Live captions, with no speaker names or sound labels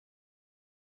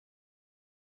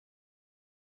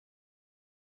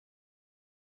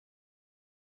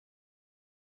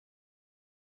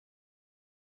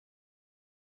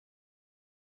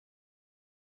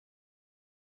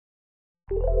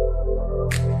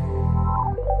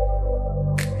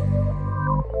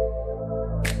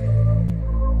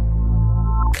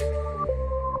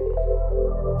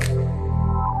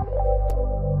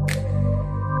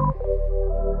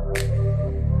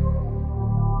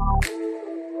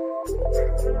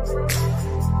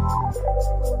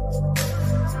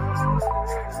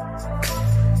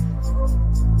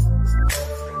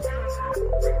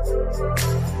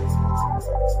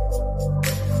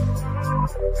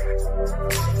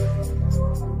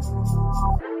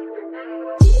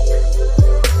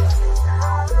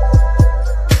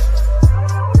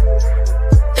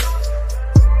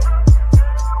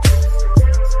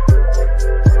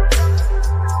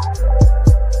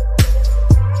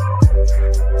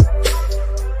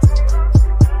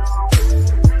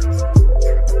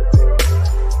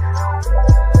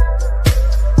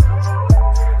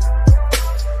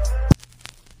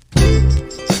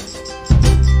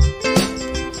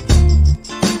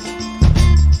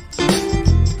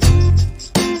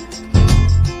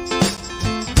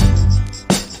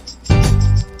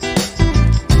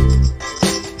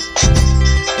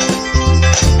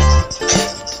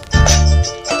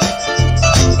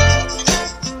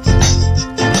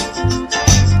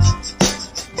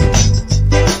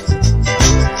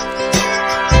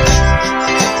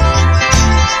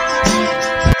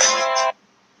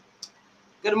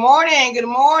Good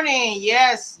morning.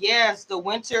 Yes, the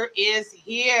winter is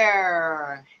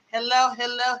here.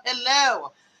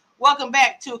 Hello. Welcome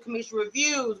back to Commission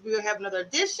Reviews. We will have another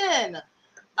edition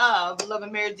of Love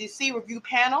and Marriage DC review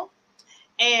panel.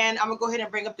 And I'm going to go ahead and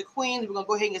bring up the queens. We're going to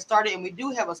go ahead and get started. And we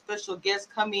do have a special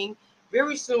guest coming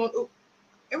very soon. Ooh,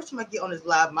 every time I get on this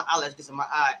live, my eyelash gets in my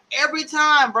eye. Every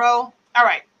time, bro. All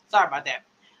right. Sorry about that.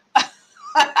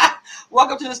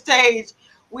 Welcome to the stage.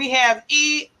 We have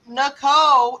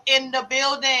Nicole in the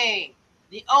building,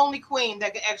 the only queen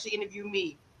that can actually interview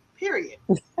me, period.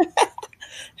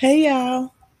 Hey,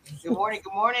 y'all. Good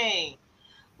morning.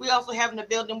 We also have in the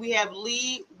building, we have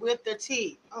Lee with the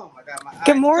T. Oh, my God, my eyes.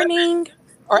 Good morning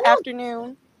or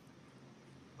afternoon.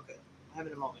 Okay, I'm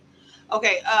having a moment.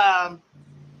 Okay,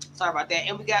 sorry about that.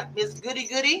 And we got Miss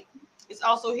Goody is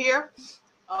also here.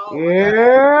 Oh, my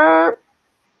God.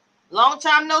 Long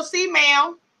time no see,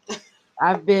 ma'am.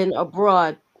 I've been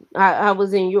abroad. I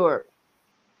was in Europe.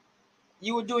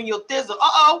 You were doing your thizzle.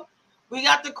 Uh-oh. We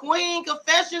got the Queen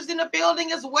Confessions in the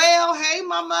building as well. Hey,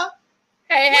 mama.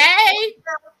 Hey.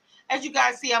 As you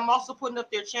guys see, I'm also putting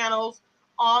up their channels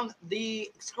on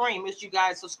the screen. Make sure you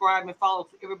guys subscribe and follow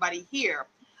everybody here.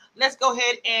 Let's go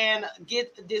ahead and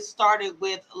get this started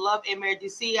with Love and Marriage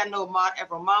DC. I know Mod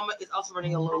Afro Mama is also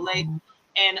running a little late.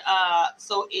 And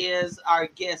so is our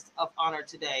guest of honor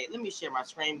today. Let me share my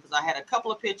screen because I had a couple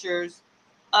of pictures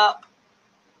up,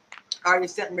 already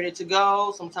set and ready to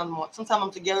go. Sometimes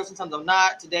I'm together, sometimes I'm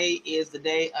not. Today is the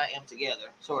day I am together,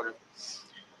 sort of.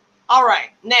 All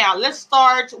right, now let's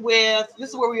start with, this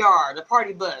is where we are, the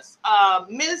party bus.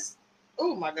 Miss,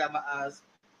 oh my God, my eyes.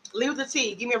 Leave the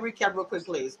tea. Give me a recap real quick,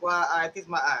 please. While I fix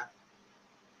my eye.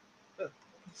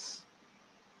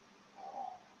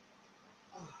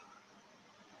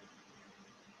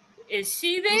 Is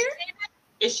she there?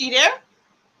 Is she there?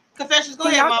 Confessions, go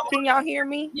ahead, Mama. Can y'all hear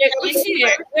me? Yeah, is she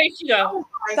there? Where'd she go?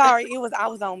 Sorry, I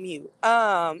was on mute.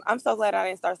 I'm so glad I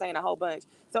didn't start saying a whole bunch.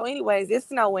 So anyways, it's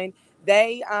snowing.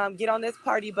 They get on this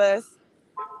party bus.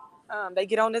 They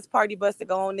get on this party bus to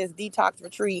go on this detox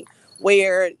retreat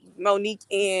where Monique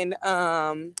and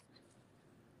her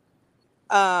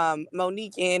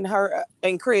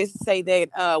and Chris say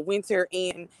that Winter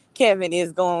and Kevin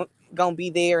is gonna be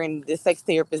there and the sex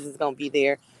therapist is gonna be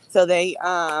there. So they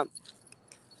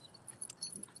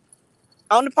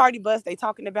on the party bus, they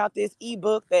talking about this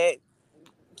ebook that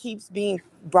keeps being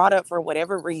brought up for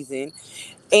whatever reason.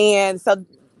 And so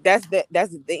that's the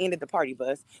end of the party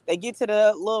bus. They get to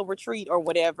the little retreat or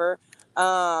whatever.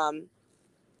 Monique,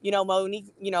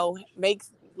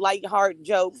 makes lighthearted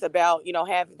jokes about,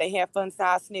 they have fun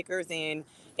size Snickers and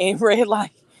red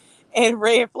light and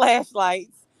red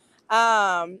flashlights.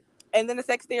 And then the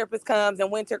sex therapist comes and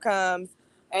Winter comes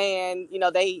and,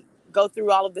 they go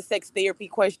through all of the sex therapy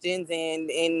questions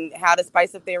and how to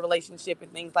spice up their relationship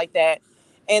and things like that.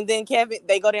 And then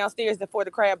they go downstairs before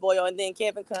the crab boil, and then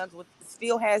Kevin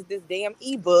still has this damn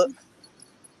ebook.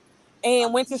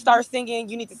 And Winter starts singing,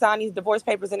 "You need to sign these divorce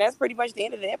papers," and that's pretty much the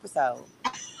end of the episode.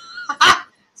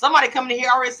 Somebody coming in here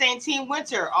already saying Team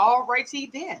Winter. All righty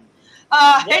then.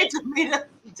 Hey, Tamita.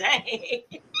 Dang.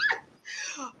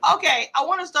 Okay, I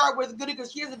want to start with Goody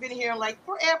because she hasn't been here in like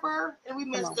forever, and we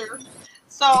missed her.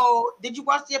 So, did you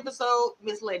watch the episode,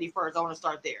 Miss Lady? First, I want to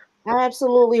start there. I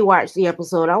absolutely watched the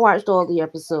episode. I watched all the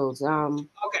episodes. Okay.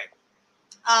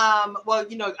 Well,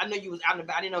 I know you was out and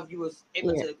about. I didn't know if you was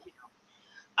able Yeah. to.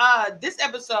 This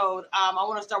episode, I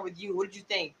want to start with you. What did you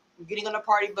think? We're getting on a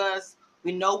party bus.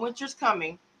 We know winter's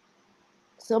coming.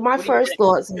 So my What do you first think?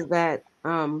 thoughts is that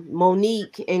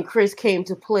Monique and Chris came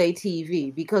to play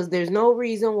TV because there's no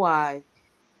reason why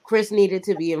Chris needed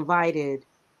to be invited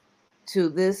to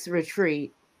this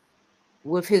retreat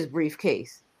with his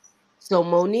briefcase. So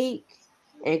Monique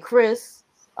and Chris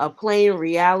are playing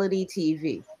reality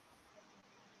TV.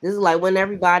 This is like when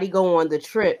everybody go on the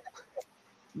trip.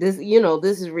 This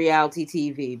is reality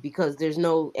TV because there's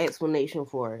no explanation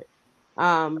for it.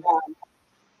 Um,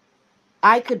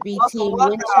 I could be Welcome, Team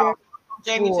Winter welcome,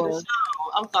 Jamie to the for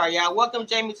show. I'm sorry, y'all. Welcome,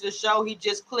 Jamie, to the show. He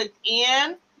just clicked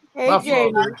in. Hey My fault,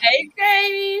 Jamie. man. Hey,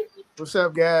 Jamie. What's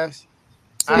up, guys?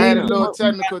 So I you had a So little I'm,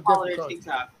 technical follow their difficulty.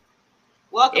 TikTok.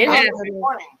 Welcome, It I'm welcome. happened. Good gonna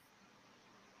morning.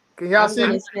 Can y'all I'm see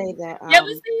gonna me? say that Yeah,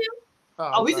 we see you.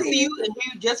 Oh, Oh, we okay. can see you and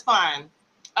hear you just fine.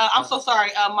 I'm so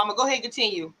sorry, Mama. Go ahead and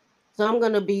continue. so I'm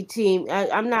gonna be team.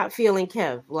 I'm not feeling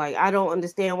Kev. Like I don't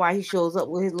understand why he shows up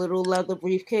with his little leather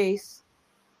briefcase.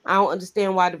 I don't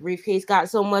understand why the briefcase got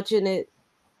so much in it.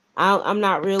 I'm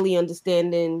not really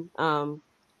understanding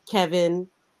Kevin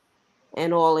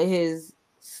and all of his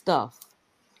stuff.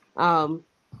 Um,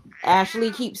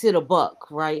 Ashley keeps it a buck,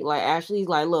 right? Like Ashley's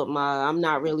like, look, Ma, I'm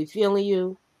not really feeling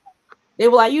you. They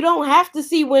were like, you don't have to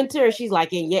see Winter. She's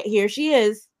like, and yet here she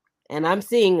is, and I'm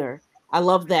seeing her. I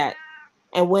love that.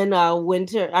 And when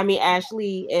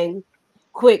Ashley and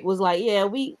Quick was like, yeah,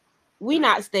 we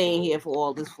not staying here for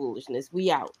all this foolishness. We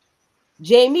out.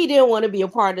 Jamie didn't want to be a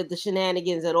part of the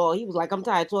shenanigans at all. He was like, I'm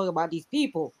tired of talking about these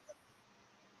people.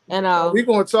 And Oh, we're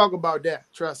gonna talk about that.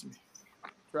 Trust me.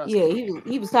 Trust yeah, me.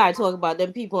 he was tired of talking about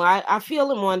them people. I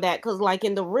feel him on that because like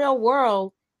in the real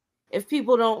world, if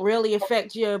people don't really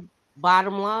affect your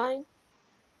bottom line,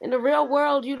 in the real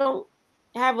world, you don't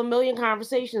have a million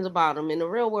conversations about them. In the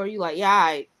real world, you like,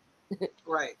 yeah,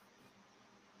 Right.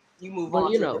 You move but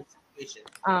on to a different situation.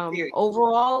 Period.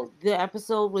 overall, the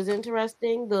episode was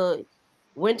interesting. The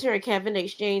Winter and Kevin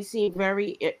exchange seemed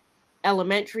very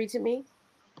elementary to me.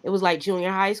 It was like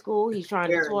junior high school. He's trying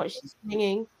to Very. talk. She's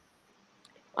singing.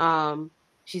 Um,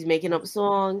 she's making up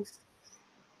songs.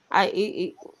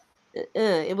 It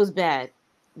was bad.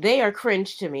 They are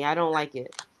cringe to me. I don't like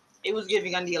it. It was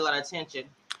giving Andy a lot of attention.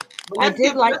 But I let's did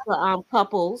give. like the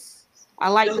couples. I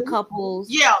like the The, couples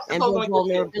yeah, that's and what I their was going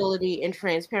to get to. vulnerability and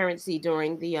transparency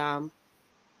during the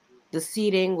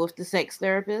seating with the sex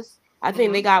therapist. I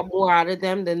think they Mm-hmm. got more out of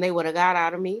them than they would have got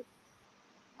out of me.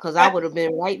 Because I would have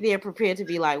been right there prepared to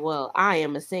be like, well, I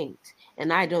am a saint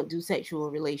and I don't do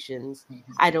sexual relations.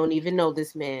 I don't even know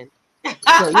this man.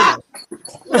 So,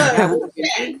 that would have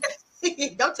been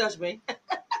me. Don't touch me.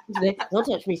 Don't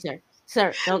touch me, sir.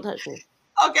 Sir, don't touch me.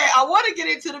 Okay, I want to get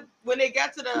into when they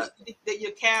got to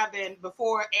your cabin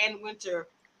before Ann Winter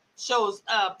shows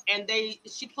up, and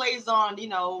she plays on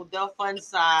the fun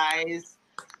size,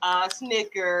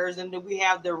 Snickers, and then we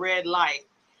have the red light.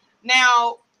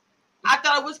 Now, I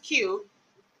thought it was cute,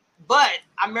 but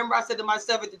I remember I said to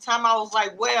myself at the time, I was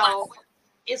like, well,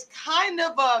 it's kind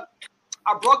of a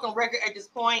broken record at this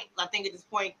point. I think at this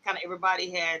point, kind of everybody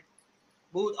had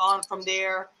moved on from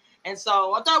there, and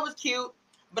so I thought it was cute.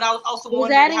 But I was also It was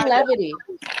wondering adding levity.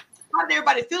 how did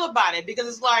everybody feel about it? Because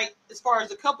it's like, as far as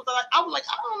the couples, I was like,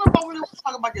 I don't know if I really want to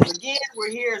talk about this again. We're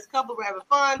here as couples, we're having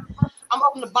fun. I'm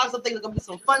opening the box. I think there's gonna be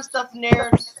some fun stuff in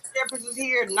there. Therapist is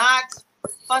here, not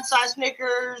fun size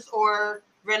Snickers or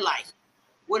red light.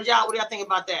 What do y'all think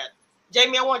about that?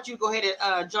 Jamie, I want you to go ahead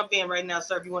and jump in right now,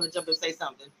 sir, if you want to jump in and say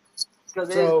something. Because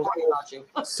it is So, talking about you.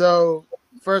 so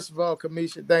first of all,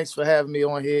 Kamisha, thanks for having me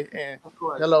on here, and Of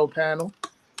course. hello, panel.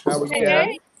 How we doing?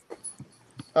 Hey.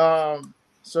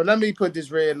 So let me put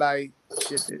this red light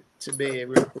shit to bed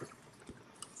real quick.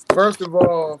 First of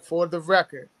all, for the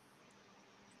record,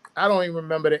 I don't even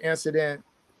remember the incident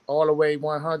all the way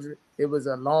 100. It was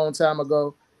a long time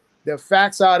ago. The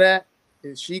facts are that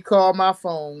is she called my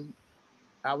phone.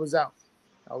 I was out.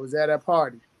 I was at a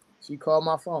party. She called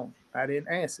my phone. I didn't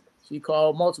answer. She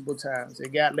called multiple times.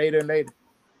 It got later and later.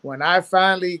 When I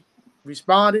finally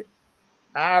responded,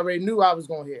 I already knew I was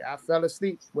going to hit. I fell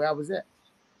asleep where I was at.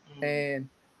 And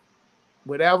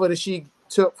whatever that she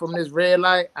took from this red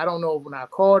light, I don't know. When I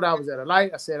called, I was at a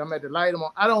light. I said, I'm at the light.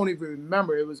 I don't even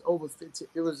remember. It was over 15.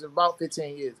 It was about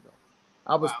 15 years ago.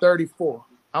 I was 34.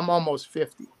 I'm almost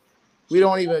 50. We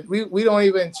don't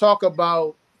even talk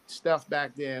about stuff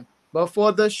back then. But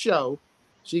for the show,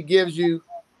 she gives you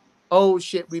old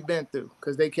shit we've been through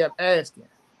because they kept asking,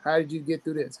 how did you get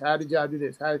through this? How did y'all do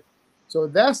this? So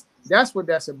that's what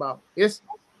that's about. It's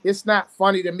not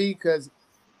funny to me because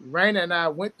Raina and I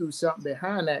went through something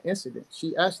behind that incident.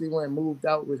 She actually went and moved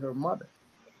out with her mother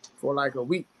for like a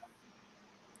week.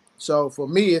 So for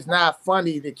me, it's not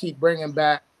funny to keep bringing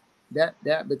back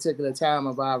that particular time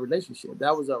of our relationship.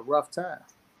 That was a rough time.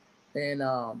 And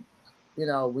you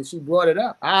know, when she brought it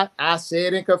up, I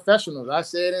said in confessionals, I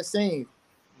said in scenes,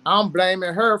 I'm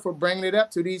blaming her for bringing it up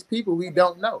to these people we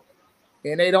don't know,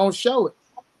 and they don't show it.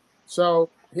 So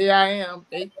here I am,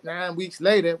 8-9 weeks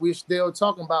later, we're still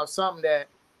talking about something that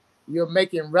you're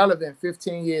making relevant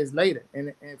 15 years later.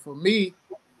 And for me,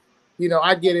 you know,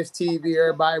 I get it's TV,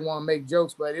 everybody want to make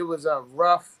jokes, but it was a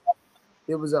rough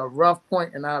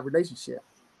point in our relationship.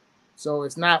 So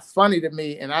it's not funny to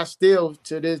me, and I still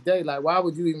to this day like, why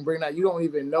would you even bring that? You don't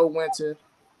even know Winter,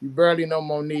 you barely know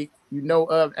Monique, you know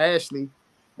of Ashley,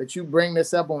 but you bring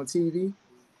this up on TV.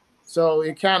 So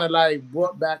it kind of like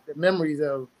brought back the memories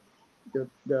of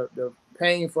the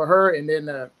pain for her, and then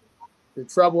the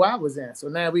trouble I was in. So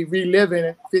now we reliving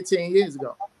it 15 years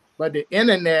ago. But the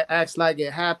internet acts like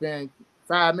it happened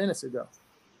 5 minutes ago.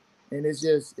 And it's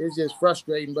just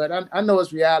frustrating. But I know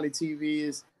it's reality TV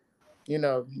is, you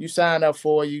know, you sign up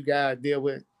for, you gotta deal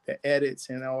with the edits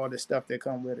and all the stuff that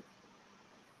come with it.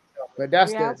 But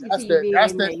that's Reality TV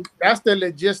ain't made. the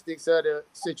logistics of the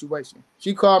situation.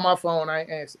 She called my phone, I ain't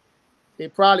answered.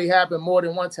 It probably happened more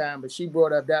than one time, but she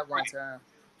brought up that one time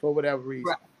for whatever reason.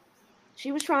 Right.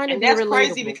 She was trying to And be that's relatable.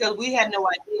 crazy because we had no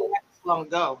idea it happened so long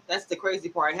ago. That's the crazy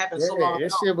part. It happened so long ago.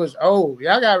 This shit was old.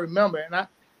 Y'all gotta remember, and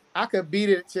I could beat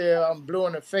it till I'm blue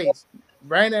in the face.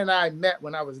 Raina and I met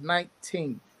when I was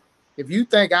 19. If you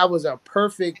think I was a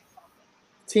perfect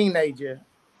teenager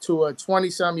to a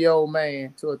 20-some-year-old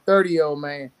man, to a 30-year-old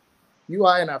man, you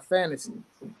are in a fantasy.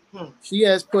 She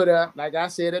has put up, like I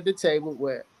said at the table,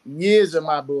 with years of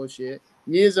my bullshit,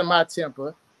 years of my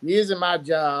temper, years of my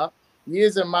job,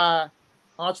 years of my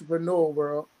entrepreneur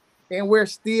world, and we're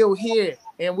still here.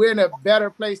 And we're in a better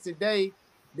place today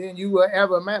than you were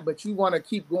ever met. But you want to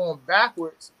keep going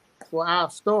backwards for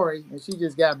our story, and she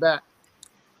just got back.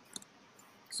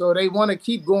 So they want to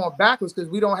keep going backwards because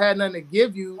we don't have nothing to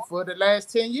give you for the last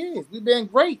 10 years. We've been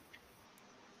great.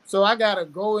 So I got to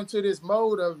go into this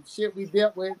mode of shit we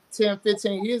dealt with 10,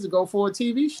 15 years ago for a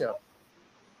TV show.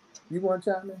 You want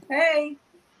to chime in? Hey.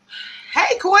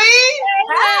 Hey, Queen.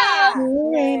 Hi.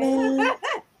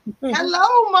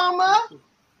 Hello, Mama.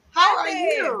 How are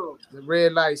you? The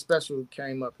red light special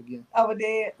came up again. Over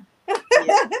there.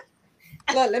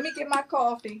 Look, let me get my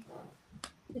coffee.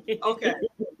 Okay.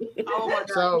 Oh my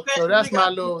God. So that's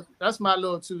my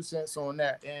little 2 cents on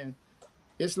that. And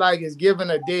it's like it's giving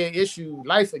a dead issue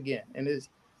life again. And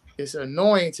it's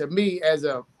annoying to me as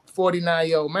a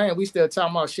 49-year-old man. We still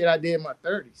talking about shit I did in my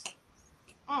 30s.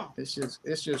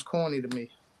 It's just corny to me.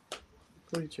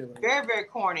 Pretty chill. Very, very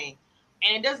corny.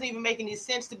 And it doesn't even make any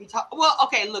sense to be talking. Well,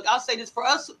 okay, look, I'll say this for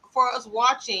us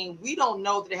watching, we don't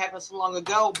know that it happened so long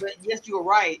ago, but yes, you're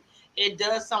right. It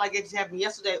does sound like it just happened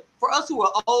yesterday. For us who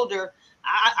are older,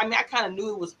 I mean, I kind of knew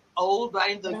it was old, but I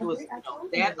didn't think it was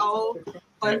that old.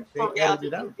 But for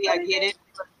reality, I get it.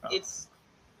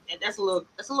 That's a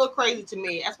little crazy to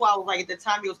me. That's why I was like, at the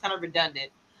time, it was kind of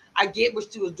redundant. I get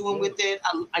what she was doing with it.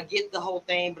 I get the whole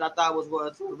thing, but I thought it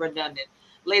was redundant.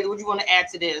 Lady, what do you want to add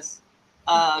to this?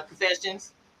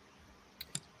 Confessions?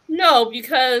 No,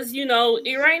 because, you know,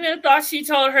 Erana thought she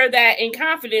told her that in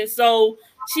confidence, so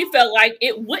she felt like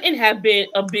it wouldn't have been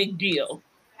a big deal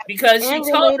because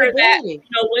she told her that, you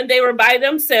know, when they were by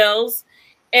themselves,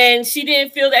 and she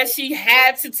didn't feel that she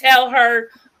had to tell her,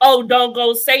 oh, don't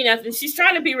go say nothing. She's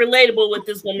trying to be relatable with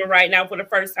this woman right now for the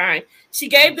first time. She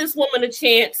gave this woman a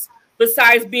chance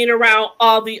besides being around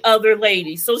all the other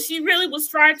ladies. So she really was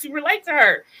trying to relate to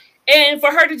her. And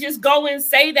for her to just go and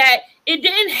say that, it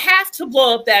didn't have to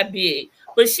blow up that big.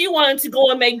 But she wanted to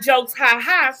go and make jokes,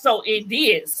 ha, so it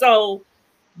did. So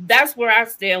that's where I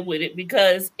stand with it,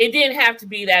 because it didn't have to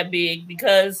be that big,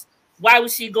 because why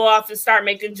would she go off and start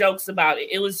making jokes about it?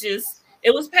 It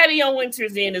was petty on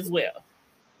Winter's end as well.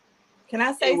 Can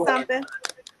I say something?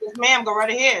 Yes, ma'am, go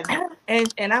right ahead.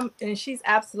 And she's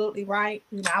absolutely right.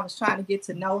 You know, I was trying to get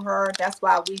to know her. That's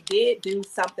why we did do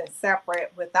something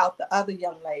separate without the other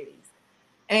young ladies.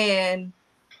 And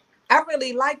I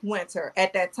really liked Winter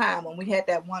at that time when we had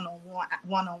that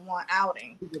one-on-one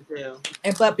outing.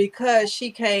 But because she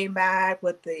came back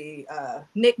with the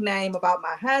nickname about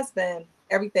my husband,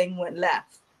 everything went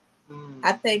left.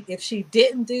 I think if she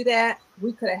didn't do that,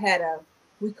 we could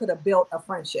have built a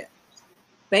friendship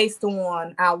based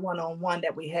on our one-on-one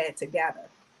that we had together,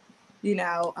 you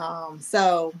know.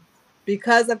 So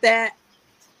because of that,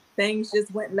 things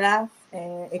just went left,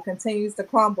 and it continues to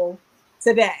crumble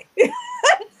today.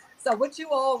 So what you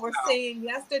all were seeing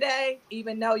yesterday,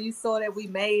 even though you saw that we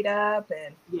made up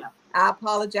and I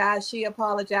apologize, she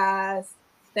apologized,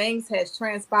 things has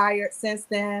transpired since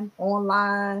then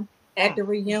online at the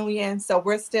reunion. So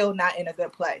we're still not in a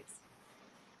good place.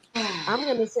 I'm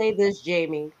gonna say this,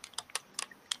 Jamie.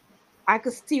 I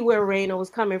could see where Raina was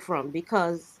coming from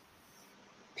because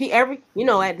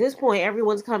at this point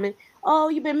everyone's coming, oh,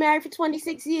 you've been married for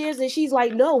 26 years, and she's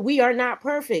like, no, we are not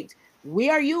perfect, we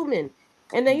are human.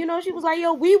 And then she was like,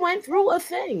 yo, we went through a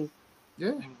thing.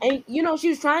 Yeah. And she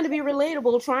was trying to be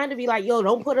relatable, trying to be like, yo,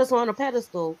 don't put us on a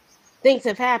pedestal, things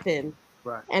have happened.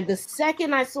 Right. And the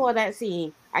second I saw that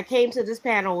scene, I came to this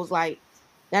panel, was like,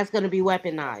 that's gonna be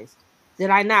weaponized.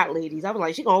 Did I not, ladies? I was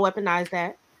like, she gonna weaponize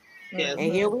that. Yes.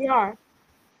 And here we are.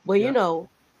 But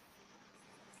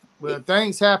well,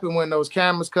 things happen when those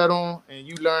cameras cut on, and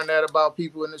you learn that about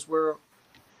people in this world,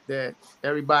 that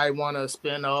everybody want to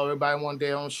spin off, everybody want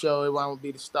their own show, everybody want to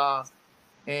be the star.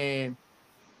 And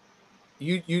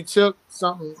you took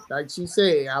something, like she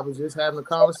said, I was just having a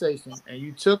conversation, and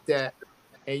you took that,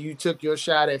 and you took your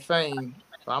shot at fame.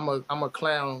 I'm a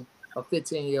clown a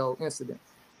 15-year-old incident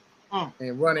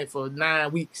and run it for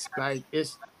 9 weeks. Like,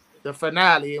 it's the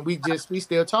finale, and we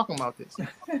still talking about this.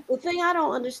 The thing I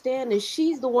don't understand is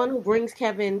she's the one who brings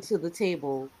Kevin to the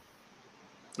table,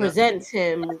 presents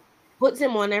him, puts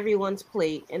him on everyone's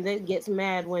plate, and then gets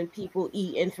mad when people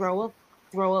eat and throw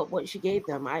up what she gave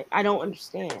them. I don't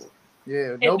understand.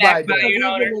 Yeah, nobody does.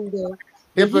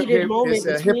 It's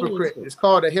a hypocrite. It's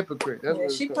called a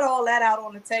hypocrite. She put all that out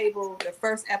on the table the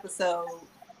first episode,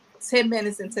 10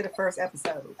 minutes into the first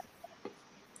episode.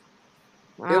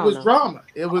 It was drama.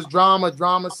 It was drama.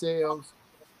 Drama sells.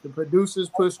 The producers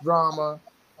push drama.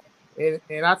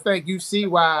 And I think you see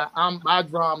why my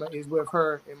drama is with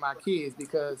her and my kids,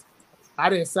 because I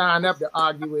didn't sign up to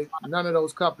argue with none of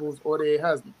those couples or their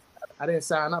husbands. I didn't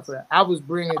sign up for that. I was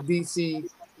bringing DC,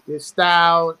 this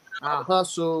style,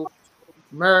 hustle,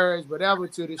 marriage, whatever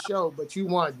to the show, but you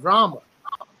want drama.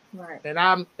 Right.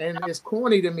 And it's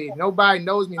corny to me. Nobody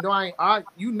knows me. No, I ain't.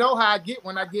 You know how I get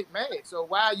when I get mad. So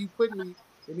why are you putting me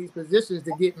in these positions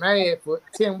to get mad for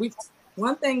 10 weeks?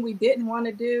 One thing we didn't want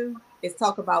to do is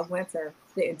talk about Winter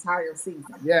the entire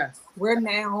season. Yes. We're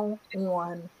now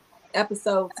on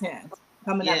episode 10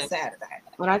 coming up Saturday.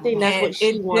 But I think that's what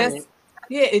she wanted.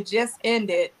 It just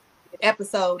ended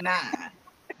episode 9.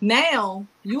 Now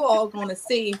you all gonna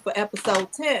see for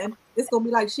episode 10, it's gonna be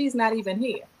like she's not even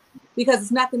here because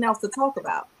there's nothing else to talk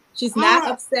about. She's not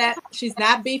upset. She's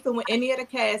not beefing with any of the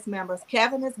cast members.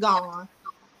 Kevin is gone.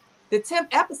 The 10th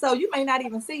episode, you may not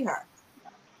even see her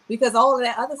because all of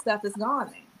that other stuff is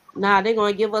gone. Nah, they're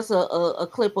gonna give us a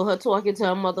clip of her talking to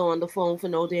her mother on the phone for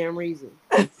no damn reason.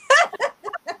 The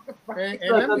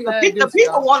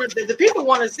people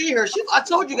want to see her. I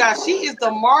told you guys, she is the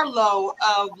Marlo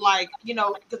of, like,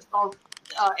 because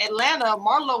Atlanta,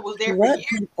 Marlo was there for years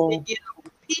to get a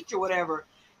peach or whatever,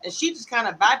 and she just kind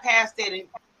of bypassed it. And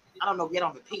I don't know, get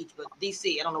on the peach, but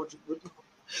DC, I don't know what you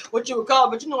would call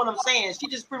it, but you know what I'm saying. She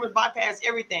just pretty much bypassed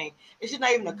everything, and she's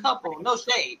not even a couple. No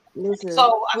shade. Listen,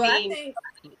 so I mean,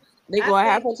 they're gonna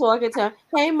have her talking to her.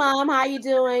 Hey, mom, how you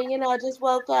doing? Just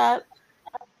woke up.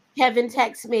 Kevin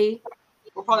texts me.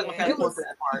 We're probably gonna fast forward to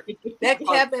that part. That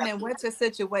Kevin and Winter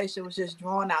situation was just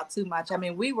drawn out too much. I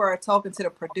mean, we were talking to the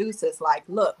producers like,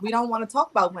 look, we don't want to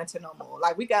talk about Winter no more.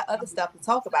 Like, we got other stuff to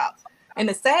talk about. And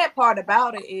the sad part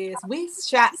about it is we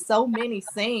shot so many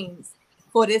scenes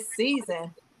for this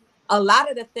season. A lot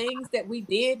of the things that we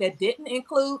did that didn't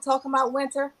include talking about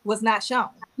Winter was not shown.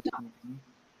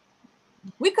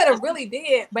 We could have really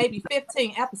did maybe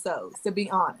 15 episodes, to be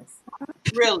honest.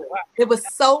 Really? It was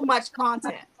so much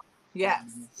content. Yes.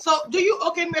 So let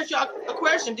me ask you a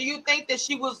question. Do you think that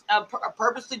she was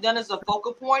purposely done as a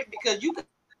focal point? Because you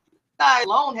guys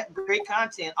alone have great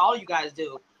content. All you guys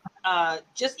do.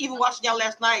 Just even watching y'all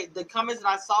last night, the comments that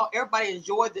I saw, everybody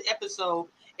enjoyed the episode,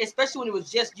 especially when it was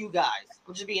just you guys.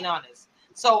 I'm just being honest.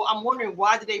 So I'm wondering,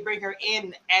 why did they bring her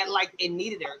in and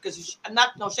needed her? Because I'm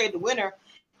not gonna shade the winner.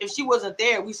 If she wasn't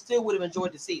there, we still would have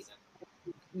enjoyed the season.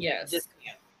 Yes.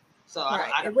 So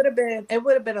right. It would have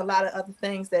been a lot of other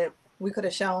things that we could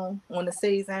have shown on the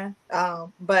season.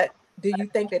 But do you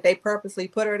think that they purposely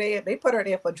put her there? They put her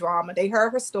there for drama. They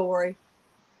heard her story,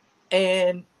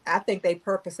 and I think they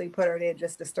purposely put her there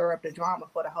just to stir up the drama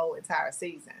for the whole entire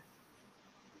season.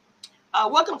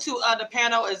 Welcome to the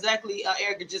panel. Exactly,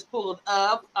 Erica just pulled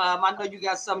up. I know you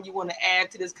got something you want to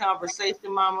add to this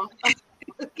conversation, Mama. Hey,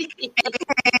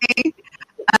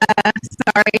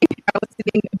 sorry, I was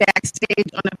sitting backstage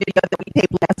on a video that we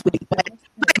taped last week. But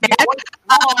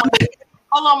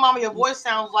hold on, Mama, your voice voice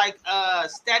sounds like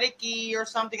staticky or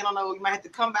something. I don't know. You might have to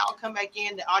come out, come back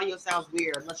in. The audio sounds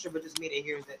weird. I'm not sure if it's just me that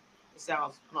hears it. It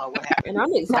sounds. I don't know what happened. And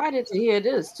I'm excited to hear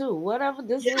this too. Whatever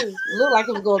this is, look like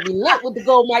it's gonna be lit with the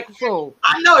gold microphone.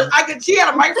 I know. I could. She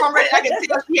had a microphone ready. I could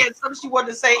tell she had something she wanted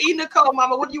to say. E. Nicole,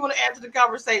 Mama, what do you want to add to the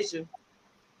conversation?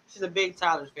 She's a big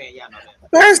Tyler fan. Y'all know that.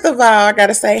 First of all, I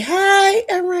gotta say hi,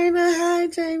 Erana. Hi,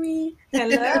 Jamie.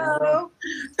 Hello.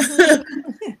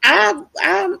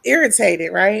 I'm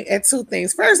irritated, right? At two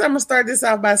things. First, I'm gonna start this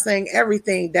off by saying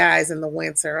everything dies in the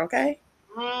winter. Okay.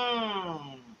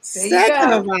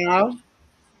 Second of all,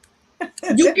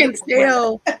 you can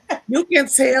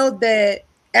tell that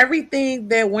everything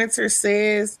that Winter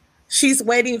says, she's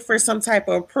waiting for some type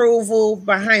of approval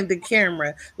behind the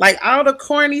camera. Like all the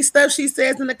corny stuff she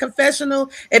says in the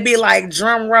confessional, it'd be like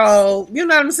drum roll. You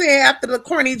know what I'm saying? After the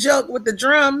corny joke with the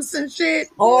drums and shit.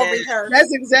 All rehearsed.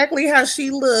 That's exactly how she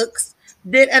looks.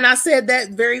 And I said that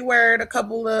very word a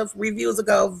couple of reviews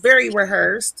ago, very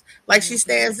rehearsed. Like she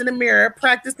stands in the mirror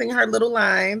practicing her little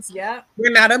lines. Yeah. We're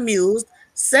not amused.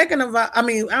 Second of all, I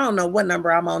mean, I don't know what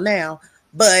number I'm on now,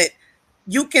 but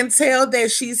you can tell that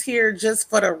she's here just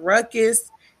for the ruckus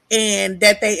and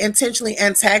that they intentionally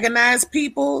antagonize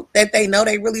people that they know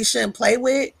they really shouldn't play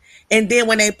with. And then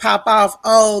when they pop off,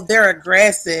 oh, they're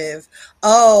aggressive.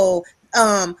 Oh,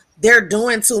 they're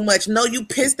doing too much. No, you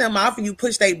piss them off and you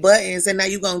push their buttons, and now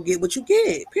you're gonna get what you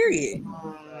get. Period.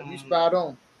 You spot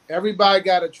on. Everybody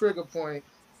got a trigger point,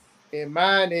 and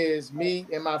mine is me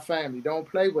and my family. Don't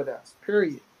play with us.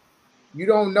 Period. You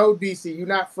don't know DC. You're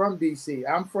not from DC.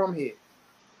 I'm from here.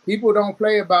 People don't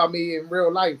play about me in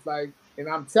real life. Like, and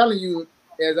I'm telling you,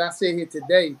 as I sit here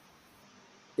today,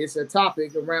 it's a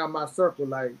topic around my circle.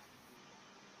 Like,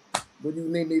 what do you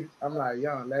need me? I'm like,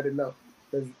 young, let it know.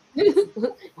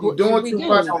 You're doing too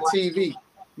much for TV.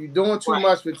 You're doing too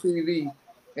much for TV,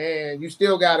 and you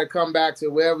still got to come back to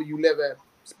wherever you live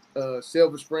at,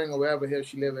 Silver Spring or wherever here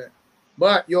she live at.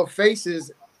 But your face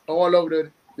is all over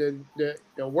the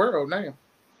world now,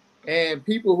 and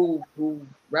people who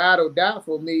ride or die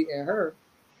for me and her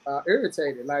are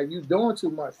irritated. Like, you doing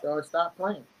too much, so stop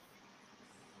playing.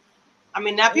 I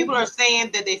mean, now people are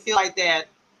saying that they feel like that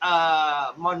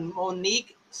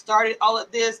Monique started all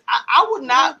of this. I would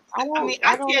not. I mean,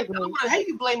 I can't. How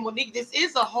you blame Monique? This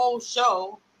is a whole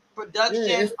show production.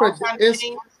 Yeah,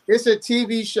 it's a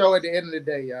TV show at the end of the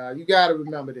day, y'all. You got to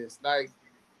remember this. Like,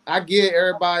 I get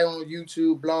everybody on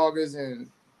YouTube, bloggers, and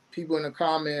people in the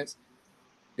comments.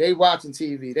 They watching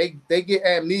TV. They get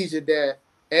amnesia that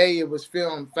it was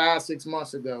filmed 5-6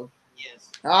 months ago. Yes.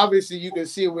 Obviously, you can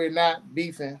see we're not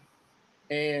beefing,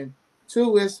 and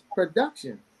 2 is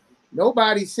production.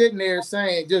 Nobody's sitting there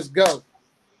saying, just go.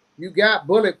 You got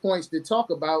bullet points to talk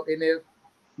about, and if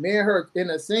me and her in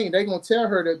a scene, they're going to tell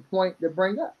her the point to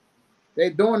bring up.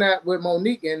 They're doing that with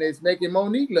Monique, and it's making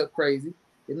Monique look crazy.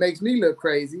 It makes me look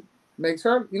crazy. It makes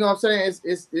her, you know what I'm saying?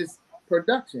 It's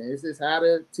production. It's just how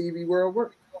the TV world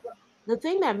works. The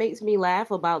thing that makes me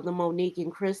laugh about the Monique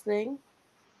and Chris thing,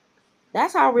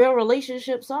 that's how real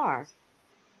relationships are.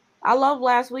 I love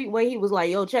last week where he was like,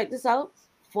 yo, check this out.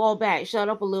 Fall back, shut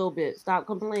up a little bit, stop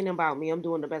complaining about me. I'm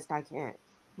doing the best I can.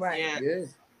 Right. Yeah.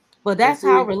 But that's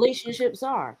how relationships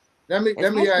are. Let me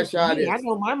ask y'all this. I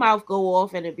know my mouth go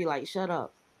off and it'd be like, shut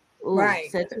up. Ooh, right.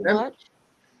 Said too much.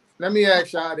 Let me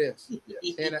ask y'all this.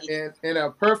 In a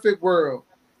perfect world,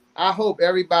 I hope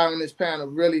everybody on this panel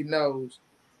really knows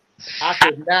I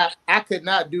could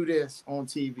not do this on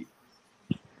TV.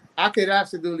 I could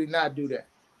absolutely not do that.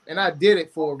 And I did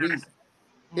it for a reason.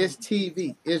 It's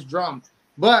TV. It's drama.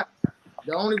 But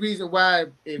the only reason why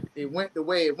it went the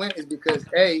way it went is because,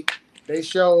 they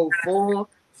showed 4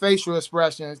 facial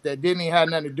expressions that didn't even have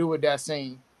nothing to do with that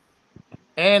scene.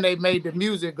 And they made the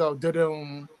music go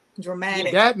da-dum.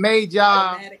 Dramatic. That made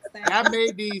y'all, that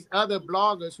made these other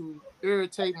bloggers who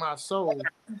irritate my soul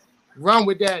run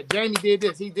with that. Jamie did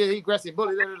this. He aggressive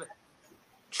bully.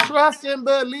 Trust and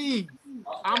believe.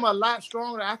 I'm a lot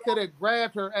stronger. I could have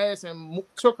grabbed her ass and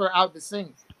took her out the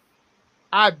scene.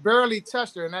 I barely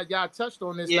touched her, and y'all touched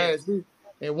on this last week.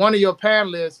 And one of your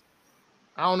panelists,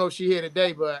 I don't know if she here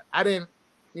today, but I didn't,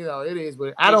 it is,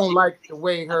 but I don't like the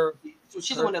way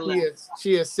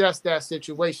she assessed that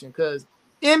situation, because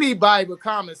anybody with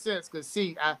common sense could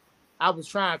see I was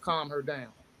trying to calm her down.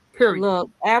 Period. Look,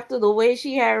 after the way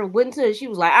she had Winter, she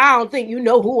was like, I don't think you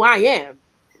know who I am.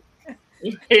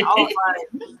 You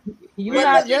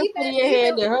not just putting your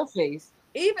hand in her face.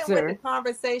 Even with the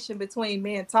conversation between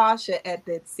me and Tasha at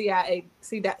the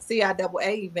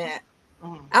CIAA event,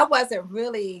 I wasn't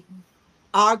really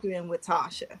arguing with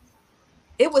Tasha.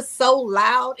 It was so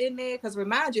loud in there because,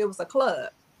 remind you, it was a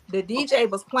club. The DJ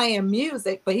was playing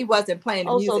music, but he wasn't playing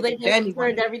the music. So they that just Jamie turned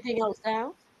wanted. everything else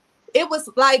down? It was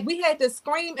like we had to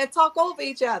scream and talk over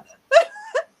each other.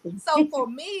 So for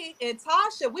me and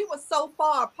Tasha, we were so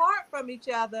far apart from each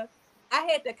other. I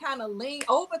had to kind of lean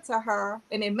over to her,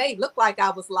 and it may look like I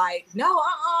was like, no,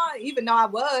 even though I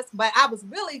was, but I was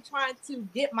really trying to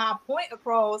get my point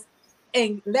across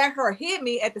and let her hear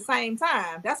me at the same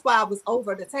time. That's why I was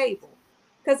over the table,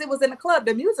 because it was in the club.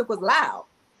 The music was loud.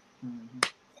 Mm-hmm.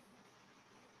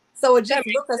 So it just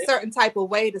looked a certain type of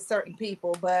way to certain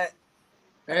people, but.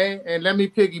 Hey, and let me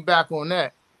piggyback on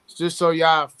that, just so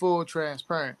y'all full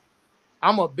transparent.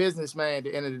 I'm a businessman at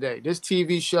the end of the day. This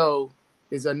TV show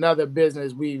is another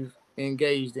business we've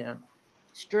engaged in.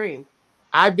 Stream.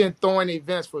 I've been throwing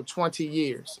events for 20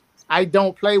 years. I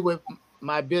don't play with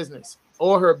my business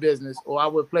or her business, or I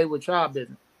would play with child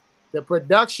business. The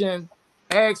production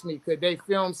asked me, could they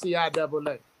film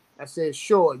CIAA? I said,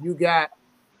 sure, you got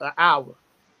an hour,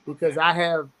 because I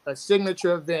have a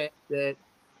signature event that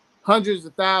hundreds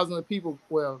of thousands of people,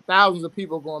 well, thousands of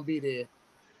people are going to be there.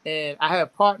 And I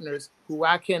have partners who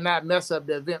I cannot mess up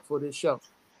the event for this show.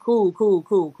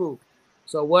 Cool.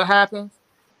 So what happens?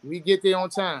 We get there on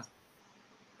time.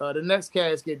 The next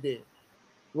cast get there.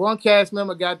 One cast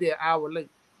member got there an hour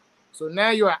late. So now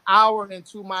you're an hour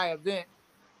into my event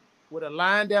with a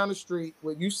line down the street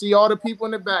where you see all the people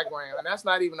in the background, and that's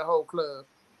not even the whole club.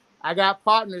 I got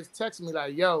partners texting me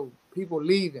like, yo, people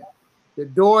leaving. The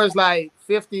door is like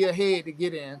 50 ahead to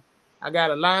get in. I got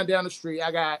a line down the street.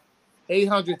 I got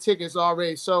 800 tickets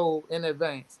already sold in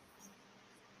advance.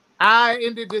 I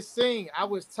ended this scene. I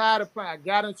was tired of playing. I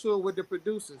got into it with the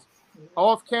producers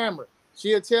off camera.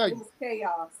 She'll tell you. It was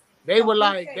chaos. They were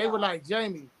like,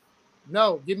 Jamie,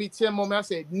 no, give me 10 more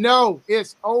minutes. I said, no,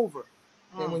 it's over.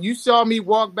 And when you saw me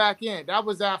walk back in, that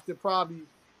was after probably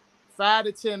 5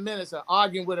 to 10 minutes of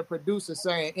arguing with a producer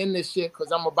saying, in this shit,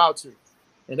 because I'm about to.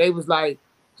 And they was like,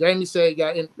 Jamie said,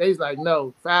 they was like,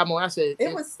 no, 5 more. I said,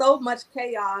 it was so much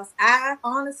chaos. I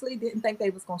honestly didn't think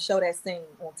they was going to show that scene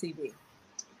on TV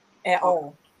at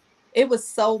all. It was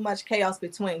so much chaos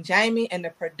between Jamie and the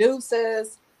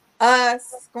producers,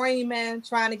 us screaming,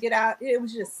 trying to get out. It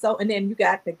was just so, and then you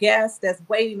got the guests that's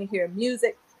waiting to hear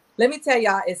music. Let me tell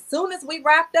y'all, as soon as we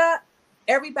wrapped up,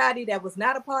 everybody that was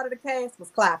not a part of the cast was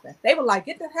clapping. They were like,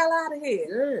 get the hell out of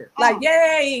here. Yeah. Like,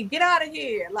 yay, get out of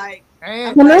here. Like,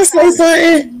 can I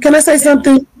say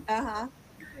something? Uh-huh.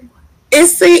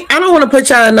 I don't want to put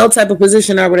y'all in no type of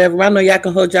position or whatever. I know y'all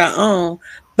can hold y'all own.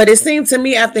 But it seemed to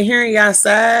me, after hearing y'all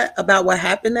side about what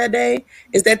happened that day,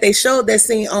 is that they showed that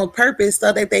scene on purpose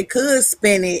so that they could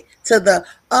spin it to the,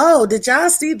 oh, did y'all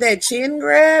see that chin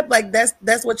grab? Like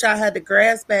that's what y'all had to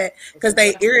grasp at, because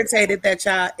they irritated that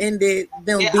y'all ended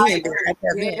them being there at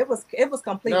that event. It was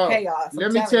complete chaos.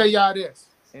 Let me tell y'all this,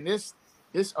 and it's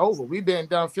over. We've been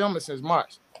done filming since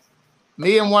March.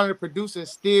 Me and one of the producers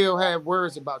still had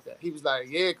words about that. He was like,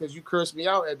 yeah, because you cursed me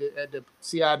out at the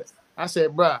CI. I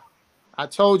said, bruh, I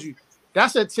told you,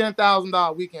 that's a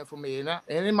 $10,000 weekend for me. And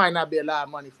it might not be a lot of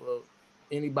money for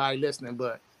anybody listening,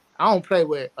 but I don't play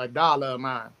with $1 of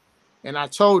mine. And I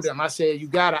told them, I said, you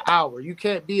got an hour. You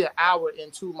can't be an hour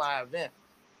into my event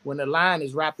when the line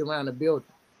is wrapped around the building.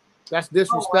 That's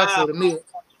disrespectful to me.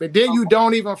 But then you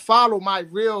don't even follow my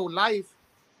real life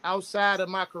outside of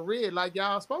my career like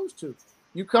y'all supposed to.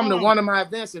 You come to one of my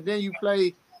events and then you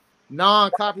play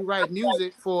non-copyright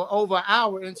music for over an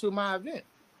hour into my event.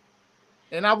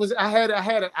 And I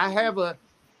have a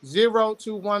 0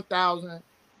 to 1,000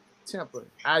 temper.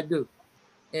 I do.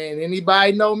 And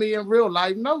anybody know me in real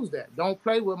life knows that. Don't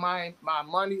play with my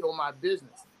money or my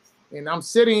business. And I'm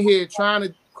sitting here trying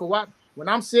to cooperate. When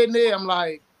I'm sitting there, I'm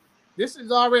like, this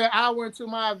is already an hour into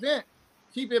my event.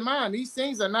 Keep in mind, these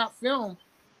things are not filmed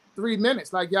 3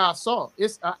 minutes like y'all saw.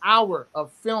 It's an hour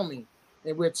of filming.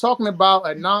 And we're talking about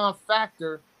a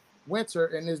non-factor Winter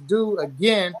and this dude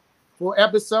again for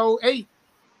episode 8.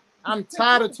 I'm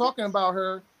tired of talking about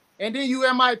her. And then you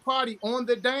at my party on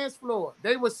the dance floor.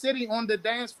 They were sitting on the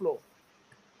dance floor.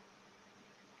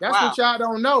 That's what y'all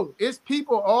don't know. It's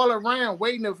people all around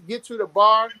waiting to get to the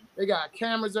bar. They got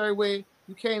cameras everywhere.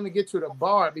 You can't even get to the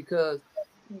bar because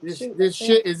this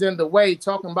shit is in the way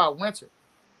talking about Winter.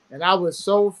 And I was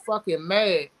so fucking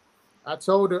mad. I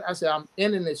told her, I said, I'm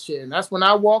ending this shit. And that's when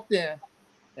I walked in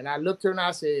and I looked at her and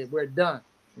I said, we're done.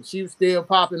 And she was still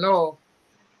popping off.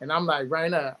 And I'm like,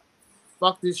 Raina,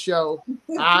 fuck this show.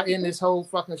 I'll end this whole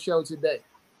fucking show today.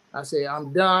 I said,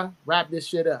 I'm done. Wrap this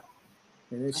shit up.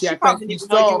 And then she probably didn't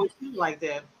know you would like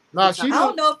that. No, I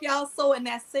don't know if y'all saw in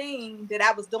that scene that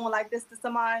I was doing like this to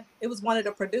somebody. It was one of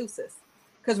the producers.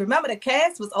 Because remember, the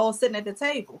cast was all sitting at the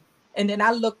table. And then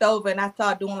I looked over and I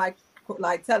started doing like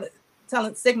like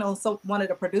telling signal one of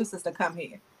the producers to come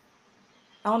here.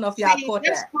 I don't know if y'all caught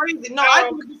that's that. crazy. No,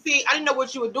 I didn't know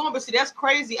what you were doing, but see, that's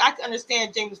crazy. I can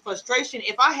understand Jamie's frustration.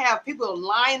 If I have people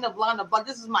line up, like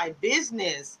this is my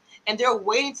business, and they're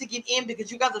waiting to get in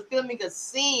because you guys are filming a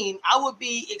scene, I would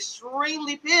be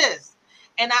extremely pissed.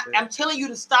 And I'm telling you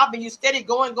to stop, and you steady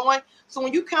going. So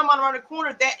when you come on around the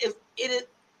corner,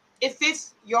 it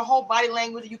fits your whole body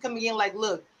language. You coming in like,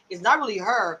 look, it's not really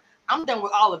her. I'm done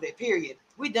with all of it. Period.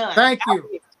 We done. Thank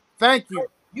you.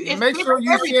 Make sure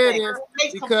you share this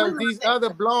because these other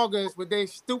bloggers with their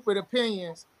stupid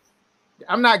opinions,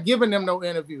 I'm not giving them no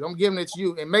interview. I'm giving it to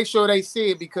you. And make sure they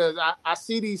see it because I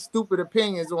see these stupid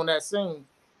opinions on that scene.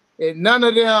 And none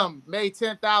of them made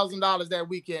 $10,000 that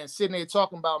weekend sitting there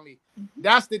talking about me.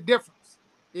 That's the difference.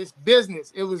 It's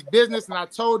business. It was business. And I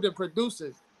told the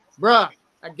producers, bruh,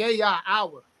 I gave y'all an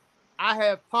hour. I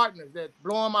have partners that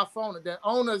blow on my phone. The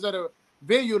owners of the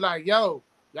venue like, yo,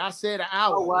 y'all said an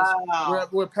hour. Oh, wow.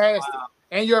 We're past it.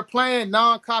 And you're playing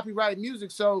non-copyright music.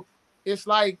 So it's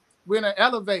like we're in an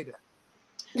elevator.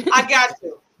 I got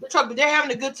you. They're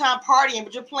having a good time partying,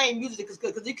 but you're playing music is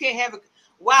good because you can't have it.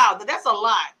 Wow, that's a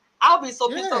lot. I'll be so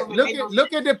pissed off.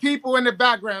 Look at the people in the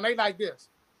background. They like this.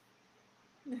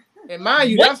 And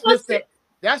mind you,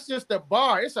 that's just the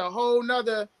bar. It's a whole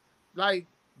nother like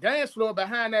dance floor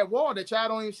behind that wall that y'all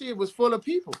don't even see. It was full of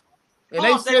people. And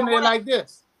they sitting there like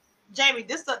this. Jamie,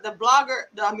 this the blogger,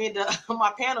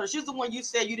 my panel, she's the one you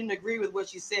said you didn't agree with what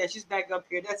she said. She's back up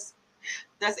here.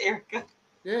 That's Erica.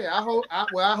 Yeah,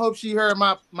 I hope she heard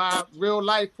my real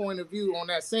life point of view on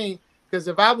that scene. Because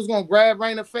if I was gonna grab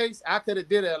Raina's face, I could have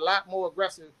did it a lot more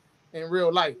aggressive in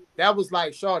real life. That was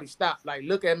like, shorty, stop. Like,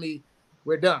 look at me,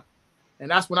 we're done. And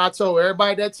that's when I told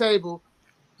everybody at that table,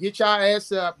 get y'all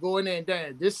ass up, go in there and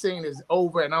dance. This scene is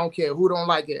over, and I don't care who don't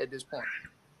like it at this point.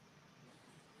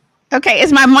 Okay,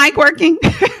 is my mic working?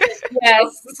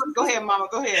 Yes. Go ahead, Mama.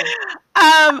 Go ahead.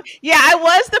 Yeah, I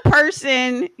was the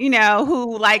person,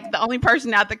 who like the only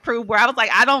person out the crew where I was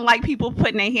like, I don't like people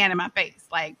putting their hand in my face,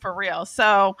 like for real.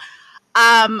 So,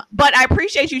 but I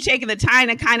appreciate you taking the time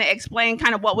to kind of explain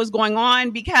kind of what was going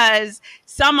on because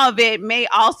some of it may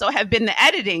also have been the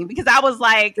editing because I was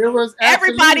like, it was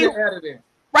everybody, the editing.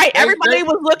 Right? Everybody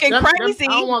was looking crazy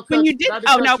when you did.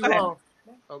 Oh no, go ahead.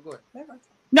 Oh, go ahead.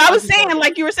 No, I was saying,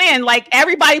 like you were saying, like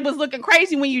everybody was looking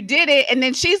crazy when you did it. And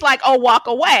then she's like, oh, walk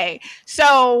away.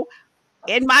 So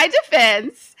in my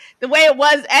defense, the way it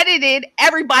was edited,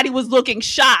 everybody was looking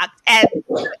shocked at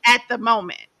the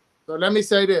moment. So let me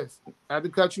say this. I have to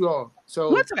cut you off.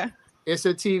 So okay. It's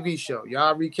a TV show.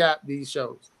 Y'all recap these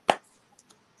shows.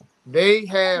 They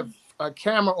have a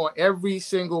camera on every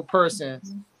single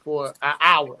person for an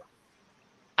hour.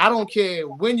 I don't care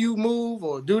when you move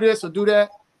or do this or do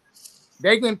that.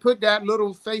 They can put that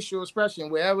little facial expression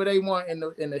wherever they want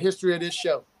in the history of this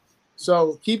show.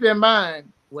 So keep in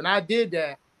mind, when I did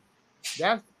that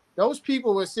those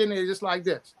people were sitting there just like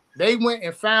this. They went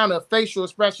and found a facial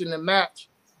expression to match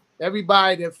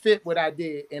everybody that fit what I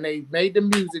did, and they made the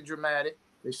music dramatic.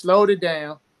 They slowed it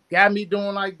down, got me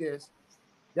doing like this.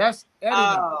 That's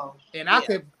editing, and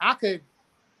I could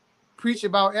preach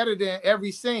about editing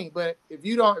every scene, but if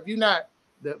you're not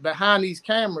behind these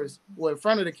cameras or in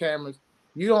front of the cameras,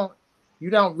 you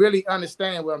don't really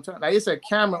understand what I'm talking. Like it's a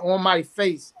camera on my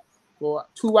face for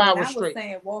 2 hours straight. I was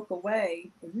saying walk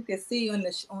away, and you can see on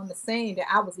the scene that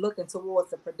I was looking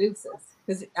towards the producers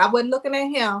because I wasn't looking at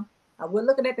him. I wasn't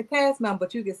looking at the cast member,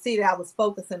 but you could see that I was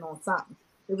focusing on something.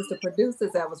 It was the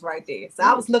producers that was right there. So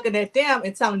I was looking at them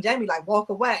and telling Jamie, like, walk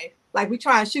away. Like, we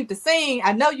try and shoot the scene.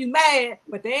 I know you mad,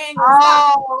 but they ain't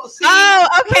gonna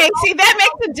stop. Okay. See, that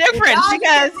makes a difference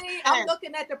because I'm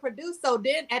looking at the producer. So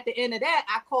then at the end of that,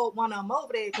 I called one of them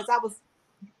over there because I was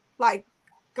like,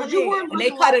 because you weren't, and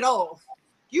they cut it off.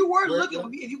 You weren't looking.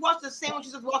 If you watch the scene when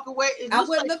you just walk away, I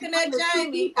wasn't looking at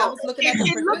Jamie. I was looking at the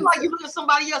producer. It looked like you looking at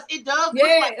somebody else. It does.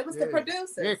 Yeah, it was the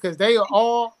producer. Yeah, because they're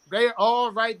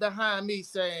all right behind me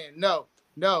saying no.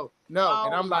 And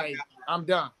I'm like, I'm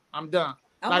done.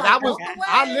 Like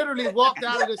I literally walked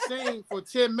out of the scene for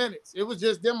 10 minutes. It was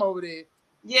just them over there,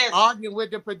 arguing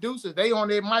with the producers. They on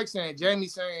their mic saying, Jamie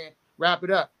saying, wrap it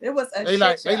up. It was they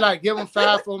like give them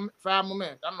five more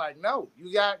minutes. I'm like, no,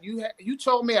 you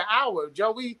told me an hour,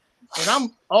 Joey, and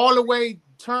I'm all the way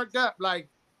turned up. Like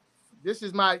this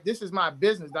is my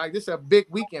business. Like this is a big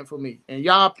weekend for me, and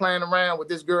y'all playing around with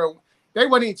this girl. They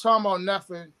wasn't even talking about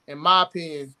nothing, in my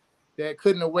opinion, that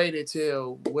couldn't have waited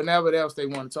till whenever else they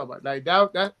want to talk about. Like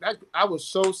that I was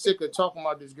so sick of talking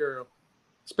about this girl,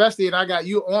 especially if I got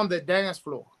you on the dance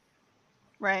floor.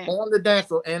 Right. on the dance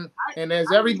floor. And as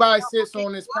everybody sits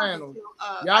on this panel,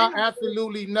 y'all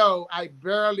absolutely know I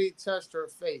barely touched her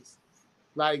face.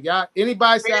 Like y'all,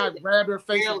 anybody say I grabbed her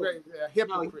face is a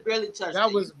hypocrite.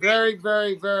 That was very,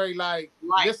 very, very like.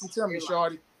 Listen to me,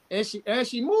 shorty. And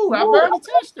she moved. I barely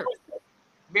touched her.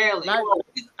 Barely. Like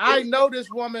I know this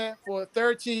woman for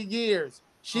 13 years.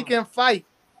 She can fight.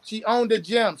 She owned a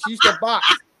gym. She used to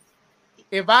box.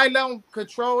 If I let them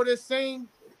control this scene,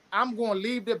 I'm going to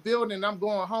leave the building and I'm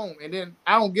going home. And then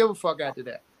I don't give a fuck after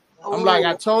that. I'm like,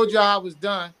 I told y'all I was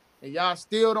done, and y'all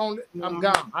still don't. I'm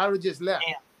gone. I would have just left.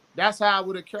 That's how I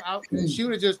would have. She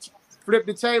would have just flipped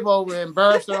the table over and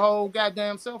embarrassed her whole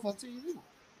goddamn self on TV.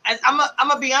 I'm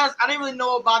gonna be honest. I didn't really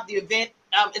know about the event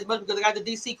as much because I got the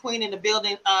DC Queen in the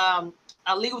building.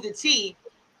 League with the T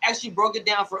actually broke it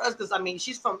down for us because I mean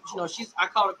she's from I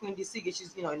call her Queen DC because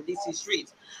she's in the DC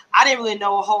streets. I didn't really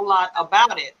know a whole lot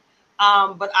about it,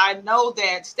 but I know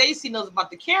that Stacy knows about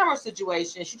the camera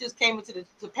situation. She just came into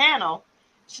the panel.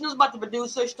 She knows about the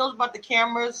producer. She knows about the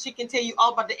cameras. She can tell you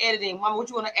all about the editing. Mama, what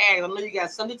you want to add? I know you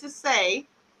got something to say.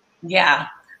 Yeah.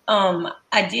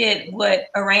 I did what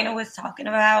Erana was talking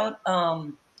about.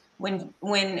 When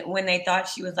they thought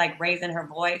she was like raising her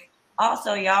voice.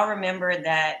 Also, y'all remember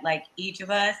that like each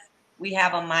of us, we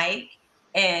have a mic,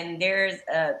 and there's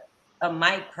a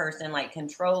mic person like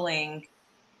controlling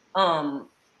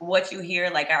what you hear,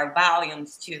 like our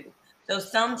volumes too. So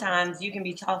sometimes you can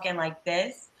be talking like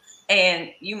this, and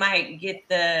you might get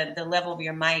the level of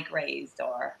your mic raised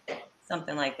or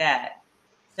something like that.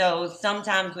 So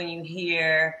sometimes when you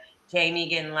hear Jamie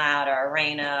getting loud or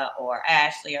Erana or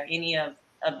Ashley or any of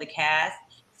the cast,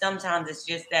 sometimes it's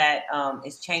just that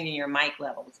it's changing your mic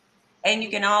levels. And you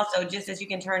can also, just as you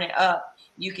can turn it up,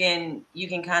 you can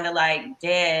kind of like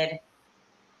dead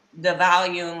the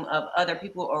volume of other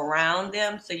people around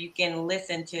them so you can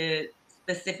listen to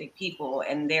specific people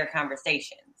and their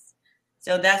conversations.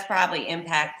 So that's probably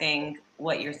impacting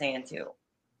what you're saying too.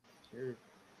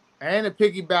 And to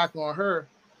piggyback on her,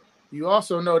 you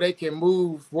also know they can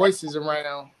move voices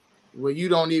around where you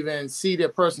don't even see the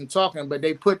person talking, but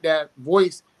they put that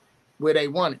voice where they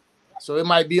want it. So it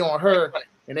might be on her,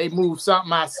 and they move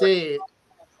something I said,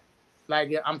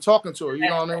 like I'm talking to her. You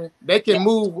know what I mean? They can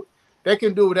move. They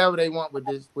can do whatever they want with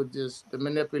this to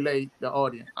manipulate the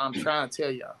audience. I'm trying to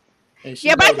tell y'all.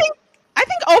 Yeah, but I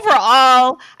think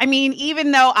overall, I mean,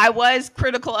 even though I was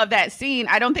critical of that scene,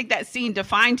 I don't think that scene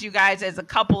defines you guys as a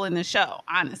couple in the show,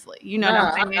 honestly. You know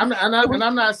what I'm saying?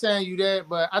 I'm not saying you that,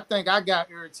 but I think I got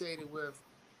irritated with,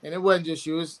 and it wasn't just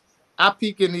you. I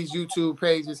peek in these YouTube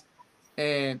pages,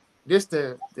 and this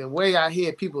the way I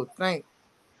hear people think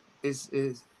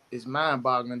is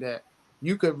mind-boggling. That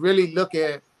you could really look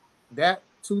at that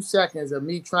 2 seconds of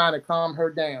me trying to calm her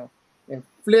down and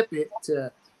flip it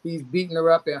to he's beating her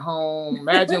up at home.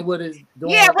 Imagine what he's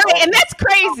doing. Yeah, right. And that's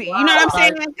crazy. You know what I'm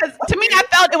saying? Because to me, I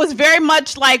felt it was very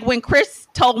much like when Chris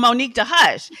told Monique to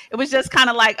hush. It was just kind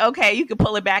of like, okay, you could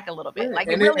pull it back a little bit. Like,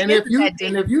 if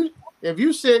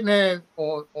you sitting there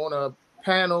on a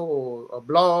panel or a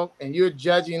blog and you're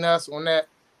judging us on that,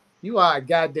 you are a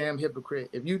goddamn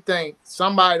hypocrite. If you think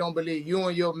somebody don't believe you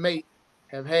and your mate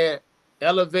have had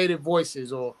elevated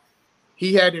voices, or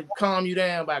he had to calm you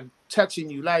down by touching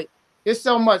you, like it's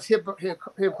so much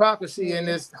hypocrisy in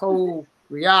this whole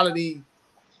reality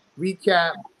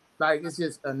recap. Like it's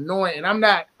just annoying. And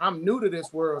I'm new to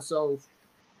this world, so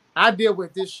I deal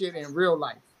with this shit in real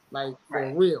life, like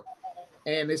for real.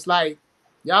 And it's like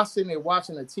y'all sitting there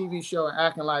watching a TV show and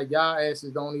acting like y'all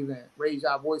asses don't even raise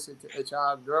y'all voice at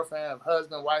y'all girlfriend,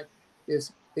 husband, wife.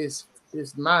 It's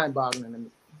mind-boggling to me.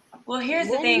 Well, here's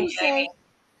the thing, Jamie.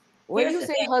 When you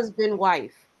say husband,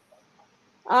 wife,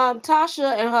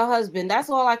 Tasha and her husband, that's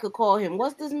all I could call him.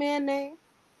 What's this man's name?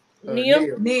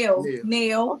 Neil.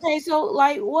 Okay, so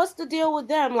like, what's the deal with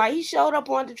them? Like, he showed up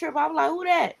on the trip. I'm like, who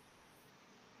that?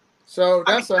 So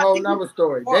that's a whole nother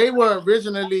story. They were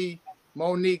originally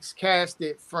Monique's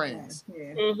casted friends.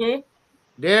 Yeah. Mm-hmm.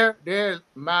 They're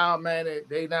mild-mannered.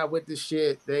 They not with the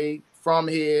shit. They from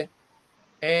here.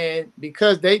 And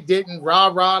because they didn't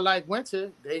rah-rah like Winter,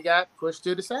 they got pushed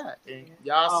to the side. And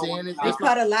y'all seeing it. They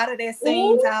cut a lot of their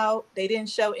scenes out. They didn't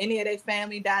show any of their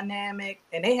family dynamic.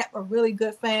 And they have a really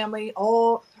good family.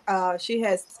 She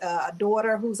has a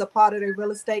daughter who's a part of their real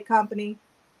estate company.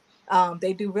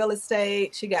 They do real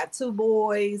estate. She got 2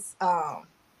 boys.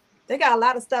 They got a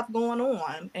lot of stuff going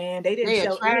on. And they didn't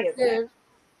show any of that.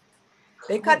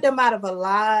 They cut them out of a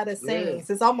lot of scenes.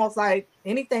 Yeah. It's almost like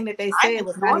anything that they said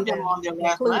was not even on them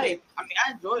last night. I mean,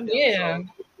 I enjoyed them. Yeah.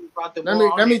 So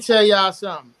let me tell y'all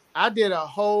something. I did a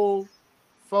whole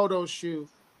photo shoot,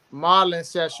 modeling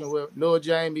session with Lil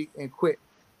Jamie and Quick.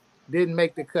 didn't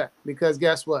make the cut because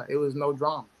guess what? It was no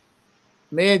drama.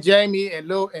 Me and Jamie and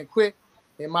Lil and Quick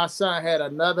and my son had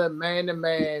another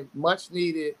man-to-man,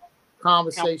 much-needed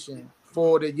conversation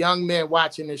for the young men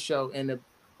watching the show and the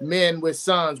men with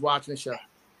sons watching the show.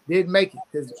 Didn't make it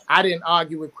because I didn't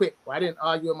argue with Quick. I didn't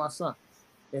argue with my son.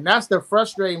 And that's the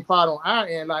frustrating part on our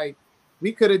end. Like,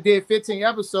 we could have did 15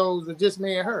 episodes with just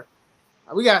me and her.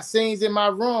 We got scenes in my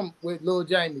room with Lil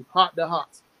Jamie, heart to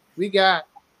hearts. We got,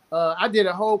 I did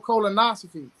a whole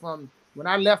colonoscopy from when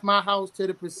I left my house to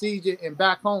the procedure and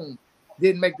back home.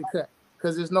 Didn't make the cut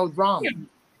because there's no drama.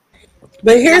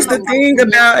 But here's the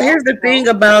thing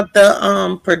about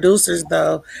the producers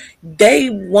though. They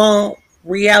want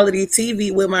reality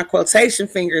TV with my quotation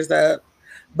fingers up,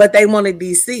 but they wanted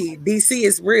DC. DC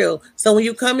is real. So when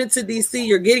you come into DC,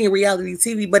 you're getting reality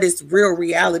TV, but it's real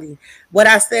reality. What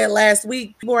I said last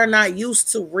week, people are not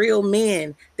used to real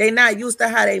men. They're not used to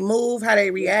how they move, how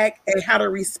they react, and how to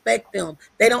respect them.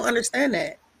 They don't understand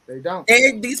that. They don't.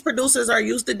 These producers are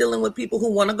used to dealing with people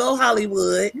who want to go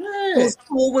Hollywood, who's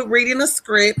cool with reading a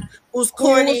script, who's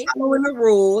cool with following the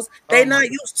rules. They're not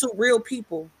used to real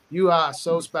people. You are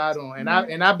so spot on.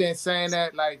 And I've been saying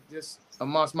that like just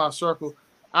amongst my circle.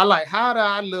 I like, how do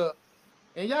I look?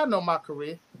 And y'all know my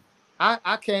career.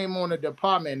 I came on the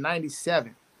department in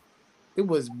 97. It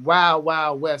was wild,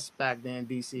 wild west back then in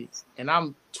DC. And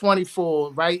I'm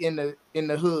 24, right in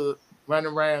the hood,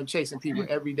 running around chasing people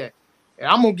every day. And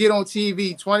I'm gonna get on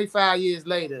TV 25 years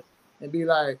later and be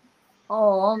like,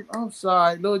 "Oh, I'm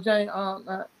sorry, Lil Jane.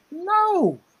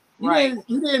 No, you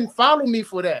didn't follow me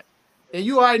for that, and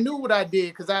you already knew what I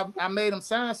did because I made them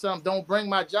sign something. Don't bring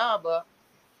my job up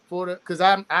because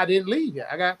I didn't leave yet.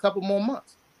 I got a couple more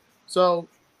months, so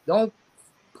don't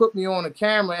put me on the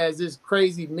camera as this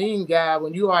crazy mean guy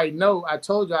when you already know. I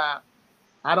told you I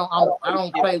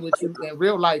don't play with you in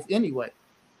real life anyway."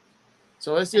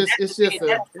 So it's just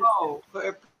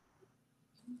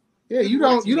you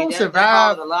don't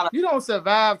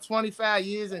survive 25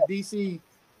 years in DC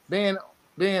being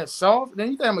soft. Then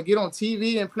you think I'm gonna get on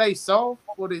TV and play soft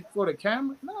for the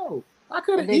camera? No, I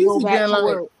could have easily been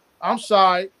like, I'm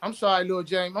sorry, Lil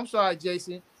James, I'm sorry,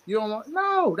 Jason. You don't want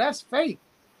no, that's fake.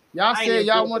 Y'all said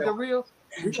y'all want the real.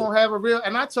 We're gonna have a real,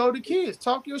 and I told the kids,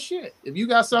 talk your shit. If you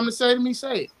got something to say to me,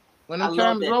 say it. When the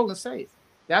camera's rolling, say it.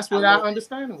 That's what our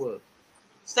understanding was.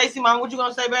 Stacey, Mom, what you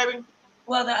gonna say, baby?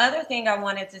 Well, the other thing I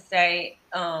wanted to say,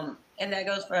 and that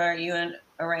goes for you and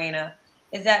Erana,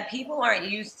 is that people aren't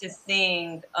used to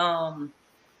seeing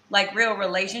like real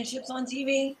relationships on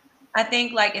TV. I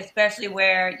think like especially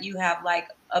where you have like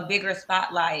a bigger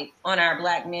spotlight on our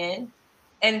Black men.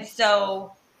 And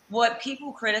so what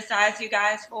people criticize you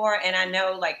guys for, and I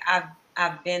know like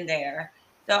I've been there.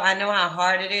 So I know how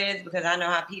hard it is because I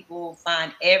know how people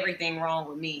find everything wrong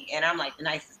with me. And I'm like the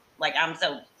nicest. Like I'm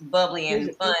so bubbly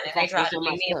and fun, and they try to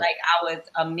make me like I was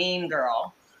a mean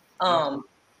girl.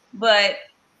 But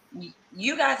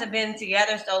you guys have been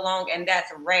together so long, and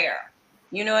that's rare.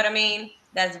 You know what I mean?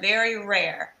 That's very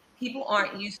rare. People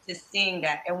aren't used to seeing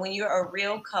that. And when you're a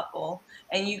real couple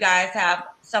and you guys have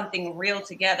something real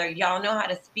together, y'all know how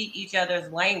to speak each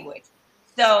other's language.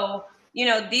 So, you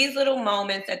know, these little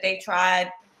moments that they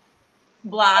tried,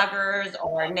 bloggers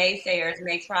or naysayers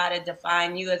may try to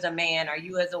define you as a man or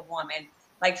you as a woman,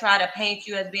 like try to paint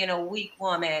you as being a weak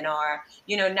woman or,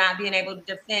 you know, not being able to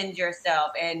defend yourself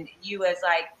and you as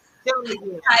like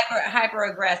hyper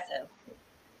aggressive.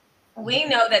 We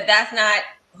know that that's not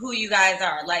who you guys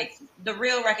are. Like the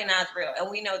real recognize real, and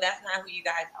we know that's not who you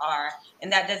guys are,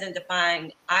 and that doesn't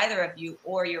define either of you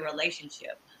or your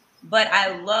relationship. But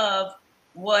I love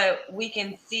what we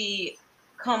can see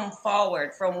come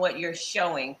forward from what you're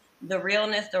showing. The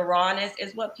realness, the rawness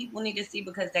is what people need to see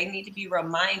because they need to be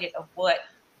reminded of what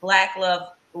Black love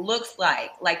looks like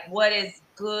what is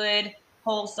good,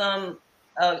 wholesome,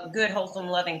 good, wholesome,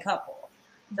 loving couple.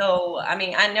 So, I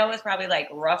mean, I know it's probably like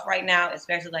rough right now,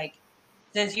 especially like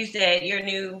since you said you're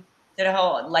new to the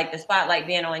whole, like the spotlight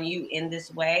being on you in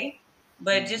this way,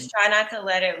 but just try not to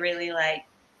let it really like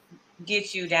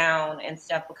get you down and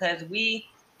stuff because we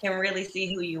can really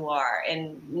see who you are,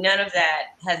 and none of that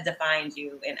has defined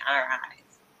you in our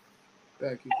eyes.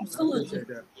 Thank you. Absolutely.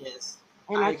 Yes.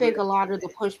 And I think a lot of the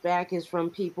pushback is from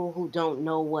people who don't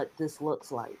know what this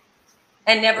looks like.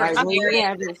 And never Like,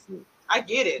 experienced it. I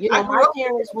get it. You know, my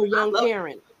parents were young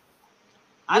parents.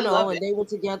 You know, and it. they were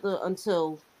together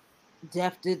until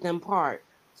death did them part.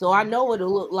 So I know what it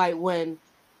looked like when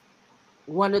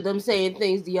one of them saying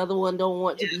things the other one don't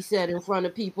want to be said in front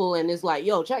of people, and it's like,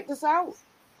 yo, check this out.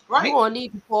 Right. You're gonna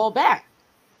need to fall back.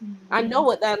 I know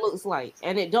what that looks like,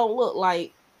 and it don't look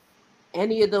like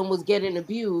any of them was getting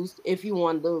abused if you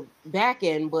on the back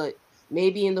end, but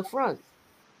maybe in the front.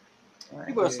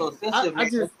 People are so sensitive. I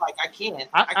just, like I can't.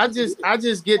 I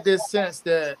just get this sense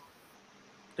that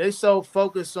they so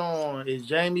focused on is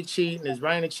Jamie cheating, is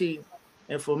Raina cheating,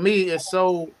 and for me, it's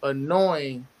so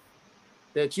annoying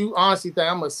that you honestly think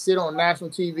I'm gonna sit on national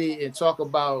TV and talk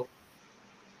about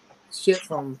shit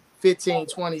from 15,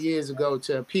 20 years ago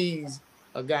to appease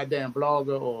a goddamn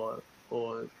blogger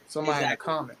or somebody in the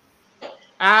comment.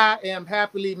 I am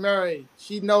happily married.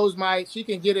 She knows she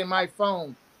can get in my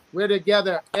phone. We're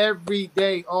together every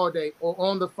day, all day, or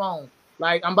on the phone.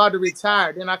 Like I'm about to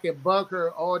retire, then I can bug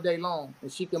her all day long, and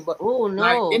she can bug. Oh no!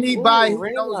 Like anybody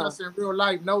who knows Rayla. us in real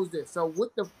life knows this. So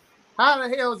how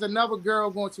the hell is another girl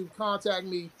going to contact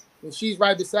me and she's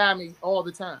right beside me all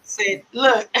the time? Say,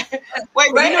 look,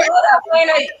 wait, Wait, hold up,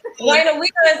 Wayna, we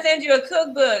gonna send you a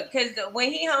cookbook because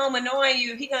when he home annoying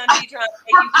you, he gonna be trying to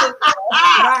make you cook.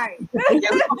 Right.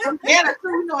 Yeah,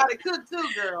 you know how to cook too,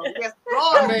 girl. Yes,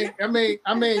 Lord.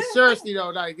 I mean, seriously though,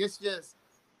 like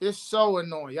it's so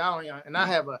annoying. Y'all, and I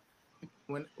have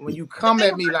when you come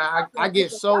at me, like I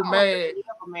get so mad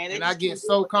and I get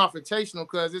so confrontational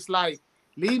because it's like,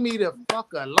 leave me the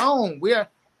fuck alone.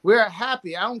 We're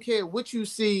happy. I don't care what you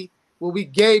see, what we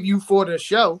gave you for the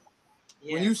show.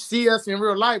 Yes. When you see us in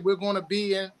real life, we're going to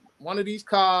be in one of these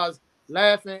cars,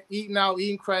 laughing,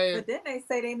 eating crab. But then they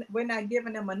say we're not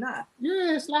giving them enough.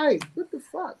 Yeah, it's like, what the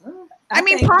fuck, huh? I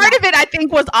mean, part of it, I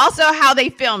think, was also how they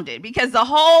filmed it, because the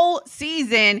whole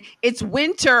season, it's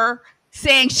Winter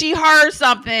saying she heard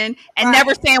something and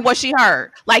never saying what she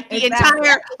heard. Like the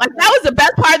entire, like that was the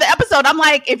best part of the episode. I'm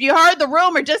like, if you heard the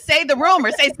rumor, just say the rumor.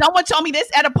 Say someone told me this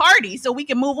at a party so we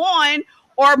can move on.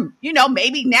 Or,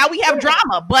 maybe now we have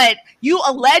drama. But you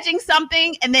alleging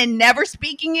something and then never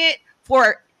speaking it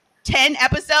for 10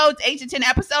 episodes, 8 to 10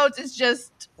 episodes, is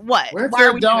just what? Why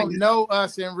are we don't know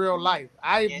us in real life?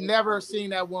 I've never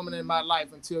seen that woman in my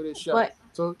life until this show. But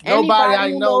so nobody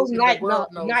I know in the world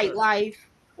knows nightlife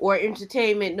or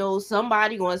entertainment knows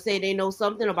somebody going to say they know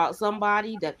something about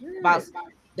somebody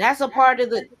that's a part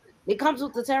of it comes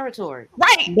with the territory.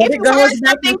 Right. But it goes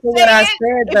back into what I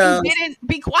said though. You didn't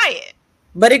be quiet.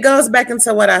 But it goes back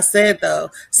into what I said, though.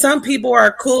 Some people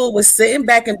are cool with sitting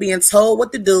back and being told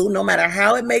what to do, no matter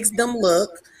how it makes them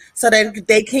look, so that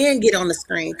they can get on the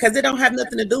screen. Because it don't have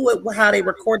nothing to do with how they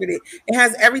recorded it. It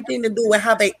has everything to do with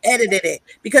how they edited it.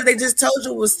 Because they just told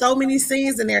you it was so many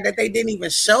scenes in there that they didn't even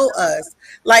show us.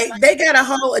 Like, they got a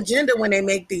whole agenda when they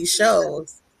make these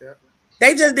shows. Yeah.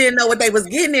 They just didn't know what they was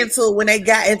getting into when they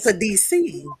got into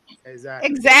DC.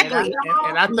 Exactly.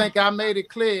 And I think I made it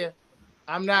clear,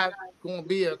 I'm not going to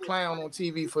be a clown on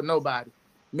TV for nobody.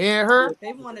 Me and her,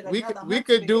 we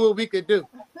could do what we could do.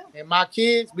 And my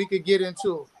kids, we could get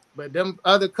into it. But them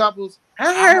other couples,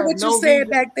 I heard what you said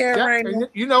back there, Raina.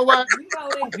 You know what?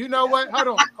 You know what?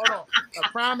 Hold on. A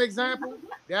prime example,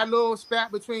 that little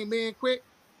spat between me and Quick.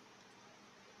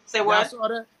 Say what? I saw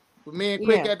that with me and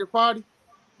Quick at the party.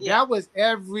 Yeah. That was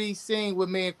every scene with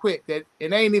me and Quick.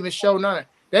 And they ain't even show none.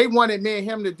 They wanted me and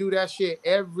him to do that shit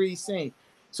every scene.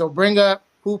 So bring up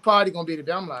who party gonna be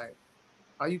today. I'm like,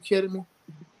 are you kidding me?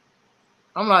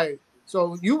 I'm like,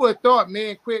 so you would have thought me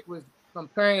and Quick was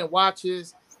comparing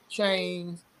watches,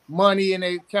 chains, money in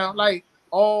their account, like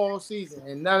all season,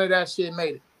 and none of that shit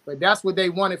made it. But that's what they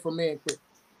wanted from me and Quick.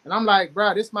 And I'm like,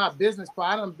 bro, this is my business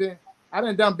part. I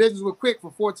done business with Quick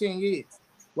for 14 years.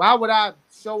 Why would I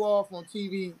show off on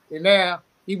TV and now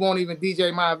he won't even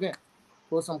DJ my event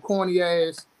for some corny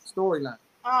ass storyline?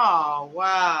 Oh,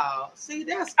 wow. See,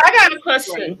 I got a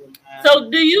question.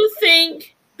 So do you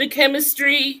think the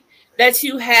chemistry that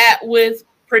you had with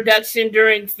production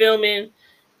during filming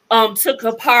took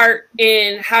a part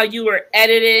in how you were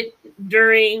edited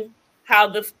during how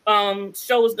the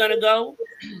show was going to go?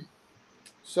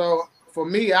 So for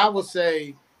me, I would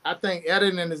say, I think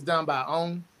editing is done by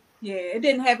own. Yeah, it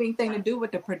didn't have anything to do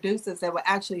with the producers that were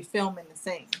actually filming the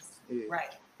scenes. Yeah. Right.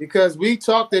 Because we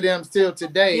talked to them still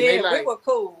today. Yeah, they like, we were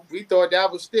cool. We thought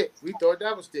that would stick.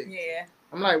 Yeah.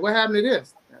 I'm like, what happened to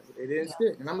this? It didn't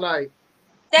stick. And I'm like,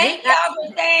 thank y'all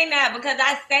for saying that, because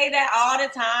I say that all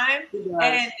the time.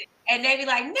 And they be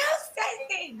like, no,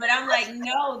 Stacey. But I'm like,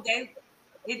 no,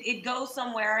 it goes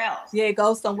somewhere else. Yeah, it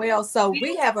goes somewhere else. So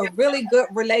we have a really good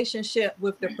relationship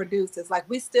with the producers. Like,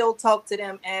 we still talk to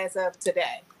them as of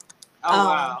today. Oh,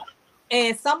 wow.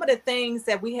 And some of the things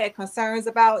that we had concerns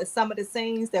about is some of the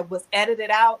scenes that was edited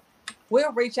out.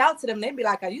 We'll reach out to them. They'd be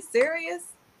like, are you serious?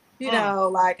 You know,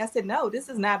 like I said, no, this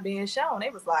is not being shown. They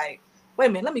was like, wait a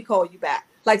minute, let me call you back.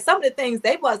 Like some of the things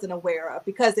they wasn't aware of,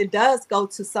 because it does go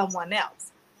to someone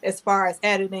else as far as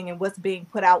editing and what's being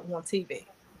put out on TV.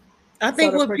 I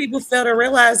think what people fail to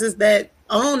realize is that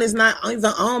OWN is not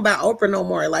even owned by Oprah no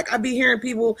more. Like I be hearing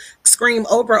people scream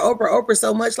Oprah, Oprah, Oprah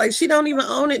so much. Like she don't even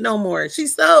own it no more. She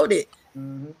sold it.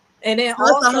 Mm-hmm. And then So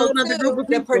it's a also whole nother group too, of the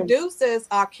people. producers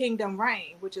are Kingdom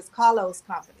Reign, which is Carlos'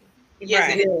 company. Yes,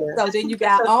 Right. it is. So then you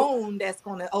got OWN that's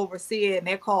going to oversee it, and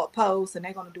they're called Post, and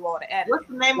they're going to do all the editing. What's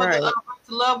the name Right. of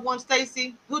the Love one,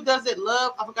 Stacy? Who does it?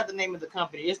 Love? I forgot the name of the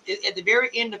company. It's at the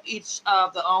very end of each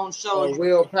of the OWN shows.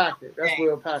 Will Packard. That's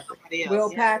Will Packard.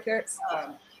 Will Packard.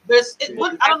 I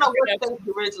don't know what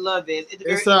Stacy Ridge Love is.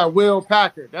 It's Will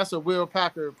Packard. That's a Will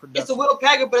Packard production. It's a Will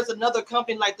Packard, but it's another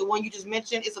company like the one you just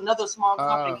mentioned. It's another small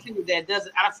company too that does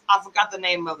it. I forgot the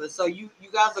name of it. So you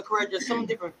guys are correct. There's some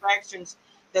different factions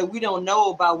that we don't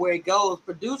know about where it goes.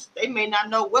 Produced, they may not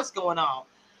know what's going on.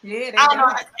 Yeah, I don't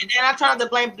know. And I try not to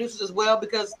blame producers as well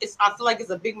because I feel like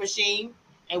it's a big machine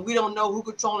and we don't know who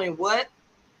controlling what.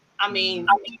 I mean,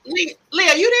 Lee,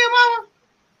 are you there, Mama?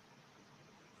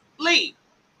 Lee.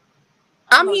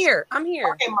 I'm here.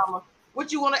 Okay, Mama.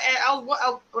 What you want to add? I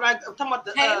was talking about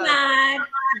the. Hey, man.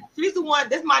 She's the one.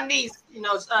 That's my niece. You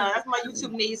know, that's my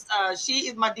YouTube niece. She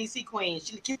is my DC queen.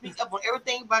 She keeps me up on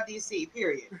everything about DC.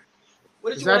 Period.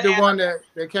 What is that the one that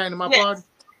came to my party?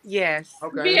 Yes.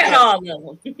 Okay. Yeah,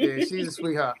 she's a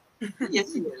sweetheart.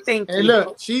 Yes, she is. Thank you. And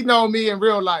look, she know me in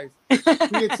real life.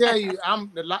 She'll tell you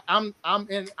I'm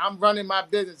running my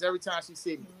business every time she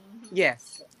see me.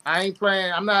 Yes. I ain't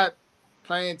playing. I'm not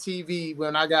playing TV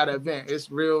when I got an event. It's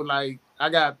real. Like I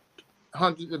got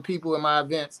hundreds of people in my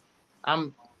events.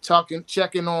 I'm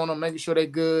checking on them, making sure they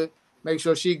good, making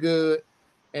sure she good,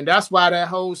 and that's why that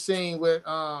whole scene with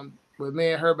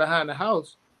me and her behind the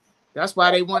house. That's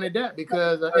why they wanted that,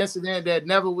 because an incident that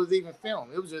never was even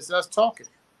filmed. It was just us talking.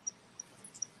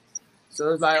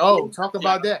 So it's like, oh, talk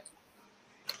about that.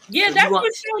 Yeah, so that's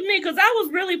what showed me, because I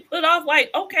was really put off. Like,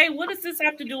 okay, what does this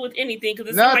have to do with anything?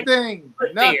 Because nothing.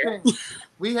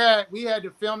 We had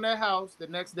to film that house the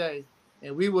next day,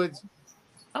 and we would.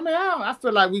 I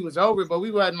feel like we was over it, but we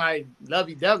wasn't like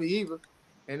lovey-dovey either.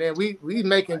 And then we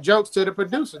making jokes to the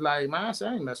producer, like, man,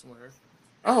 I ain't messing with her.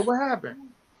 Oh, what happened?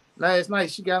 Last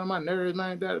night she got on my nerves,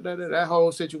 man. That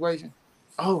whole situation.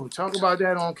 Oh, talk about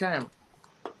that on camera.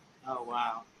 Oh,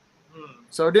 wow.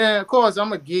 So then, of course, I'm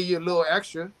gonna give you a little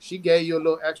extra. She gave you a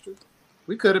little extra.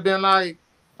 We could have been like,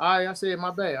 all right, I said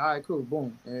my bad. All right, cool,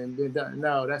 boom, and then done.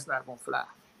 No, that's not gonna fly.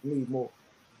 You need more.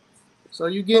 So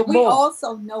you get but more. We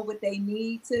also know what they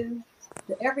need to.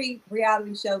 Every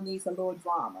reality show needs a little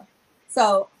drama.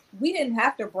 So we didn't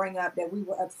have to bring up that we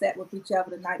were upset with each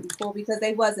other the night before because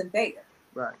they wasn't there.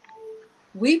 Right.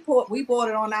 We brought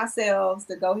it on ourselves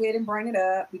to go ahead and bring it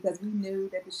up because we knew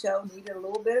that the show needed a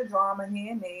little bit of drama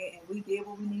here and there, and we did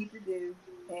what we needed to do,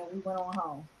 and we went on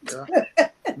home. Yeah.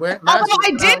 Although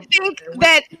I did think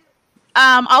that,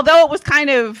 although it was kind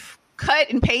of cut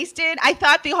and pasted, I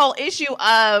thought the whole issue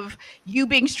of you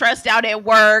being stressed out at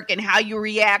work and how you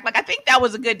react, like I think that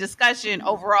was a good discussion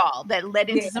overall that led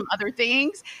into some other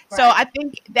things. Right. So I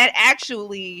think that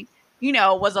actually,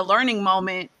 was a learning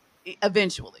moment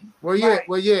eventually. Well,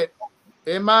 yeah.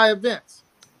 In my events,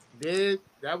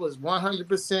 that was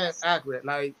 100% accurate.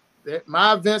 Like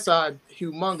my events are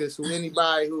humongous. So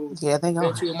anybody who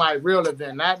been to my real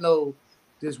event, not no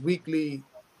this weekly.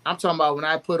 I'm talking about when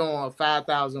I put on a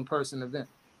 5,000 person event.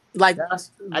 Like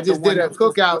I just did a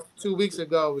cookout 2 weeks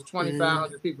ago. It was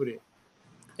 2,500 people there.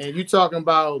 And you talking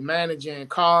about managing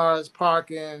cars,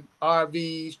 parking,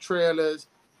 RVs, trailers,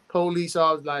 police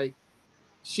officers. Like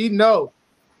she know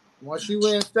once you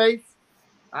in safe,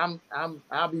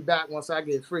 I'll be back once I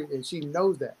get free. And she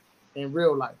knows that in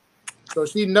real life. So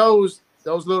she knows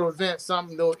those little events,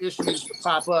 little issues to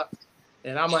pop up.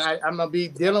 And I'm gonna be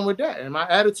dealing with that, and my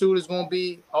attitude is gonna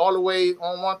be all the way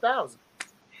on 1,000.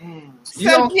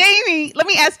 So Jamie, let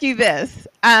me ask you this: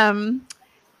 have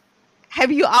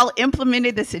you all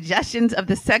implemented the suggestions of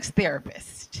the sex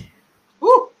therapist?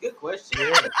 Ooh, good question.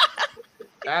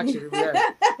 Yeah.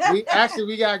 Actually,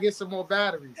 we gotta get some more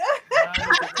batteries.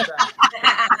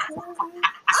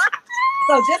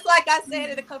 So just like I said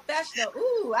in the confessional,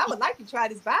 ooh, I would like to try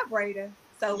this vibrator.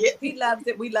 So he loves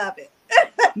it. We love it.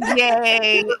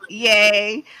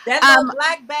 Yay. That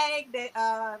black bag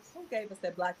that who gave us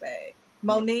that black bag?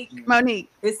 Monique.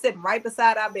 It's sitting right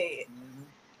beside our bed.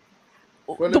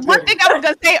 The one thing I was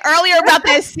gonna say earlier about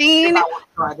that scene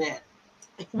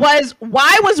was,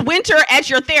 why was Winter at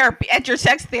your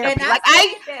sex therapy? And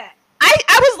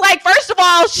I was like, first of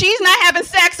all, she's not having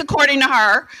sex according to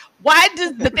her. Why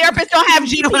does the therapist don't have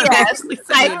GPS?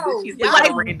 She's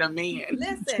like a random man.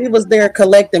 Listen, he was there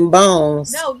collecting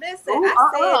bones. No, listen,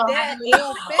 I said that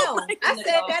on film. I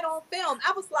said that on film.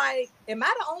 I was like, am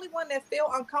I the only one that feel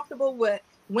uncomfortable with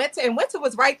Winter, and Winter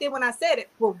was right there when I said it.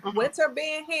 Well, Winter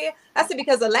being here, I said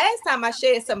because the last time I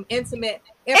shared some intimate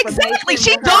information, exactly,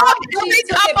 she with her, dogged every she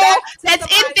took it couple back to that's in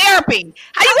somebody therapy.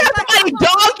 How you have somebody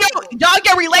dog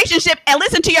your relationship and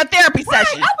listen to your therapy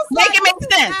session? Make it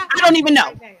make sense. I don't even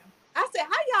know. I said,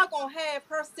 how y'all gonna have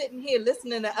her sitting here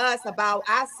listening to us about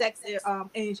our sex?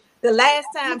 And the last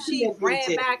time she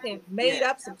ran back and made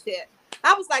up some shit.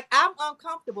 I was like, I'm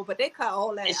uncomfortable, but they cut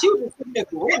all that. And she was sitting there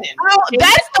grinning. Oh,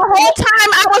 that's the whole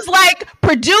time I was like,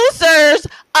 producers,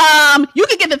 you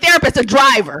can get the therapist a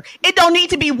driver. It don't need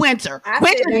to be Winter.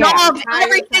 Winter dogs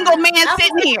every single man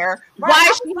sitting here. Why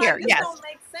is she here? This don't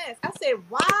make sense. I said,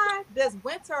 why does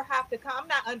Winter have to come? I'm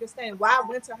not understanding why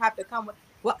Winter have to come with.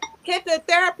 Well, can't the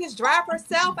therapist drive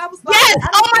herself? I was like, yes.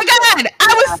 Oh my God.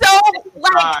 I was so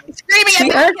like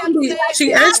screaming.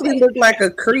 She actually looked like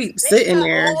a creep sitting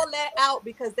there. All that out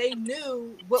because they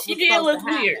knew what she was did look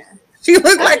weird. She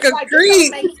looked like a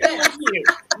creep.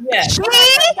 Yeah. This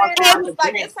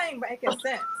ain't making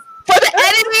sense. For the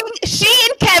editing, she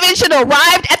and Kevin should have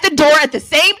arrived at the door at the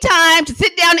same time to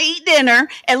sit down and eat dinner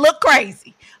and look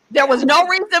crazy. There was no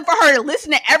reason for her to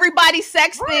listen to everybody's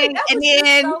sex thing. And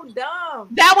then so dumb.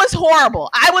 That was horrible.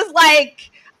 I was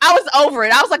over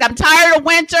it. I was like, I'm tired of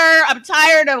Winter. I'm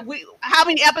tired of how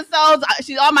many episodes.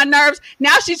 She's on my nerves.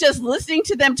 Now she's just listening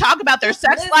to them talk about their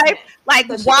sex life. Like,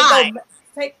 so why?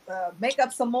 Make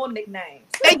up some more nicknames.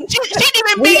 She didn't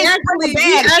even we actually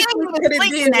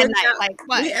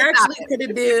could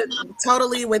have did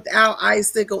totally without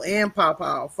Icicle and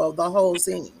Pawpaw for the whole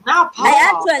scene.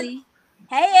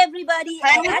 Hey everybody! I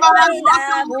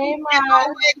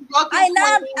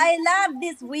love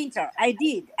this Winter. I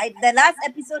did. The last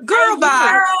episode. Girl,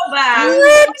 bye.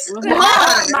 Just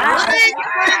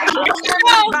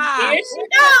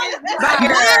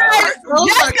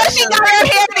because she got her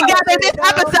hair together this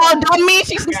episode, don't mean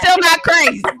she's still not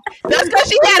crazy. Just because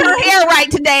she had her hair right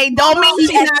today, don't mean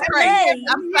she's not crazy.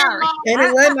 I'm sorry. And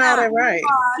it wasn't all that right.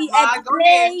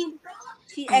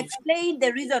 She explained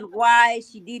the reason why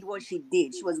she did what she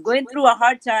did. She was going through a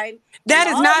hard time. That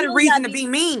is not a reason to be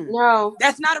mean. No,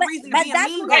 that's not a reason to be a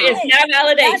mean girl. It's not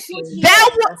validation.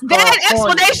 That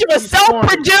explanation was so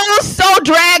produced, so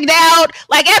dragged out.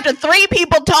 Like after 3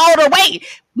 people told her, wait,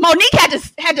 Monique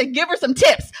had to give her some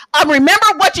tips.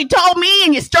 Remember what you told me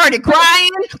and you started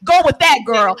crying? Go with that,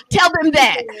 girl. Tell them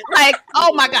that. Like,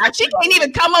 oh my God, she can't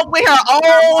even come up with her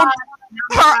own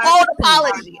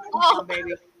apology. Oh,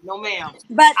 baby. No, ma'am.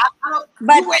 But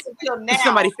you wait until now.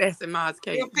 Somebody fasten Ma's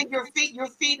case. Your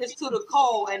feet is to the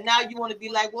cold, and now you want to be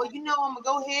like, well, I'm gonna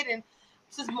go ahead and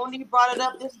since Monique brought it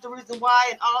up, this is the reason why,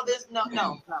 and all this. No.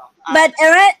 But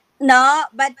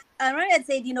Erana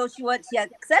said, she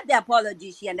accept the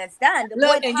apology. She understand.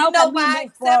 Look, and you know why I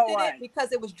accepted it?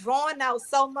 Because it was drawn out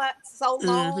so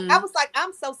long. I was like,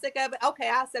 I'm so sick of it. Okay,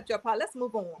 I accept your apology. Let's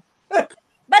move on.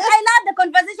 But I love the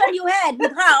conversation you had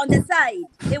with her on the side.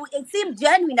 It seemed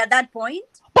genuine at that point.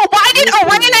 But why did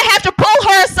Erana have to pull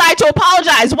her aside to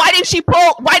apologize? Why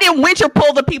didn't Winter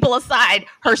pull the people aside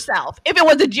herself? If it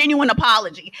was a genuine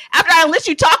apology. After I let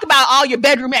you talk about all your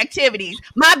bedroom activities.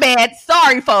 My bad.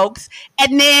 Sorry, folks.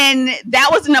 And then that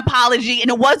was an apology. And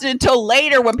it wasn't until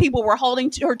later when people were holding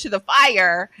her to the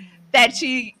fire that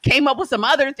she came up with some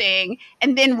other thing.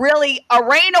 And then really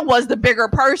Erana was the bigger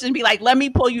person, be like, let me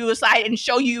pull you aside and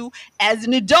show you as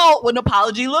an adult what an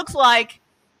apology looks like.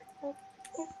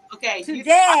 Okay.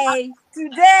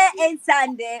 Today and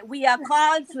Sunday, we are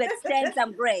called to extend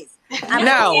some grace.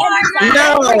 No.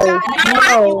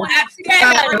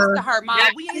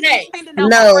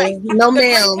 No,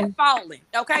 ma'am.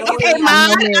 Okay,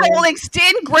 Mom, I will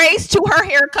extend grace to her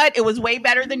haircut. It was way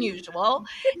better than usual.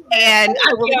 And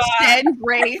I will extend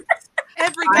grace.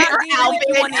 Every outfit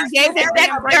gave that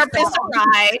therapist a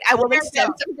ride. I will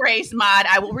extend some grace, Mod.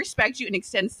 I will respect you and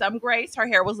extend some grace. Her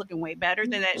hair was looking way better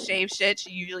than that shaved shit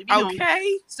she usually be doing.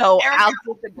 Okay. So Erica, I'll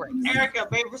give the grace. Erica,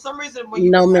 baby, for some reason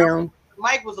ma'am.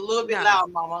 Mike was a little bit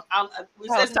loud, Mama.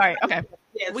 Sorry. Okay.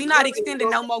 Yes, we not extending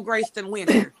no more grace than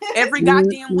Winter. Every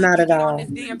goddamn week not we at get all. on this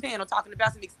damn panel talking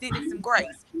about some extending some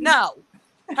grace. No.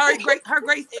 Her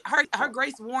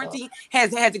grace warranty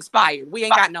has expired. We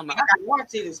ain't got no more.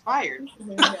 Warranty expired.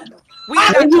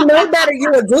 When you know better, you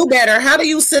will do better. How do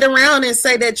you sit around and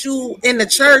say that you in the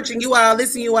church and you all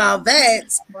this and you all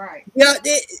that? Right.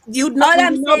 You know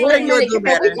better, you'll do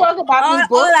better. We talk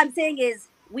about all I'm saying is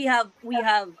we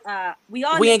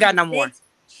ain't got no more.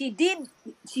 She did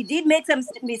make some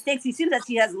mistakes. It seems that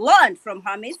she has learned from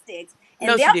her mistakes. And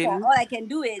no, therefore, she didn't. all I can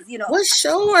do is, What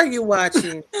show are you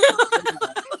watching?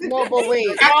 No, but wait.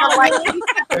 Can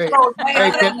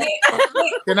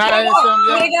I add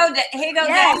something? Here goes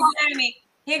Jamie.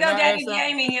 Here Can go I Daddy ask something?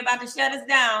 Jamie. He about to shut us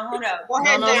down. Hold up. Go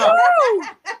ahead, No, Jamie.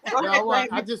 Go No, ahead,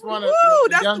 I Jamie. just want Woo, to the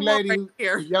that's young the lady, one right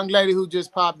here. the young lady who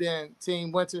just popped in,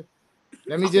 Team Winter.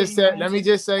 Let me just say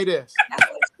this.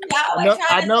 Y'all always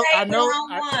trying to say the wrong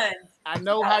one. I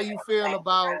know how you feel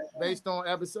about based on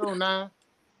episode 9,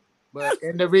 but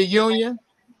in the reunion,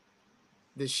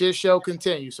 the shit show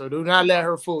continues. So do not let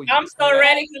her fool you. I'm so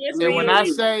ready for this And when I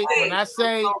reunion.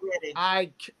 say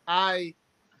Already.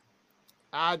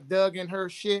 I dug in her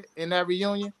shit in that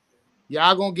reunion,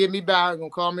 y'all gonna get me back, gonna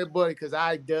call me a buddy because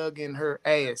I dug in her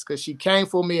ass because she came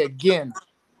for me again.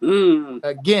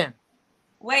 Again.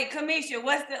 Wait, Kamisha,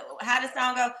 how the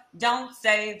song go? Don't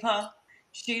save her.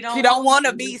 She don't want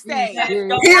to be saved.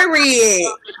 Period.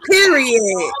 Period.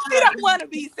 She don't want to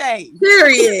be saved.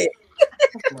 Period.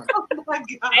 Oh my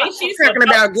God. Ain't she Talking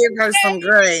about give her some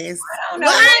grace. I don't know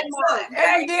What?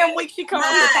 Every damn week she comes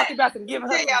here talking about some giving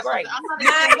her Tell y'all some grace. something.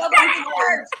 I'm Mine go not back to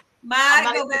church. I'm Mine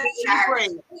not go back to even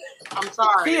church. I'm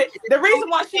sorry. See, the reason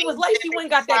why she was late, she went and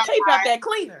got that tape out that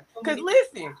cleaner. Because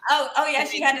listen. Oh yeah,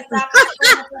 she had to stop.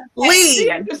 Leave.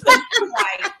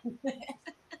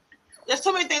 There's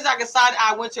too many things I can side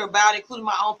eye Winter about, including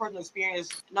my own personal experience.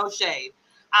 No shade.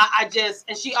 I just,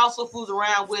 and she also fools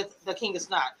around with the King of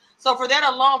Snot. So for that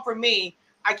alone, for me,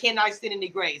 I cannot extend any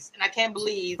grace, and I can't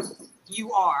believe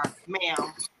you are,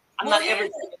 ma'am. I'm not ever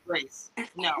extending grace.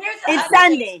 No. It's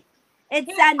Sunday.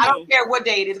 It's Sunday. I don't care what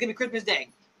day it is. It's gonna be Christmas Day.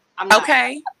 I'm not.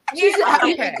 Okay.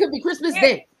 It could be Christmas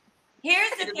Day.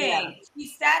 Here's the thing. She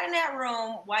sat in that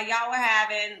room while y'all were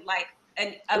having like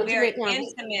a very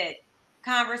intimate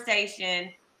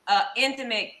conversation,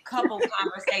 intimate couple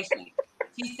conversation.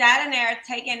 She sat in there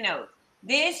taking notes.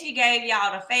 Then she gave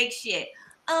y'all the fake shit.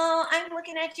 Oh, I'm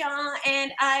looking at y'all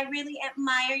and I really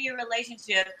admire your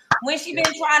relationship. When she been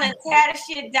trying to tear the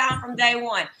shit down from day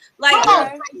one. Like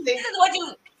this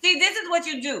is what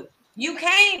you do. You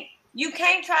can't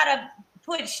try to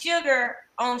put sugar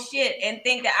on shit and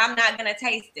think that I'm not gonna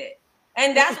taste it.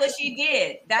 And that's what she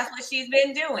did. That's what she's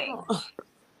been doing.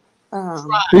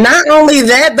 Not only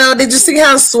that, though, did you see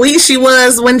how sweet she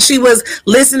was when she was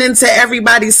listening to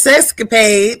everybody's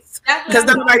sexcapades? Because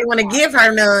nobody want to give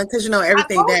her none, because you know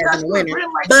everything bad in the winter.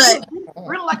 But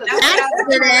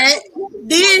after that,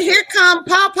 then here come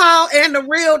Pawpaw and the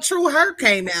real true her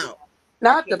came out.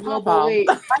 Not the Pawpaw.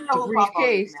 The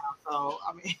briefcase. So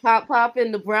I mean, Pop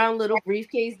in the brown little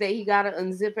briefcase that he gotta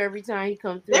unzip every time he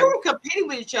comes through. they were competing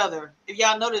with each other. If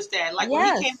y'all noticed that, like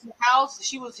when he came to the house,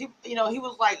 he was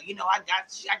like,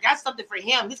 I got something for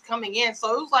him. He's coming in,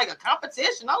 so it was like a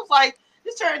competition. I was like,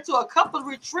 this turned into a couple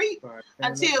retreat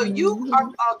until you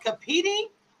are competing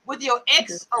with your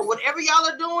ex or whatever y'all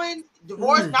are doing,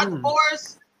 divorce, not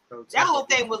divorce. That whole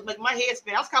thing was making my head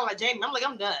spin. I was kind of like Jamie. I'm like,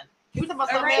 I'm done. She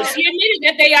admitted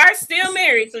that they are still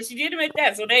married, so she did admit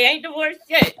that. So they ain't divorced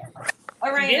yet.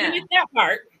 She did admit that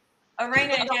part.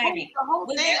 Arena and Jamie. The whole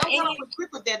thing, I'm kind of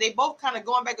quick with that. They both kind of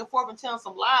going back and forth and telling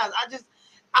some lies.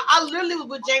 I literally was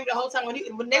with Jamie the whole time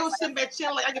when they were sitting back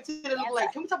chilling. Like I could tell them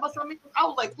like, can we talk about something? I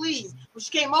was like, please. When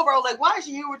she came over, I was like, why is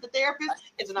she here with the therapist?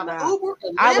 Is it not an Uber?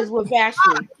 I was with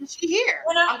Ashley. Is she here?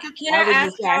 Can I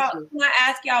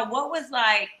ask y'all what was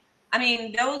like? I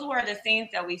mean, those were the scenes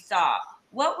that we saw.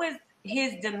 What was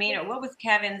his demeanor? What was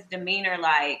Kevin's demeanor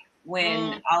like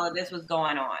when all of this was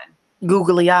going on?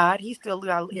 Googly eyed. He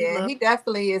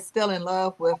definitely is still in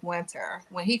love with Winter.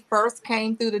 When he first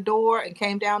came through the door and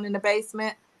came down in the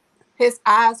basement, his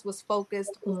eyes was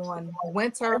focused on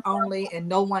Winter only and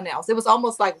no one else. It was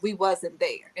almost like we wasn't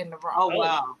there in the room. Oh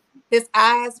wow. His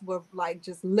eyes were like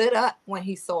just lit up when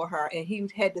he saw her, and he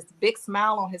had this big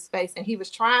smile on his face, and he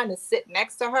was trying to sit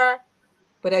next to her.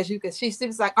 But as you can see, she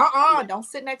was like, don't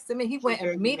sit next to me. He went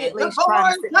immediately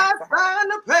trying to sit next to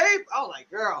her. Oh,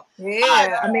 like, girl.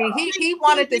 Yeah, I mean, he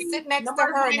wanted to sit next to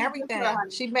her and everything.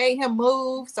 She made him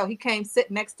move, so he came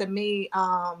sit next to me,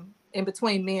 in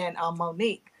between me and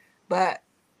Monique. But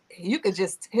you could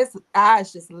just, his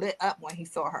eyes just lit up when he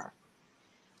saw her.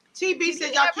 TB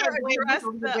said y'all can't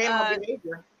blame the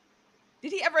behavior.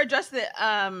 Did he ever address the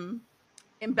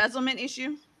embezzlement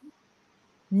issue?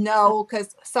 No,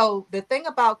 because so the thing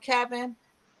about Kevin,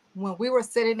 when we were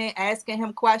sitting there asking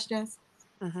him questions,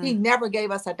 he never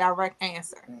gave us a direct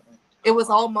answer. It was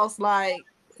almost like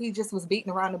he just was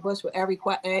beating around the bush with every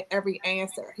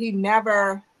answer. He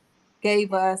never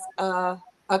gave us a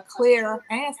clear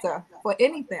answer for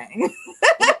anything.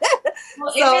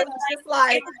 Well, so it's just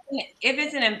like if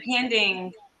it's an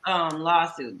impending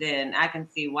lawsuit, then I can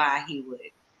see why he would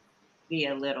be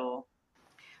a little.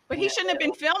 But he shouldn't have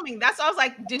been filming. That's why I was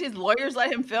like, did his lawyers let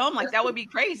him film? Like, that would be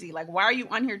crazy. Like, why are you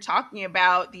on here talking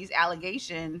about these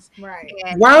allegations? Right.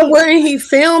 And Why wouldn't he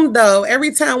film though?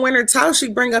 Every time Winter talks, she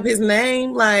bring up his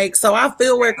name. Like, so I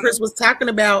feel where Chris was talking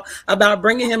about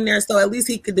bringing him there, so at least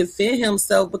he could defend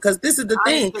himself. Because this is the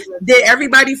thing: did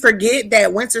everybody forget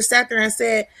that Winter sat there and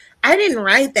said, "I didn't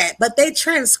write that, but they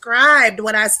transcribed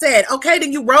what I said." Okay,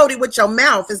 then you wrote it with your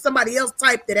mouth, and somebody else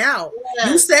typed it out. Yes.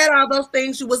 You said all those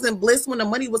things. You was in bliss when the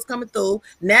money was coming through.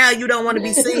 Now you don't want to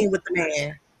be seen with the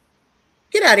man.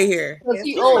 Get out of here. Because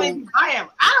he I old. don't want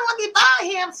to be by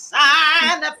him.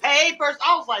 Sign the papers.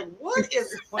 I was like, what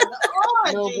is going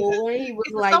on? No, Jesus? but when he was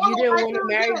Is like, someone you didn't like want to him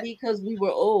marry yet? me because we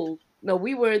were old. No,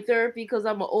 we were in therapy because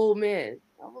I'm an old man.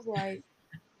 I was like,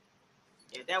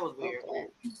 Yeah, that was weird. okay.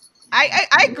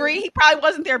 I agree. He probably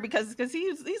wasn't there because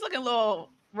he's looking a little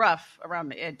rough around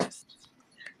the edges.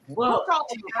 Well, who called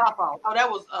him the pop-off? Oh, that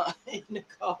was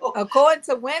Nicole. According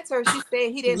to Winter, she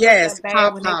said he didn't Yes, look that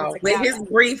bad when they were Papa, with together. his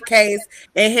briefcase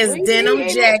and his What do you denim mean?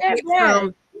 Ain't look that jacket bad. from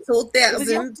It was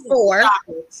 2004.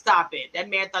 Stop it. That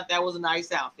man thought that was a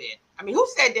nice outfit. I mean, who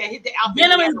said that? The outfit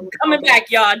Denim is coming back,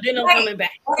 y'all. Denim coming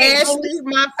back. Ashley,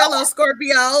 my fellow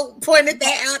Scorpio, pointed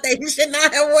that out that he should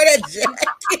not have worn a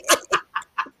jacket.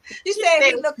 She said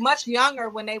he looked much younger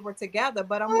when they were together,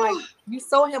 but I'm like, you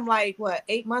saw him like what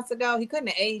 8 months ago? He couldn't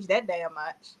have aged that damn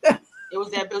much. It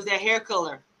was that hair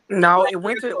color. No,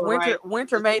 Black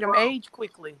winter made him age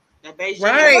quickly. That beige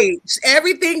Right.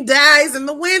 Everything dies in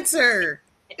the winter.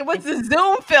 It was the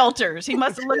Zoom filters. He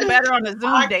must have looked better on the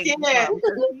Zoom date.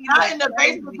 Not in the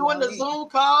basement doing the Zoom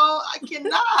call. I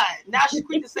cannot. Now she's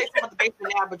quick to say something about the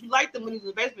basement now, but you liked him when he was in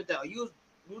the basement though. You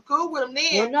was cool with him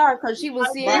then. Well, no, because she was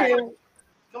seeing him.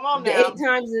 Come on the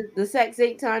now. the sex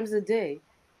 8 times a day.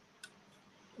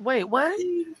 Wait, what?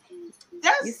 You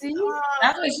see?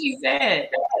 That's what she said.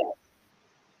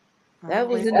 That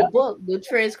was in the book, the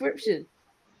transcription.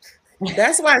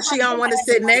 That's why she don't want to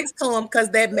sit next to him, because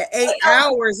that 8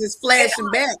 hours is flashing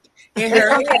back in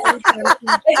her head.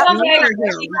 It's on page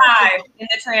 55 in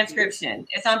the transcription.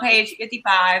 It's on page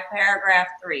 55, paragraph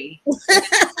 3.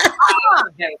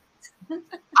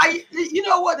 You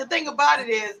know what the thing about it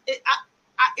is,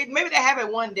 maybe that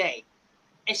happened one day,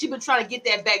 and she's been trying to get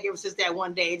that back ever since that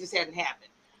one day. It just hadn't happened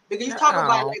because you talk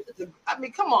about it like, I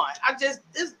mean, come on.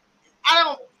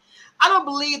 I don't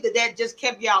believe that just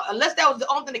kept y'all, unless that was the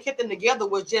only thing that kept them together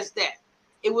was just that.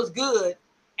 It was good,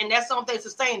 and that's the only thing that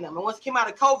sustained them. And once it came out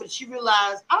of COVID, she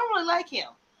realized, I don't really like him.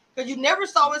 Because you never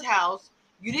saw his house.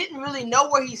 You didn't really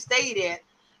know where he stayed at.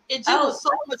 It just was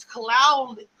so much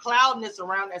cloudness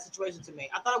around that situation to me.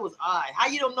 I thought it was odd. How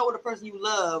you don't know what the person you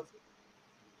love,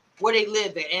 where they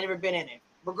live at, and never been in it,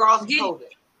 regardless of COVID.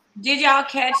 Did y'all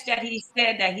catch that he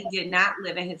said that he did not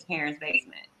live in his parents'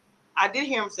 basement? I did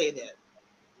hear him say that.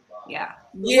 Yeah.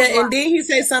 Yeah, and then he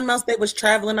said something else that was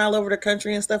traveling all over the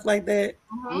country and stuff like that.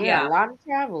 Yeah, a lot of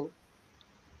travel.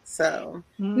 So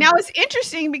now it's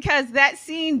interesting because that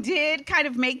scene did kind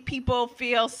of make people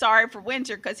feel sorry for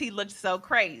Winter because he looked so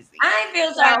crazy. I ain't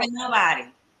feel sorry for nobody.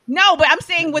 No, but I'm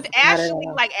saying with Ashley,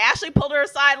 like Ashley pulled her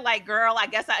aside, like, girl, I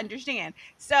guess I understand.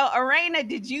 So, Erana,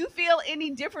 did you feel any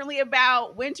differently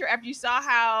about Winter after you saw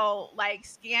how like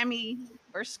scammy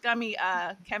or scummy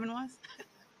Kevin was?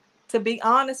 To be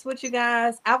honest with you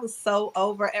guys, I was so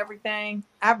over everything.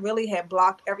 I really had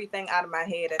blocked everything out of my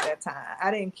head at that time.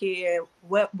 I didn't care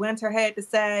what Winter had to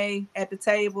say at the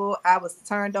table. I was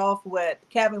turned off what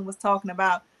Kevin was talking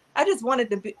about. I just wanted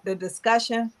the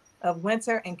discussion of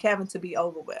Winter and Kevin to be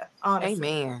over with. Honestly.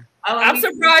 Amen. I'm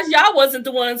surprised y'all wasn't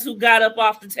the ones who got up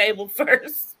off the table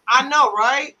first. I know,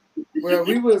 right? Well,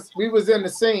 we was in the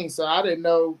scene, so I didn't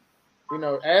know. You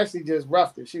know, Ashley just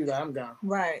roughed it. She was like, "I'm gone."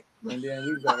 Right. And then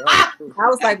we was like, "Oh, cool." I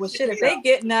was like, well, shit, if they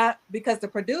getting up, because the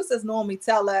producers normally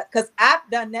tell us, because I've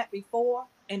done that before,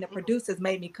 and the producers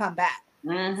made me come back.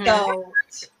 Mm-hmm. So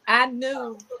I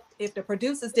knew if the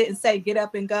producers didn't say get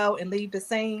up and go and leave the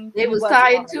scene, They was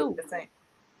tired too.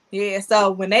 Yeah,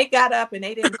 so when they got up and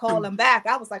they didn't call them back,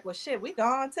 I was like, well, shit, we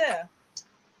gone too.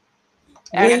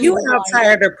 When you out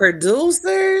tired of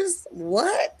producers,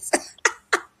 what?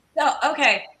 So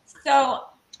okay, so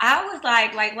I was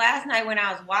like last night when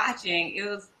I was watching, it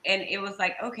was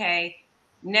like, okay,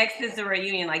 next is the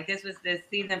reunion. Like this was the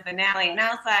season finale, and I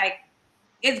was like,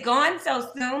 it's gone so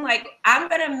soon. Like I'm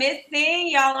gonna miss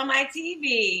seeing y'all on my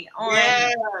TV on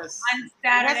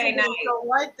Saturday night.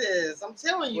 Like this, I'm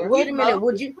telling you. Wait a minute,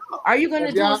 are you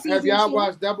gonna do a season Have y'all 2?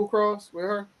 watched Double Cross with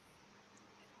her?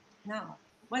 No.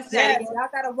 What's Yeah, that? y'all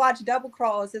gotta watch Double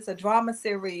Cross. It's a drama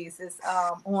series. It's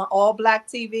on All Black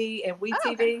TV and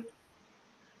WeTV.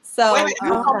 So Wait a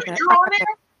minute, you're on there?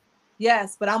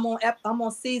 Yes, but I'm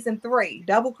on season 3,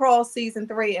 Double Cross season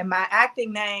 3, and my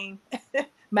acting name,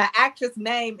 my actress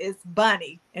name is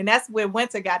Bunny, and that's where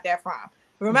Winter got that from.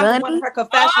 Remember one of her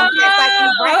confessions? It's like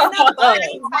Erana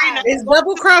Bunny Tyler. Is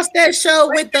Double Cross that show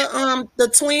with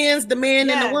the twins, the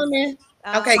man and the Yes. woman?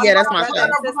 Okay, yeah, that's my brother show.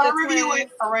 and We're sister gonna review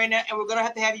twins. it, Arena, and we're gonna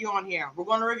have to have you on here. We're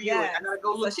gonna review it. Yes. I gotta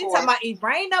go So look she for talking it.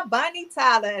 about Erana Bunny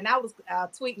Tyler, and I was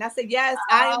tweeting. I said, "Yes,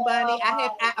 I am Bunny.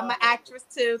 I'm an actress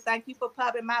too. Thank you for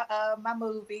pubbing my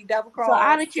movie, Double So Cross."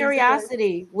 out of season 3.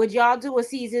 curiosity, would y'all do a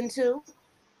season 2?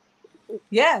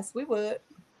 Yes, we would.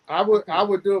 I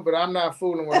would do it, but I'm not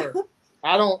fooling with her.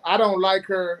 I don't like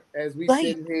her as we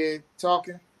sitting here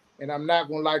talking, and I'm not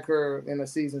gonna like her in a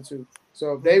season 2.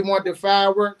 So if they want the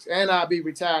fireworks, and I'll be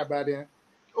retired by then,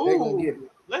 they gonna get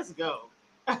it. Let's go.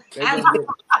 They gonna get it.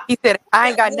 He said, "I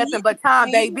ain't got nothing but time,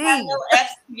 baby." You have no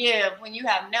F's to give. When you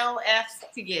have no F's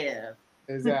to give.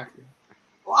 Exactly.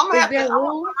 Well, I'm gonna Is have to. there I'm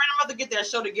rules? gonna have to get that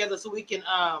show together so we can.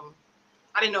 I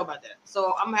didn't know about that,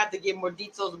 so I'm gonna have to get more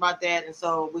details about that, and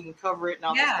so we can cover it and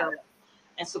all that stuff,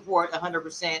 and support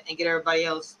 100% and get everybody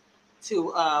else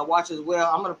to watch as well.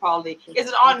 I'm gonna probably. Is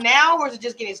it on now or is it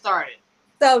just getting started?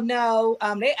 So no,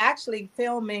 they actually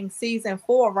filming season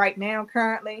 4 right now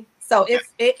currently. So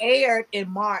it aired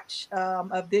in March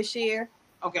of this year.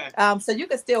 Okay. So you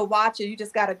can still watch it. You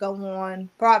just got to go on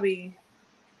probably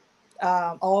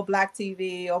All Black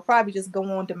TV, or probably just go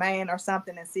on demand or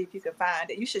something and see if you can find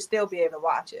it. You should still be able to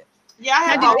watch it. Yeah, I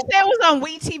have. Now, did you say it was on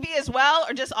We TV as well,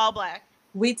 or just All Black?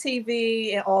 We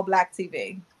TV and All Black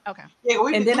TV. Okay. Yeah,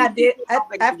 and then I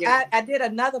did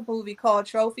another movie called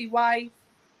Trophy Wife,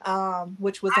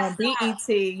 which was on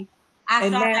BET,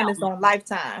 and now it's on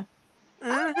Lifetime.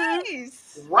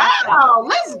 Nice. Wow,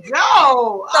 let's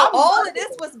go. So all of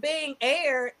this was being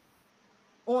aired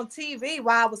on TV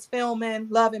while I was filming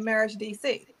Love and Marriage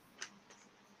DC.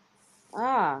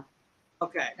 Ah.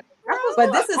 Okay.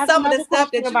 But this is some of the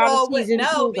stuff that you all wouldn't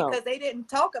know though. because they didn't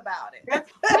talk about it.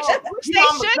 Which they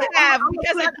should have,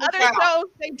 because on other shows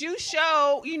they do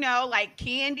show, like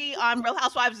Candy on Real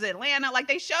Housewives of Atlanta, like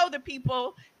they show the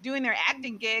people doing their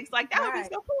acting gigs. Like that would be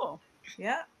so cool.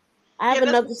 Yeah. I have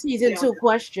another season 2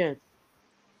 question.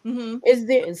 Mm-hmm. Is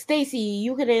there, Stacy?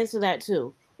 You can answer that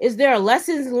too. Is there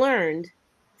lessons learned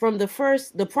from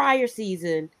the prior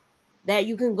season that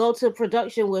you can go to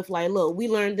production with? Like, look, we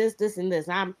learned this, this, and this.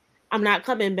 I'm not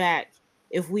coming back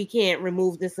if we can't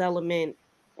remove this element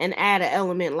and add an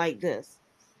element like this.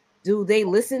 Do they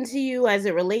listen to you as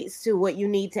it relates to what you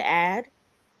need to add,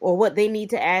 or what they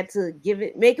need to add to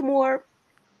make it more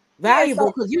valuable?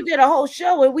 Because you did a whole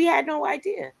show and we had no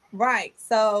idea. Right.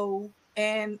 So,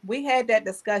 and we had that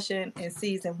discussion in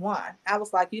season 1. I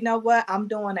was like, you know what? I'm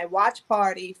doing a watch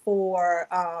party for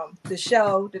the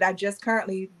show that I just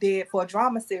currently did for a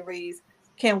drama series.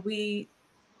 Can we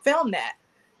film that?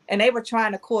 And they were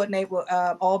trying to coordinate with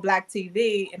All Black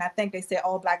TV, and I think they said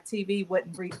All Black TV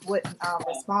wouldn't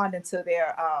respond into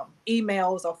their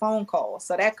emails or phone calls,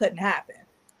 so that couldn't happen.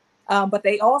 But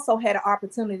they also had an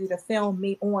opportunity to film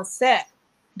me on set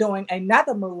doing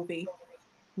another movie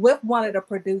with one of the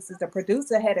producers. The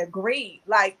producer had agreed,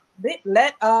 like,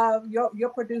 let your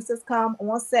producers come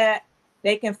on set.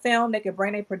 They can film. They can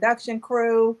bring a production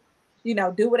crew,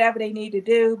 do whatever they need to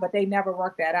do. But they never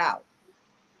worked that out.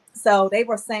 So they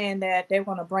were saying that they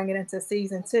want to bring it into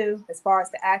season 2 as far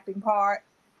as the acting part.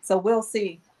 So we'll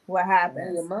see what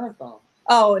happens. The marathon.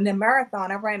 Oh, and the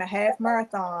marathon, I ran a half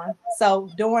marathon. So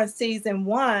during season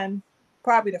 1,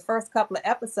 probably the first couple of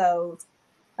episodes,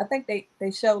 I think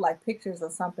they showed like pictures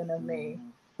or something of me.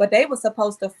 But they were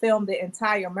supposed to film the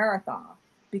entire marathon,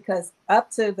 because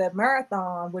up to the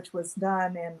marathon, which was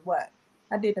done in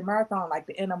I did the marathon like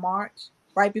the end of March,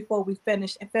 right before we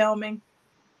finished filming.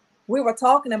 We were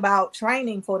talking about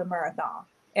training for the marathon.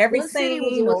 Every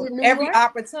scene, every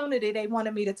opportunity, they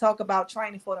wanted me to talk about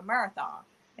training for the marathon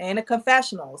and the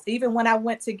confessionals. Even when I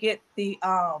went to get the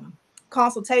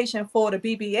consultation for the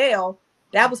BBL,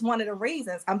 that was one of the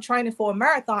reasons. I'm training for a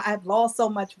marathon. I've lost so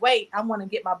much weight. I want to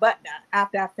get my butt done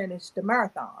after I finish the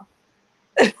marathon.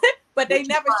 But they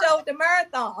never showed the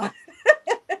marathon.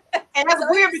 And that's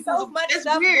weird, because so much it's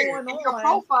stuff weird. going In your on.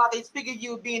 profile, they speak of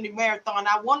you being the marathon.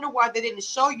 I wonder why they didn't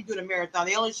show you do the marathon.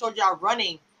 They only showed y'all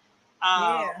running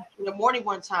in the morning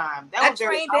one time. That was I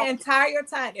trained the entire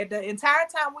time. The entire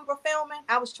time we were filming,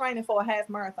 I was training for a half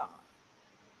marathon.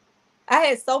 I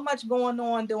had so much going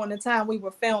on during the time we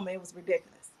were filming. It was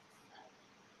ridiculous.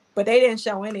 But they didn't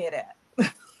show any of that.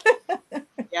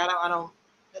 Yeah, I don't.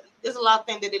 There's a lot of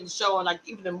things they didn't show, and like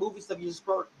even the movie stuff you just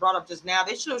brought up just now,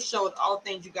 they should have showed all the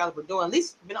things you guys were doing. At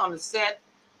least been on the set,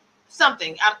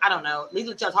 something. I don't know. At least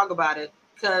let y'all talk about it,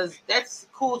 because that's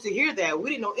cool to hear that.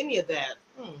 We didn't know any of that.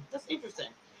 That's interesting.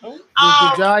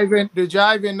 Did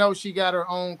y'all even know she got her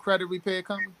own credit repair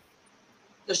company?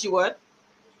 Does she what?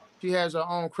 She has her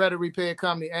own credit repair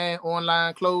company and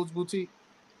online clothes boutique.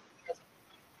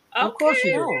 Okay. Of course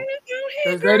you do.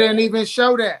 Because they didn't even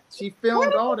show that. She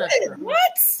filmed all that stuff. What?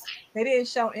 They didn't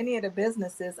show any of the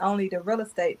businesses, only the real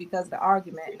estate because of the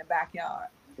argument in the backyard.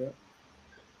 Yeah.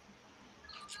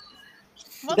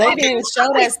 Well, they didn't show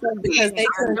that stuff because they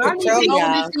couldn't control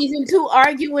y'all. Season 2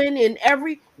 arguing in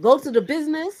go to the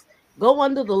business, go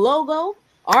under the logo,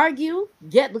 argue,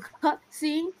 get the cut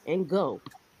scene, and go.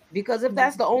 Because if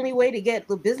that's the only way to get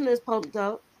the business pumped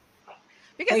up.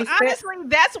 Because honestly,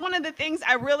 that's one of the things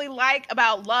I really like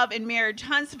about Love and Marriage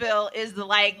Huntsville is the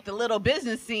little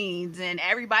business scenes and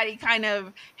everybody kind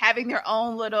of having their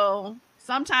own little.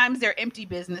 Sometimes they're empty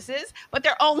businesses, but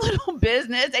their own little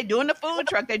business. They're doing the food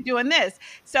truck. They're doing this.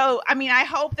 So, I mean, I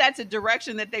hope that's a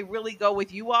direction that they really go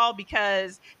with you all,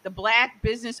 because the Black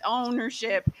business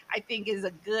ownership, I think, is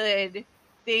a good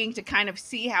thing to kind of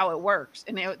see how it works.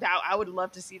 And I would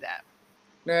love to see that.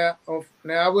 Now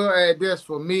I will add this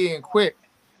for me and Quick.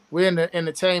 We're in the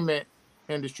entertainment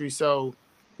industry, so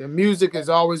the music is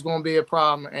always going to be a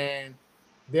problem, and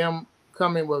them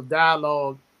coming with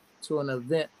dialogue to an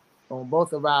event on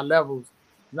both of our levels is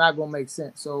not going to make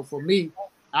sense. So for me,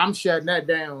 I'm shutting that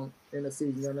down in the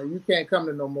season. You know, you can't come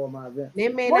to no more of my events. They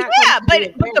may well, not yeah, but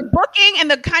the booking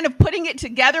and the kind of putting it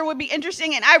together would be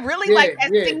interesting. And I really like that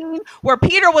scene where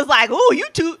Peter was like, "Oh, you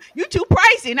too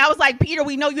pricey," and I was like, "Peter,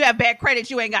 we know you have bad credit.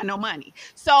 You ain't got no money."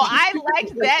 So I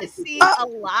liked that scene a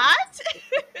lot.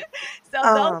 So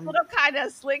those little kind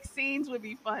of slick scenes would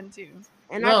be fun too.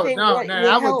 And I think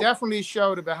I would definitely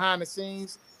show the behind the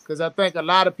scenes, because I think a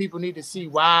lot of people need to see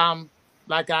why I'm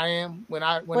like I am when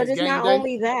But it's not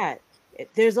only that.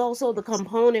 There's also the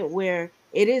component where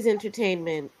it is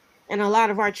entertainment, and a lot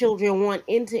of our children want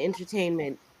into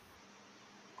entertainment.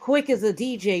 Quick is a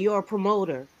DJ, you're a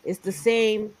promoter. It's the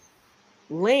same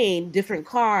lane, different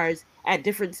cars at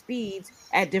different speeds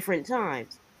at different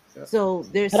times. Yeah. So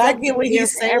there's. But I get what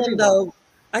he's saying though.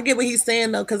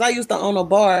 Because I used to own a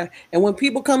bar, and when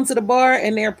people come to the bar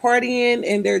and they're partying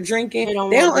and they're drinking, they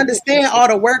don't understand all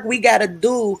the work we got to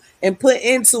do and put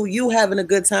into you having a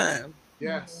good time.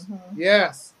 Yes.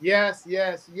 Yes.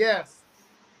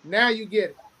 Now you get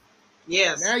it.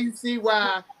 Yes. Now you see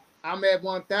why I'm at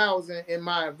 1,000 in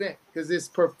my event, because it's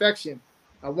perfection.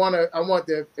 I want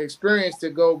the experience to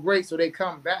go great so they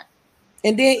come back.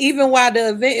 And then even while the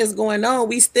event is going on,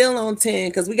 we still on 10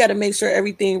 because we got to make sure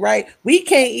everything right. We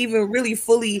can't even really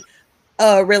fully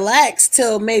relax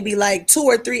till maybe like 2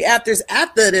 or 3 afters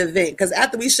after the event, because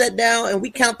after we shut down and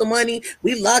we count the money,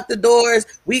 we lock the doors,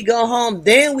 we go home,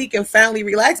 then we can finally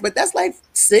relax. But that's like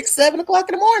 6, 7 o'clock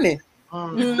in the morning.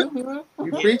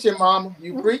 You preaching, mama.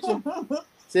 You preaching.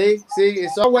 See,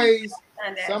 it's always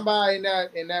somebody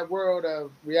in that world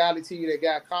of reality that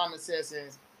got common sense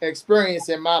and experience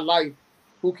in my life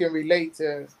who can relate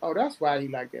to, oh, that's why he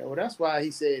like that, or that's why he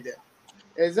said that.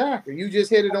 Exactly. You just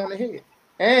hit it on the head.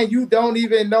 And you don't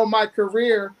even know my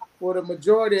career for the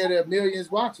majority of the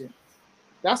millions watching.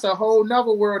 That's a whole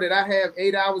nother world that I have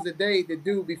 8 hours a day to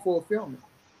do before filming.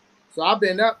 So I've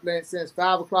been up since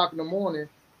 5 o'clock in the morning,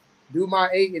 do my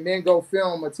 8, and then go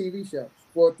film a TV show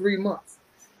for 3 months.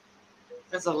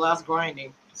 That's a lot of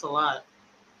grinding. It's a lot.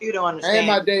 You don't understand.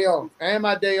 And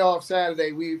my day off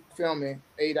Saturday, we filming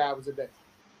 8 hours a day.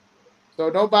 So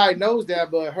nobody knows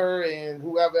that but her and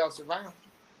whoever else around.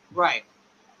 Right.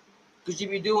 Because you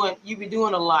be doing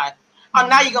a lot. Oh,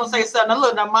 now you're gonna say something.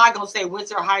 Look, now mine gonna say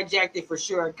Winter hijacked it for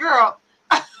sure. Girl.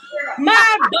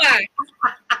 My butt.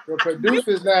 The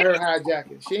producer's not her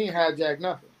hijacking. She ain't hijacked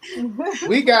nothing.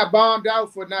 We got bombed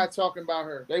out for not talking about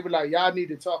her. They were like, y'all need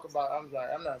to talk about it. I was like,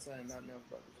 I'm not saying nothing else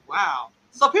about it. Wow.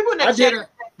 So people in the chat,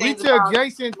 we took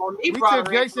Jason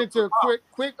to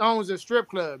Quick owns a strip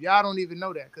club. Y'all don't even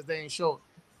know that because they ain't sure.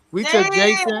 We took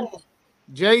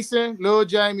Jason, Lil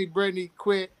Jamie, Brittany,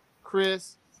 Quick,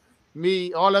 Chris,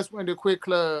 me, all us went to Quick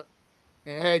Club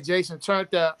and had Jason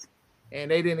turned up, and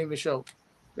they didn't even show.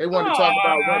 They wanted to talk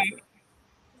about Winter.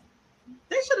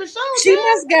 They should have shown. She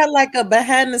must got like a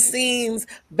behind the scenes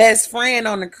best friend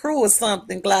on the crew or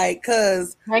something, like,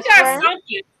 cause we got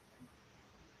something.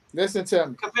 Listen to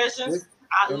me. Confessions.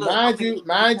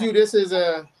 Mind you, this is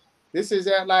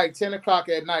at like 10 o'clock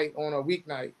at night on a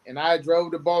weeknight, and I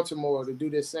drove to Baltimore to do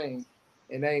this scene,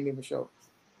 and they ain't even show.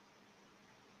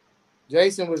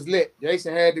 Jason was lit.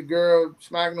 Jason had the girl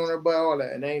smacking on her butt, all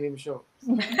that, and they ain't even show.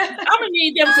 I'm gonna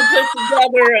need them to put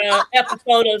together an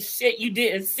episode of shit you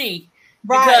didn't see,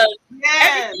 because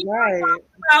everything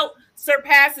about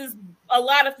surpasses a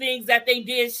lot of things that they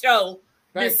did show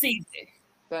this season.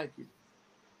 Thank you.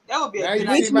 That would be a good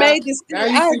Which idea. made the now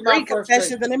you I see my agree,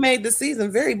 Confessions, and it made the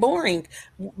season very boring.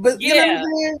 But you know what I'm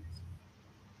saying?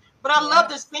 But I love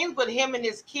the scenes with him and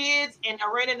his kids and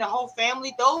Erana and the whole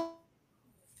family. Those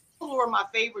were my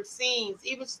favorite scenes.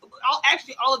 Even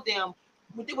actually all of them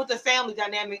with the family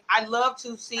dynamic. I love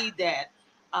to see that.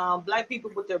 Black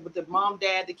people with the mom,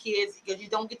 dad, the kids, because you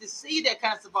don't get to see that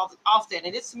kind of stuff often.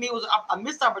 And this to me was a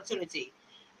missed opportunity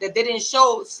that they didn't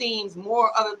show scenes more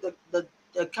of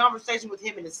the conversation with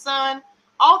him and his son,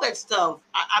 all that stuff.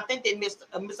 I think they missed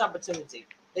a missed opportunity.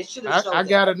 They should have showed I that.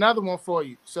 got another one for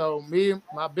you. So me and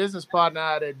my business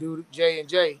partner that do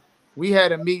J&J, we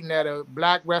had a meeting at a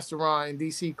black restaurant in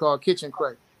DC called Kitchen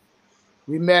Crate.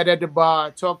 We met at the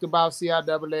bar, talked about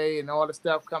CIAA and all the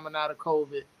stuff coming out of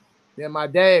COVID. Then my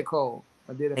dad called.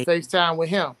 I did a FaceTime with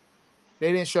him.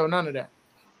 They didn't show none of that.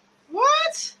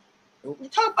 What? Nope. You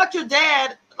talk about your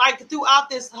dad like throughout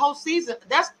this whole season.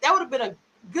 That would have been a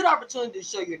good opportunity to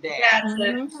show your dad. Yeah,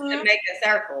 to make a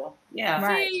circle. Yeah.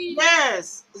 Right.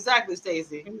 Yes, exactly,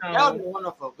 Stacey. That would have been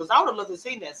wonderful because I would have loved to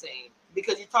see that scene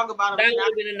because you talk about him. That would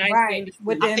have been a nice thing to see.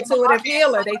 With the intuitive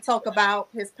healer, they talk about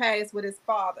his past with his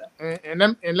father. And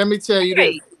let me tell you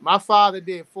this. My father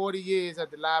did 40 years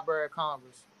at the Library of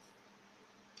Congress.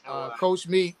 Coached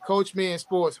me in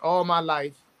sports all my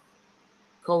life.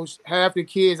 Coached half the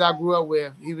kids I grew up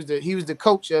with. He was the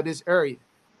coach of this area.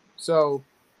 So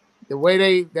the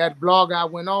way that blog I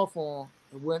went off on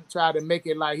and went try to make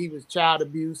it like he was child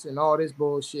abuse and all this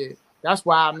bullshit. That's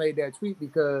why I made that tweet,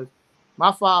 because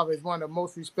my father is one of the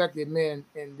most respected men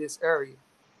in this area.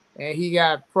 And he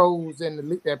got pros in the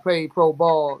league that played pro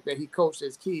ball that he coached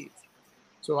as kids.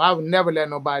 So I would never let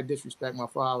nobody disrespect my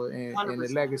father and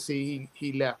the legacy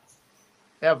he left.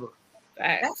 Ever.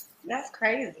 That's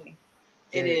crazy.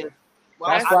 It is. Well,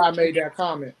 that's why I made that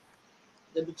comment.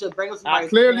 I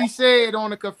clearly said on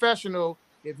the confessional,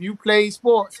 if you played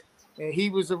sports and he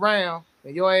was around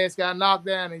and your ass got knocked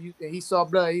down and he saw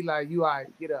blood, he like, you all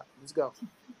right, get up, let's go.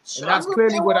 And that's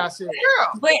clearly what I said.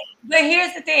 But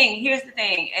here's the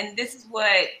thing, and this is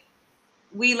what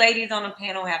we ladies on the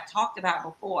panel have talked about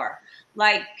before.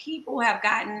 Like, people have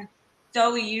gotten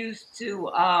so used to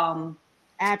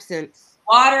absence,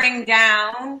 watering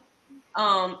down,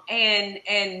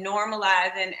 and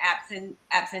normalizing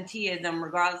absenteeism,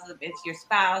 regardless if it's your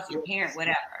spouse, your parent,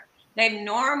 whatever. They've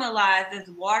normalized this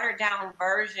watered down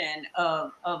version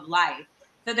of life,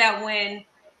 so that when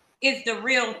it's the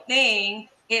real thing,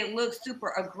 it looks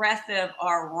super aggressive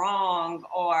or wrong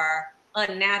or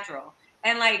unnatural.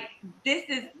 And like, this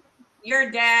is,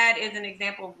 your dad is an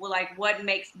example of like what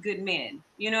makes good men.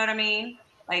 You know what I mean?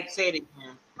 Like, say it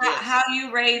again. How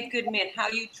you raise good men, how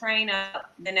you train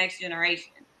up the next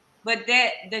generation. But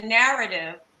that the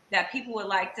narrative that people would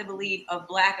like to believe of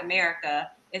Black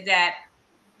America is that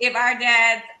if our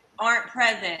dads aren't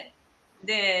present,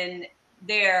 then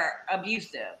they're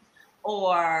abusive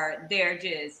or they're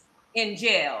just in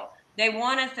jail. They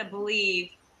want us to believe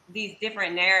these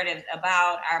different narratives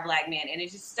about our Black men. And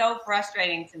it's just so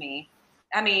frustrating to me.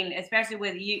 I mean, especially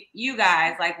with you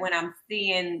guys, like when I'm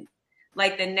seeing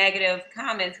like the negative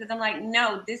comments, because I'm like,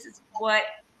 no, this is what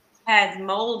has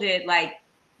molded like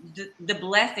the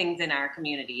blessings in our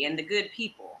community and the good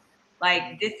people.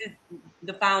 Like, this is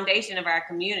the foundation of our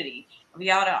community. We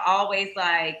ought to always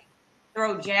like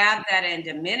throw jabs at it and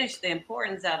diminish the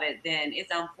importance of it, then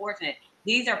it's unfortunate.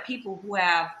 These are people who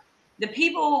have, the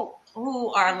people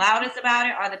who are loudest about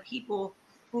it are the people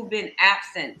who've been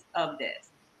absent of this.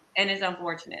 And it's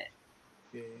unfortunate.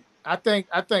 Yeah. I think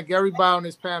everybody on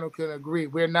this panel can agree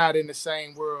we're not in the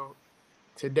same world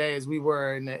today as we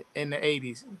were in the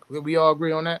 80s. Will we all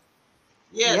agree on that?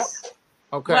 Yes. Yep.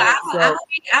 Okay. Well,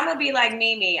 I'm gonna be like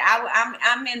Mimi.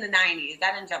 I'm in the 90s.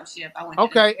 I didn't jump ship. I went.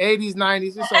 Okay, 80s,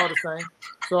 90s, it's all the same.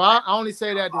 So I only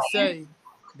say that to say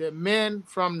that men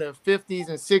from the 50s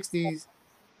and 60s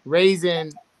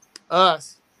raising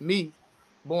us, me,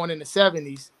 born in the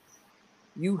 70s,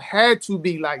 you had to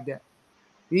be like that.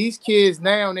 These kids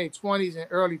now in their 20s and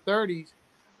early 30s,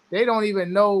 they don't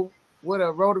even know what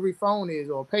a rotary phone is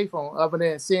or a payphone other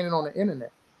than seeing it on the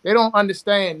internet. They don't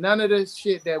understand none of the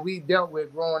shit that we dealt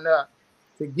with growing up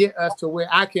to get us to where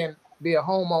I can be a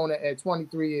homeowner at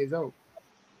 23 years old.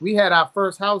 We had our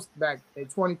first house back at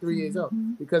 23 years old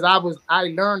because I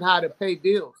learned how to pay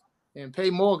bills and pay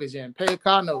mortgage and pay a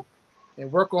car note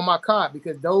and work on my car,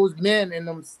 because those men in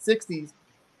them 60s,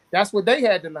 that's what they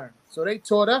had to learn. So they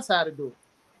taught us how to do it.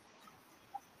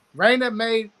 Raina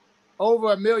made over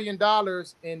 $1 million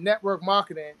in network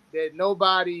marketing that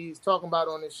nobody's talking about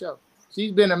on this show.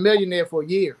 She's been a millionaire for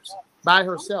years by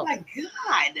herself. Oh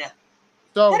my God.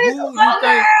 So That is who a you think?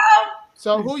 girl.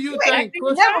 So who you think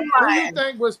never who you mind.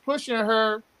 think was pushing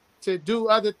her to do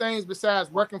other things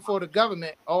besides working for the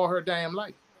government all her damn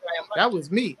life? That was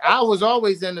me. I was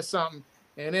always into something,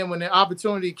 and then when the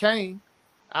opportunity came,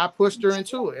 I pushed her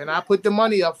into it, and I put the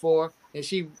money up for her, and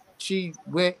she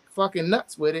went fucking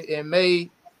nuts with it and made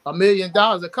 $1 million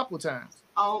a couple times.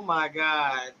 Oh my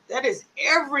God, that is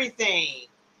everything.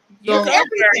 You So go,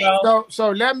 Everything. girl.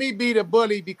 so let me be the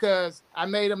bully because I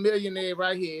made a millionaire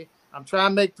right here. I'm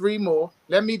trying to make 3 more.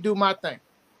 Let me do my thing.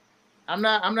 I'm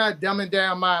not dumbing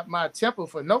down my temper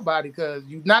for nobody because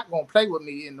you're not gonna play with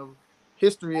me in the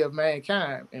history of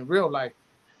mankind in real life.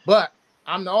 But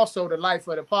I'm also the life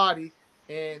of the party,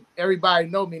 and everybody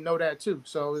know that too.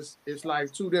 So it's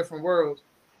like 2 different worlds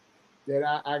that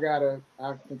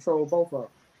I control both of.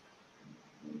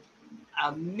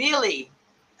 A millie.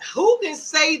 Who can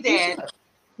say that?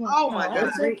 Oh my I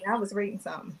God. was reading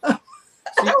something. That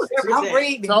was I'm everything.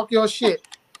 reading. Talk your shit.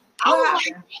 I What was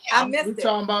like, happened? I damn. missed We it.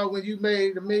 talking about when you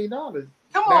made $1 million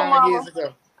Come on, 9 mama. years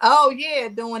ago. Oh yeah,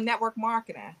 doing network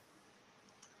marketing.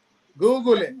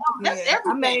 Google it. That's Yeah,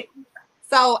 everything.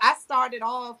 so I started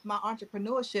off my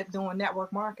entrepreneurship doing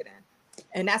network marketing.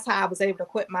 And that's how I was able to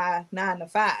quit my 9 to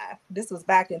 5. This was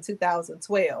back in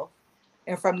 2012.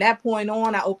 And from that point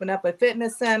on, I opened up a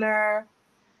fitness center,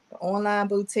 the online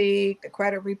boutique, the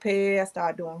credit repair,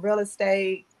 started doing real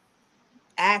estate,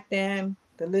 acting.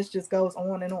 The list just goes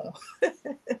on and on.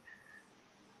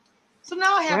 So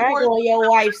now I have Brag more. on your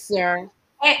wife, sir.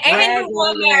 And Brag you on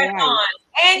run your wife. marathon.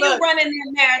 And you Look. running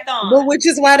that marathon. But which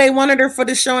is why they wanted her for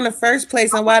the show in the first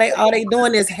place, and why all they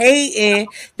doing is hating.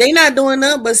 They not doing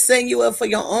nothing but setting you up for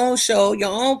your own show, your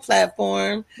own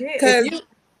platform. Yeah, Cause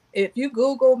if you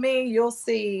Google me, you'll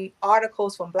see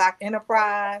articles from Black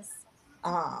Enterprise,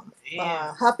 Damn.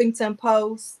 Huffington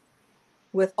Post,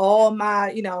 with all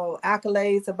my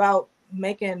accolades about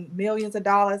making millions of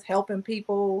dollars, helping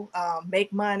people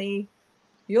make money.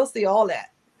 You'll see all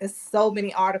that. There's so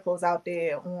many articles out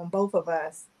there on both of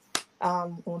us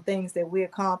on things that we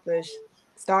accomplished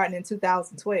starting in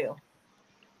 2012.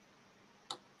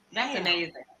 That's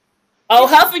amazing. Oh,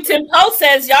 Huffington Post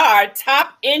says y'all are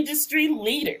top industry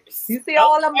leaders. You see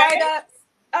all them write-ups?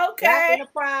 Black Okay.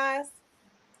 Enterprise.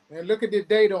 And look at the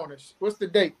date on it. What's the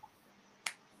date?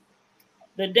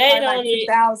 The date Like on it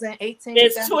 2018.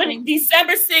 is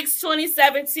December 6,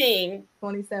 2017.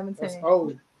 2017. That's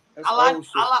old. That's All I, old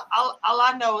shit. all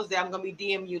I know is that I'm gonna be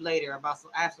DM you later about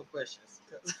some ask some questions.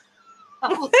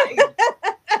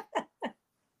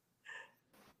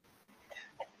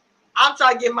 I'm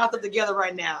trying to get myself together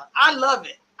right now. I love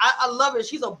it. I love it.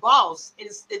 She's a boss.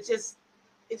 It's just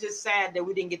sad that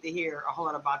we didn't get to hear a whole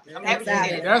lot about this. I'm happy to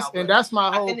say it And that's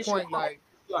my whole finished point. it. Like,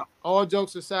 all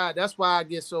jokes aside, that's why I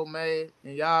get so mad,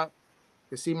 and y'all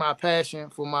can see my passion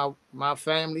for my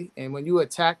family. And when you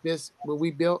attack this, what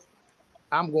we built,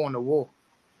 I'm going to war.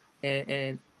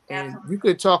 And you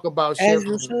could talk about shit as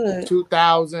you from should.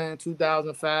 2000,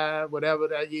 2005, whatever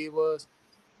that year was,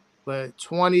 but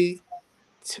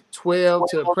 2012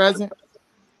 to the present,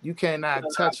 you can't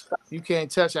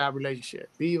touch our relationship.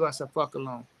 Leave us a fuck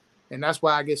alone. And that's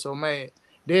why I get so mad.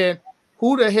 Then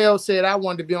who the hell said I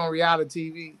wanted to be on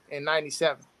reality TV in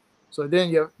 97? So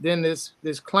then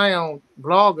this clown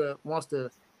blogger wants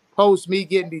to post me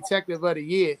getting Detective of the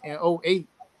Year in 2008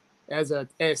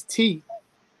 as T.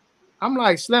 I'm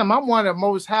like, Slim, I'm one of the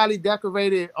most highly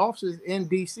decorated officers in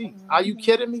DC. Are you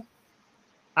kidding me?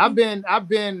 I've been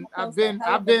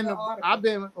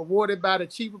awarded by the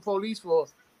chief of police for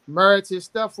merited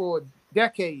stuff for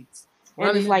decades.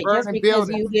 And it's like just because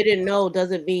you didn't know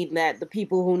doesn't mean that the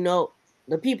people who know,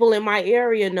 the people in my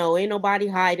area know. Ain't nobody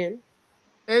hiding.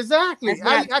 Exactly.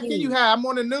 How can you hide? I'm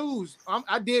on the news.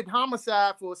 I did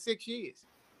homicide for 6 years.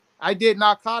 I did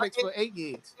narcotics for 8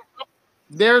 years.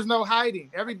 There's no hiding.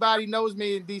 Everybody knows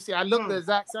me in DC. I look the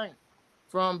exact same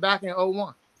from back in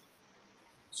 2001.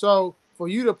 So for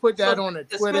you to put that on the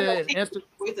Twitter and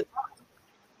Instagram,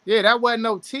 yeah, that wasn't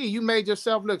no tea. You made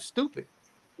yourself look stupid.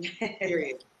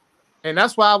 Period. And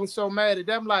that's why I was so mad at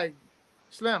them. Like,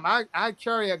 Slim, I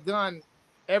carry a gun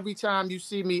every time you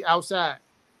see me outside.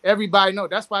 Everybody know.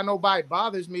 That's why nobody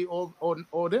bothers me or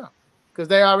them. Because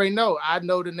they already know. I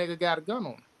know the nigga got a gun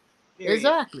on him. Period.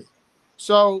 Exactly.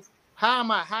 So how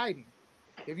am I hiding?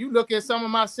 If you look at some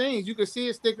of my scenes, you can see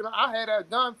it sticking. I had a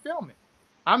gun filming.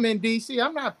 I'm in DC.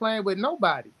 I'm not playing with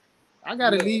nobody. I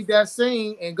got to leave that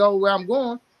scene and go where I'm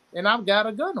going, and I've got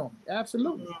a gun on me.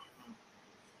 Absolutely.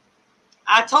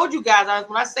 I told you guys,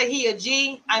 when I say he a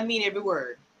G, I mean every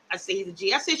word. I say he's a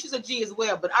G. I say she's a G as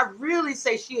well, but I really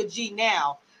say she a G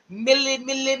now. Millie.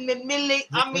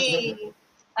 I mean,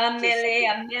 A milli.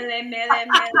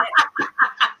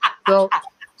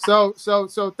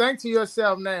 So think to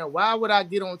yourself now, why would I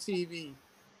get on TV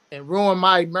and ruin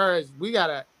my marriage? We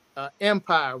got a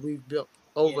empire we've built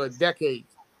over decades.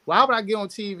 Why would I get on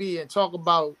TV and talk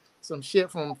about some shit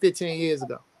from 15 years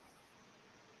ago?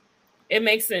 It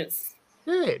makes sense.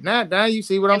 Yeah, now you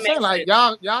see what I'm saying. Like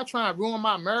y'all trying to ruin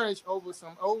my marriage over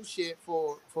some old shit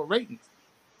for ratings.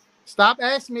 Stop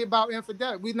asking me about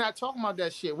infidelity. We're not talking about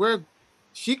that shit.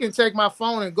 She can take my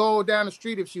phone and go down the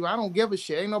street if I don't give a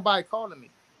shit. Ain't nobody calling me.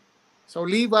 So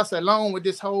leave us alone with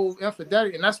this whole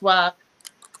infidelity. And that's why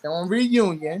on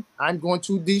reunion, I'm going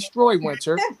to destroy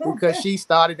Winter because she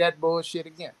started that bullshit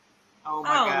again. Oh my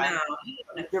God.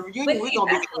 No. The reunion, we're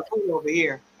going to be cool over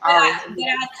here. But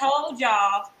I told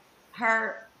y'all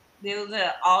there was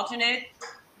an alternate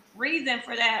reason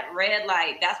for that red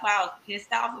light. That's why I was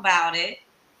pissed off about it.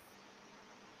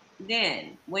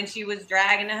 Then, when she was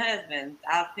dragging the husband,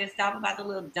 I was pissed off about the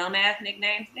little dumbass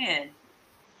nicknames then.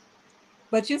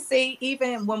 But you see,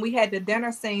 even when we had the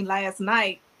dinner scene last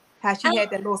night, how she had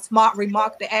that little smart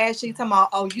remark to Ashley, talking about,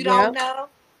 "Oh, you don't know."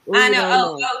 I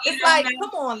know. Oh, it's like,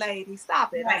 come on, lady,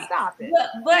 stop it, right. Stop it.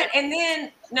 But and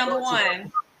then number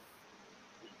one,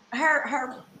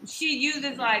 she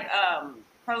uses like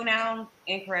pronouns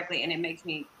incorrectly, and it makes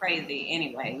me crazy.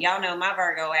 Anyway, y'all know my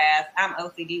Virgo ass. I'm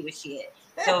OCD with shit.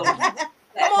 So come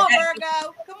on,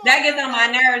 Virgo. Come on. That gets on my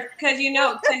nerves because you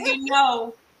know.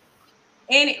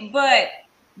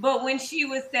 But when she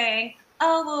was saying,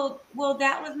 "Oh well,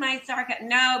 that was my sarcasm."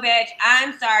 No, bitch,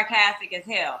 I'm sarcastic as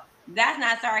hell. That's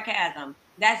not sarcasm.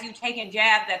 That's you taking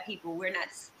jabs at people. We're not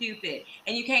stupid,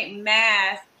 and you can't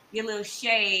mask your little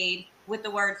shade with the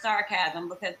word sarcasm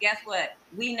because guess what?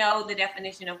 We know the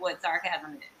definition of what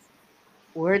sarcasm is.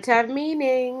 Words have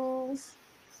meanings.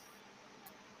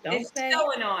 It's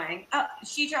so annoying.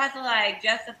 She tries to like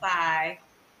justify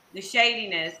the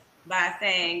shadiness by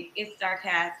saying it's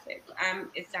sarcastic.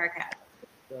 It's sarcasm.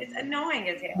 It's annoying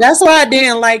as hell. That's why I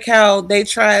didn't like how they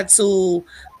tried to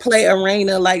play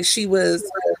Erana like she was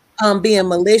being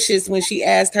malicious when she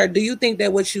asked her, "Do you think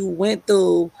that what you went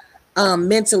through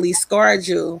mentally scarred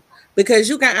you?" Because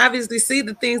you can obviously see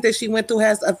the things that she went through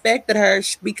has affected her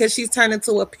because she's turned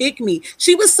into a pick-me.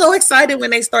 She was so excited when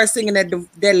they start singing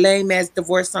that lame ass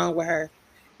divorce song with her.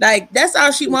 Like, that's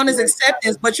all she wants is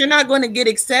acceptance, but you're not going to get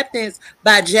acceptance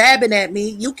by jabbing at me.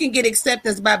 You can get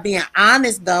acceptance by being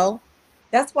honest, though.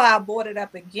 That's why I brought it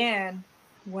up again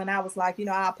when I was like,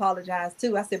 I apologize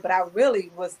too. I said, but I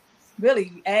really was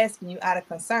asking you out of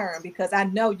concern because I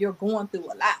know you're going through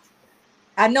a lot.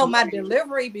 I know my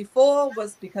delivery before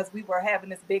was because we were having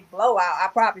this big blowout. I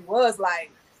probably was like,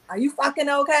 "Are you fucking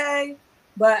okay?"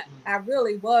 But I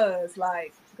really was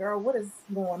like, "Girl, what is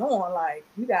going on? Like,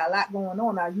 you got a lot going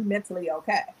on. Are you mentally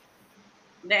okay?"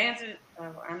 The answer,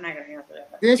 I'm not going to answer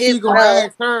that. Then she going to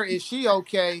ask her, is she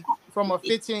okay from a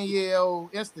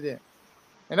 15-year-old incident?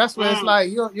 And that's where it's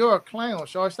like, you're a clown,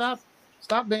 short.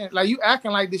 Stop being like you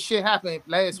acting like this shit happened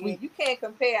last week. You can't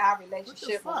compare our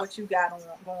relationship with what you got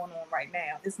going on right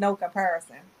now. There's no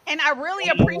comparison. And I really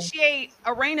appreciate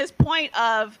Erana's point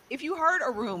of if you heard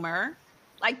a rumor,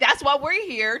 like that's why we're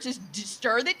here, just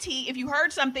stir the tea. If you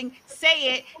heard something,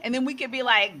 say it, and then we could be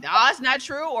like, "No, it's not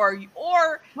true," or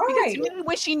because to me,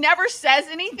 when she never says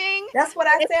anything, that's what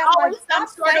I said. It's always some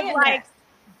sort of like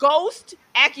ghost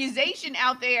accusation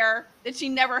out there that she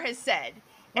never has said.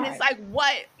 And it's like,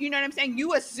 what, you know what I'm saying?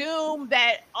 You assume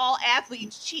that all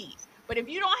athletes cheat. But if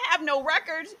you don't have no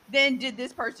records, then did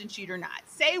this person cheat or not?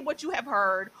 Say what you have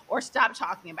heard or stop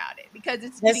talking about it because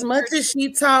it's as much as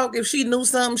she talked. If she knew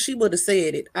something, she would have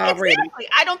said it already. Exactly.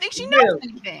 I don't think she knows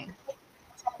anything.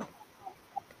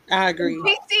 I agree.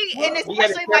 See, and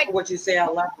especially like what you say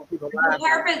out loud.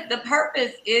 The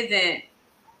purpose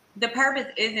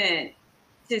isn't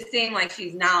to seem like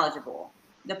she's knowledgeable.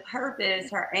 The purpose,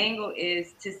 her angle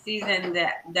is to season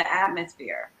the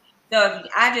atmosphere. So if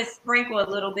I just sprinkle a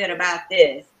little bit about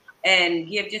this and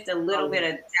give just a little bit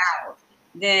of doubt,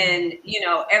 then,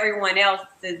 everyone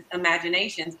else's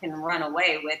imaginations can run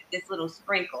away with this little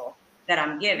sprinkle that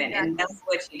I'm giving. And that's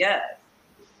what she does.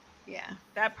 Yeah.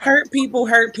 That hurt people,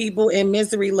 and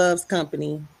misery loves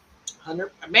company.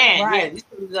 100. Man, yeah, this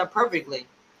is perfectly.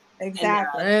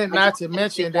 Exactly. And not to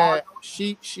mention that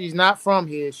she's not from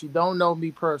here. She don't know me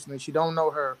personally. She don't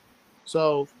know her.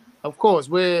 So, of course,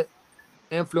 we're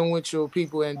influential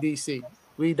people in DC.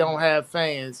 We don't have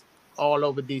fans all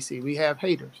over DC. We have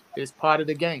haters. It's part of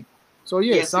the game. So,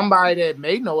 somebody that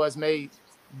may know us may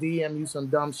DM you some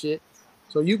dumb shit.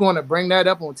 So you're going to bring that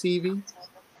up on TV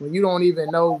when you don't even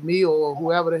know me or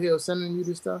whoever the hell sending you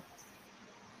this stuff?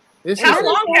 How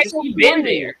long has she been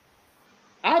there?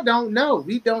 I don't know.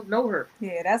 We don't know her.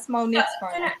 Yeah, that's Monique's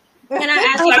friend. Can I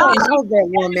ask I y'all? don't know that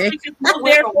woman. Just moved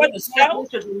there for the show.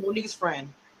 Monique's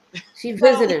friend. She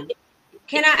visited.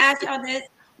 Can I ask y'all this?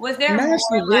 Was there Now more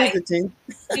she like? visiting.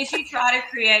 Did she try to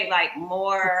create like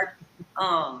more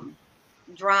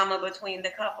drama between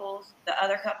the couples, the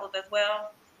other couples as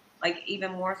well? Like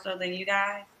even more so than you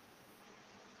guys?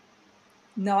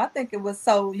 No, I think it was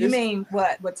so. You mean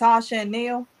what? With Tasha and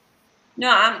Neil?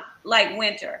 No, I'm like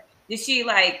Winter. Did she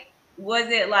like? Was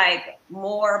it like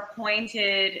more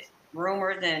pointed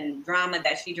rumors and drama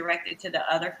that she directed to the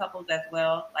other couples as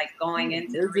well? Like going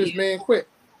into It was just man quick.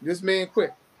 This man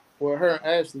quick. For her and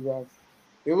Ashley, right?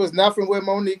 It was nothing with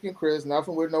Monique and Chris,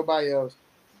 nothing with nobody else.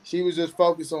 She was just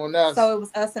focused on us. So it was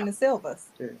us and the Silvers.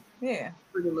 Yeah.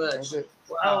 Pretty much.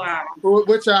 Wow. Oh wow.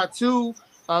 Which are two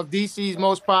of DC's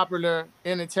most popular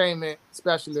entertainment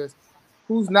specialists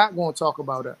who's not going to talk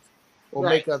about us or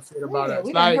make up shit about us.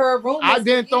 Like, I've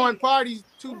been throwing parties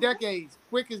 2 decades.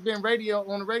 Quick has been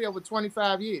on the radio for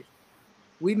 25 years.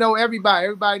 We know everybody.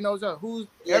 Everybody knows us.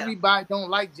 Everybody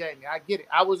don't like Jamie. I get it.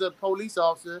 I was a police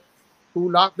officer who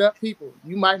locked up people.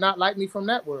 You might not like me from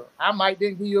that world. I might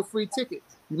then give you a free ticket.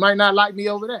 You might not like me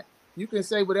over that. You can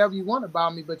say whatever you want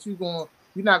about me, but you're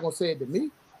not gonna say it to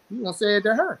me. You're gonna say it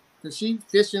to her. Because she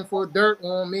fishing for dirt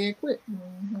on me and Quick.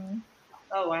 Mm-hmm.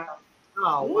 Oh wow.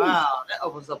 Oh wow. That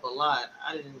opens up a lot.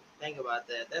 I didn't think about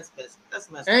that. That's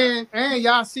messed up. And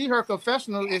y'all see her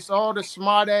confessional, it's all the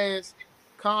smart ass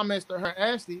comments to her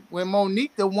Ashley when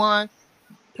Monique the one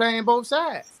playing both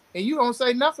sides. And you don't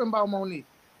say nothing about Monique.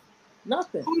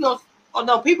 Nothing. Who knows? Oh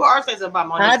no, people are saying about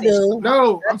Monique. I do.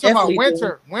 No, I'm talking about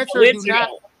Winter. Winter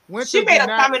she made a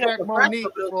comment of Monique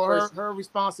for her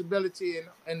responsibility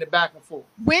in the back and forth.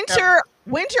 Winter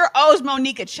owes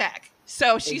Monique a check,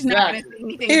 so she's not going to say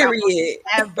anything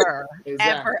about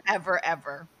Monique ever,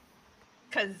 ever.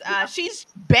 Because she's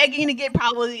begging to get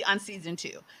probably on season 2,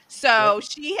 so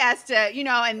she has to,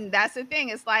 and that's the thing.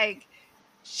 It's like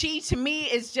she, to me,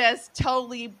 is just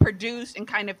totally produced and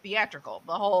kind of theatrical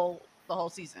the whole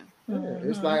season. Yeah,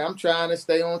 it's like I'm trying to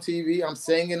stay on TV. I'm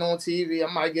singing on TV. I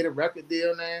might get a record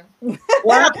deal now.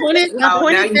 Well, I pointed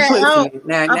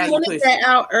that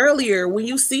out earlier. When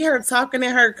you see her talking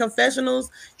in her confessionals,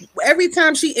 every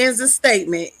time she ends a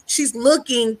statement, she's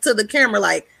looking to the camera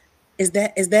like, "Is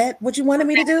that what you wanted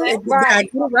me to do? Right.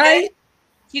 Right?"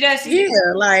 She does.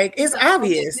 Like it's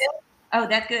obvious. Oh,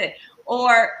 that's good.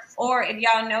 Or if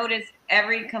y'all notice,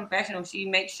 every confessional, she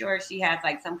makes sure she has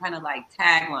like some kind of like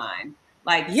tagline.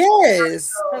 Like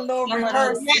yes, her little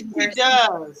rehearse. She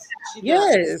does.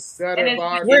 Yes,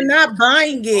 we're not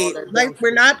buying it. Like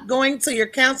we're not going to your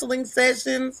counseling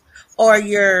sessions or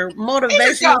your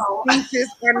motivational speeches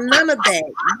or none of that.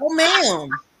 No, ma'am.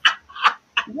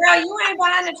 Girl, you ain't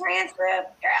buying the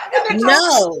transcript, girl.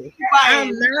 No,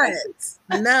 I'm not.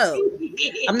 No,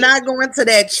 I'm not going to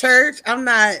that church. I'm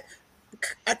not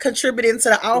contributing to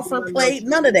the offer plate.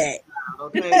 None of that.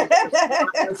 Okay.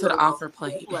 To the offer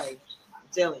plate. I'm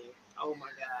telling you. Oh my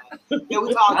God. Yeah,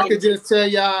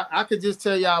 I could just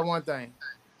tell y'all one thing.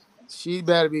 She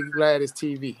better be glad it's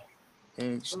TV.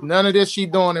 And none of this she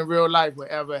doing in real life will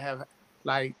ever have.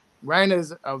 Like,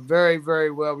 Raina's a very,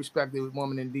 very well respected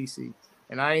woman in DC.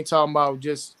 And I ain't talking about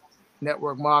just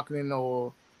network marketing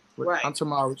or I'm talking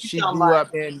about she grew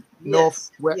up in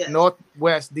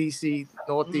Northwest DC,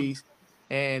 Northeast,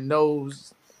 and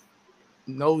knows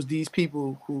these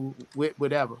people who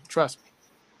whatever. Trust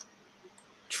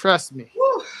me.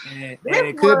 And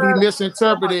it could be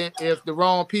misinterpreted if the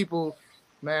wrong people,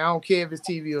 man, I don't care if it's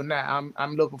TV or not.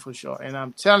 I'm looking for sure. And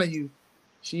I'm telling you,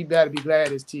 she better be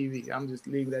glad it's TV. I'm just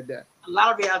leaving it at that. A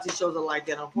lot of reality shows are like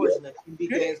that, unfortunately,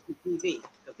 because it's TV.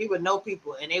 The people know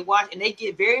people and they watch and they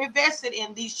get very invested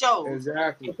in these shows.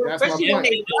 Exactly. That's especially when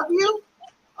they love you.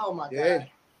 Oh my God. Yeah.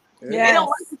 They don't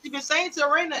like what you've been saying to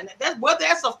Erana. That's whether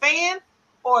that's a fan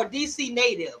or a DC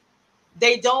native.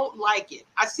 They don't like it.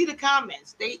 I see the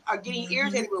comments. They are getting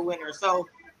irritated with Winter. So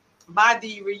by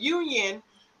the reunion,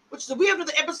 which is we have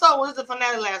the episode was the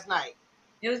finale last night.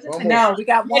 It was the finale. We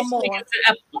got one more.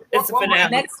 It's a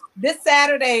finale. This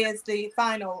Saturday is the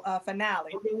final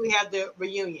finale. And then we have the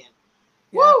reunion.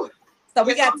 Yeah. Woo! So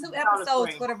we got 2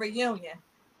 episodes for the reunion.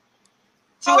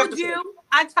 I told you.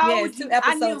 2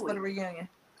 episodes for the reunion.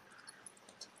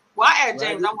 Well, I asked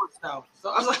James, I want to know. So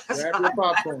I was like,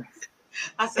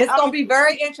 I said, it's gonna be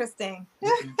very interesting. I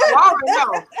already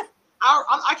know.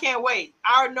 I can't wait.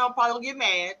 I already know I'm probably gonna get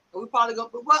mad. We probably go.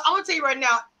 Well, I'm gonna tell you right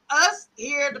now, us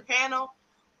here at the panel,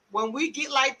 when we get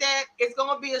like that, it's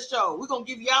gonna be a show. We're gonna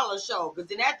give y'all a show because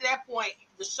then after that point,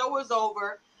 the show is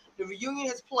over. The reunion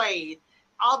has played.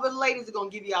 all the ladies are gonna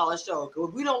give y'all a show. Cause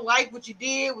if we don't like what you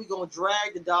did, we're gonna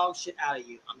drag the dog shit out of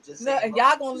you. I'm just saying. Look,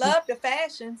 y'all gonna love the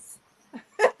fashions.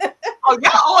 Oh,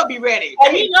 y'all all be ready.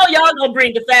 Oh, we know y'all gonna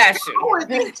bring the fashion.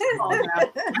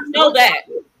 You know that.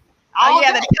 Oh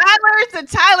yeah, the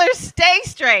Tylers stay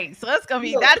straight. So that's gonna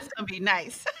be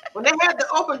nice. When they had the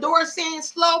open door scene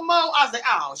slow mo, I was like,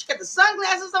 oh, she got the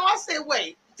sunglasses on. I said,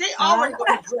 wait, they already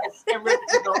gonna be dressed and ready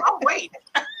to go. I'm waiting.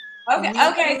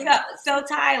 Okay. So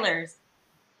Tyler's.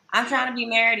 I'm trying to be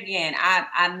married again.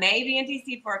 I may be in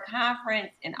DC for a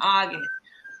conference in August.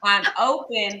 I'm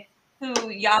open to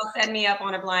y'all set me up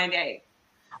on a blind date.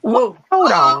 Hold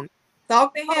on.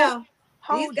 Talk to him.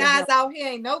 These guys out here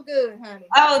ain't no good, honey.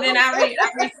 Oh, then I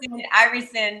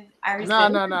rescind.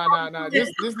 No.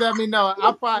 Just let me know.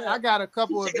 I got a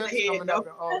couple of events coming up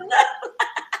in August.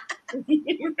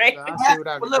 Right. So I'll see what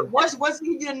I can do. Once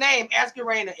you give you a name, ask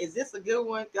Erana, is this a good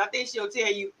one? I think she'll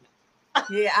tell you.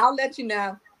 Yeah, I'll let you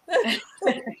know.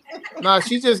 No,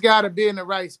 she just got to be in the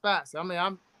right spots. I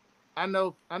mean, I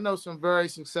know some very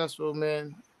successful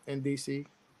men in DC.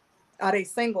 Are they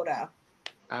single though?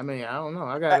 I mean, I don't know.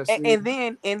 I gotta see. And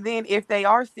then if they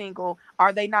are single,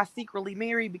 are they not secretly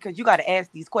married? Because you got to ask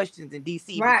these questions in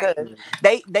DC, right? Because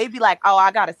they be like, oh,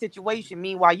 I got a situation.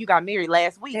 Meanwhile, you got married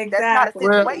last week. Exactly.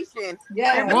 That's not a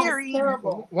situation.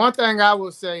 Well, one thing I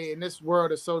will say in this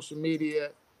world of social media,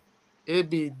 it'd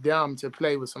be dumb to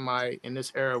play with somebody in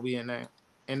this era we in now,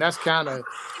 and that's kind of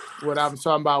what I'm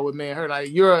talking about with me and her. Like,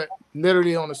 you're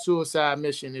literally on a suicide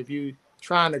mission if you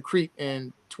trying to creep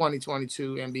in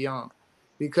 2022 and beyond.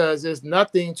 Because there's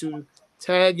nothing to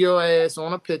tag your ass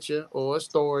on a picture or a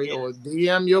story or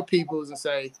DM your peoples and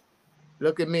say,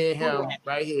 look at me and him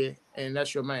right here, and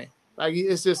that's your man. Like,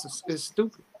 it's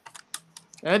stupid.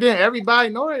 And then everybody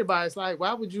know everybody. It's like,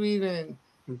 why would you even?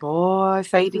 Boy,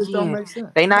 say it again.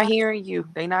 They not hearing you.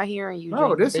 They not hearing you.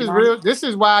 No, Jamie. This is real. This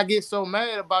is why I get so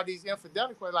mad about these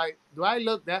infidelity. Like, do I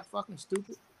look that fucking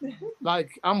stupid?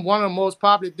 Like, I'm one of the most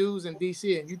popular dudes in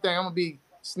DC, and you think I'm gonna be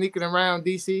sneaking around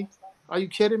DC? Are you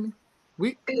kidding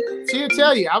me? She'll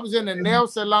tell you. I was in the nail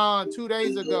salon 2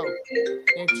 days ago,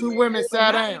 and two women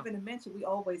sat down. Not even to mention we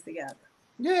always together.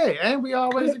 Yeah, and we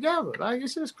always together. Like,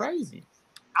 it's just crazy.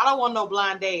 I don't want no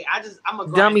blind date. I'm a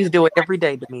dummies do it every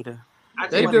day, Demeter.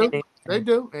 They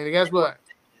do. And guess what?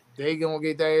 They gonna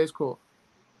get their ass caught.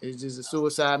 It's just a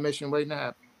suicide mission waiting to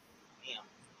happen.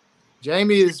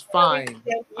 Jamie is fine.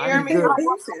 I'm good.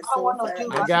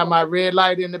 I got my red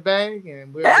light in the bag,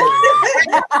 and we're good.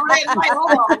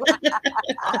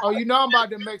 Oh, you know I'm about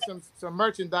to make some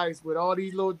merchandise with all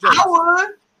these little jokes. I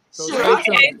would. So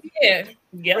yeah.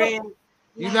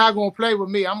 You're not gonna play with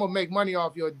me. I'm gonna make money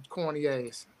off your corny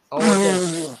ass. All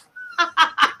day.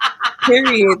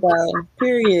 Period, though.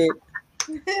 Period.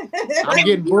 I'm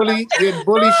getting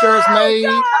bully shirts made.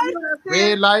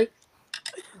 Red light.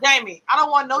 Jamie, I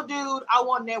don't want no dude. I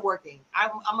want networking.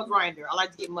 I'm a grinder. I like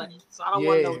to get money, so I don't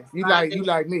want no. You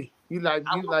like me. You like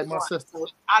my sister.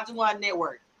 I just want to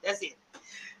network. That's it.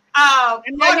 You all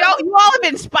have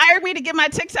inspired me to get my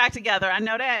TikTok together. I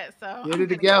know that. So get it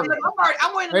together.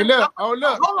 Hey, look. Oh,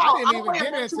 look. I didn't even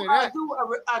get into that.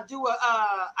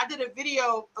 I did a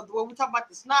video where we talk about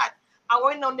the snot. I'm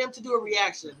waiting on them to do a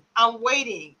reaction. I'm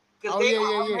waiting. Oh,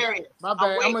 yeah. My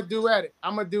bad. I'm gonna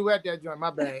duet that joint.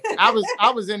 My bad.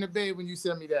 I was in the bed when you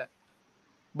sent me that.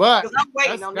 But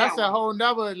that's a whole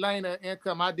nother lane of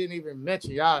income I didn't even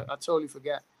mention. Y'all, I totally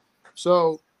forgot.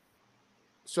 So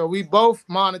we both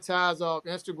monetize off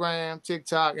Instagram,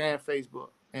 TikTok, and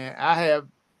Facebook. And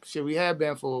we have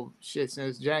been for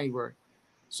since January.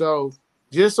 So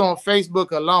just on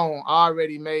Facebook alone, I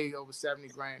already made over 70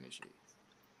 grand this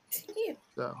year.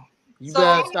 So you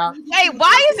better stop. Hey,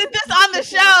 why isn't this on the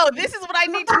show? This is what I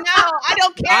need to know. I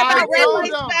don't care about red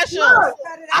light specials.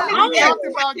 We talked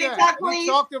about that. We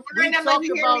talked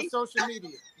about social media.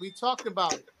 We talked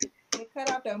about it. They cut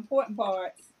out the important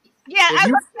parts. Yeah,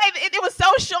 it was so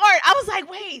short. I was like,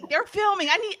 wait, they're filming.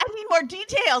 I need more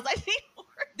details.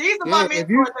 These are my mentors,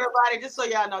 everybody. Just so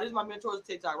y'all know, these are my mentors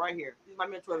TikTok right here. These are my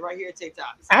mentors right here at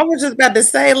TikTok. I was just about to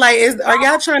say, like, are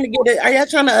y'all trying to get it? Are y'all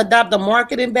trying to adopt the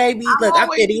marketing, baby? Look, I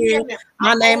fit in.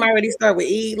 My name already start with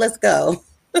E. Let's go.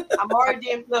 I'm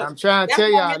already in. Look, I'm trying to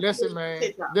tell y'all. Listen, man.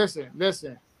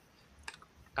 Listen.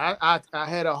 I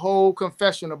had a whole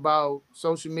confession about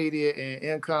social media and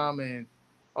income and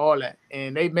all that,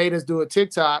 and they made us do a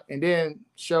TikTok and then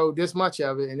show this much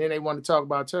of it, and then they want to talk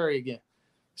about Terry again.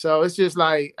 So it's just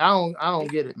like I don't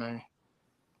get it, man.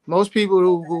 Most people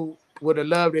who would have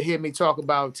loved to hear me talk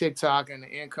about TikTok and the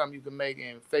income you can make,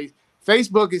 and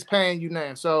Facebook is paying you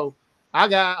now. So I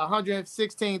got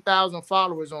 116,000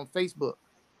 followers on Facebook.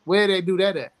 Where they do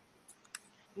that at?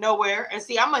 Nowhere. And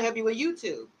see, I'm gonna help you with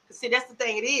YouTube. See, that's the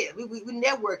thing. It is. We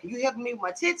networking. You helping me with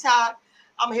my TikTok.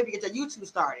 I'm gonna help you get your YouTube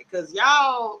started because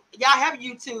y'all have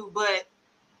YouTube, but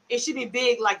it should be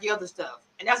big like the other stuff.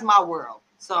 And that's my world.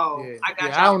 So Yeah, I got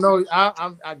yeah. I y'all. don't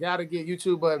know. I gotta get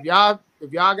YouTube, but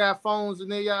if y'all got phones in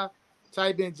there, y'all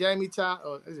type in Jamie Tyler,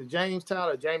 or is it James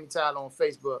Tyler or Jamie Tyler on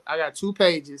Facebook? I got 2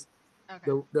 pages.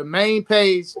 Okay. The main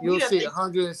page, you'll Yeah, see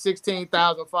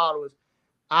 116,000 followers.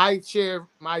 I share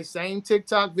my same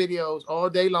TikTok videos all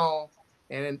day long,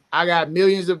 and I got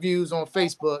millions of views on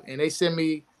Facebook, and they send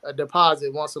me a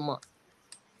deposit once a month,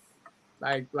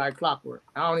 like clockwork.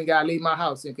 I only gotta leave my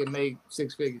house and can make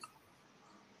 6 figures.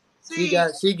 See,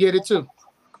 She get it too.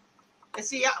 and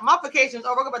see, my vacation's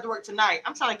over. I'm about to work tonight.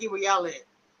 I'm trying to get where y'all at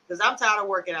because I'm tired of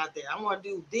working out there. I want to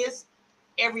do this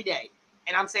every day,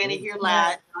 and I'm saying it here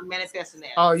live. I'm manifesting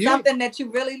that. Oh, Something that you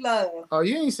really love. Oh,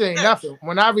 you ain't saying nothing.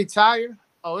 When I retire,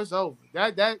 oh, it's over.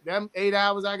 That 8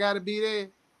 hours I gotta be there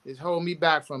is holding me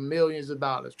back from millions of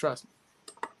dollars. Trust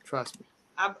me.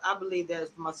 I believe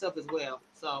that for myself as well.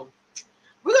 So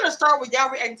we're gonna start with y'all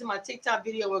reacting to my TikTok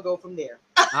video. We'll go from there.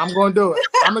 I'm gonna do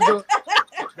it.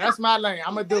 That's my lane.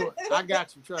 I'm gonna do it. I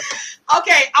got you. Trust me.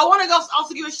 Okay, I want to go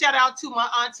also give a shout out to my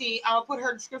auntie. I'll put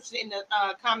her description in the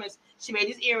comments. She made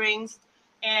these earrings,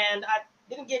 and I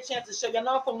didn't get a chance to show you. I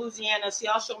know I'm from Louisiana. She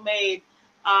also made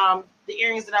the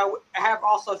earrings that I have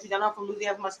also. She's not from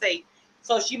Louisiana, my state.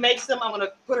 So she makes them. I'm gonna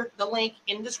put the link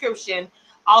in the description.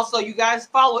 Also, you guys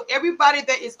follow everybody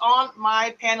that is on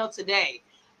my panel today.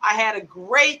 I had a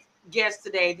great guest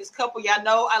today. This couple, y'all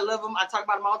know I love them. I talk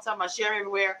about them all the time. I share them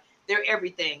everywhere. They're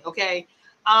everything. Okay.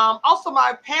 Also,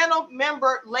 my panel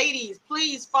member ladies,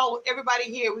 please follow everybody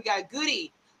here. We got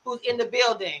Goody, who's in the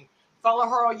building. Follow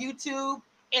her on YouTube,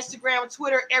 Instagram,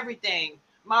 Twitter, everything.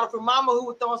 Model for Mama, who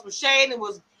was throwing some shade and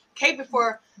was caping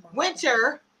for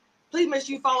winter. Please make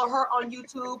sure you follow her on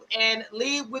YouTube and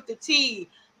Lead with the T.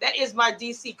 That is my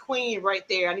DC queen right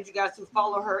there. I need you guys to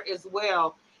follow her as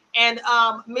well. And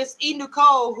Miss E.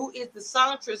 Nicole, who is the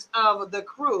songstress of the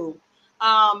crew,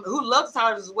 who loves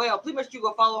Tyler as well. Please make sure you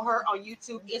go follow her on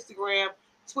YouTube, Instagram,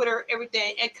 Twitter,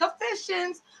 everything. And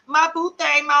Confessions, my boo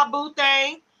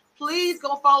thing. Please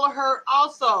go follow her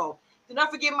also. Do not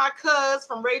forget my cuz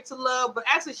from Ready to Love, but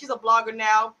actually she's a blogger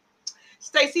now,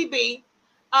 Stacy B.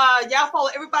 Y'all follow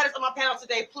everybody that's on my panel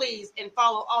today, please, and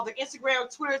follow all the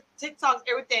Instagram, Twitter, TikTok,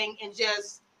 everything, and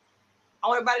just I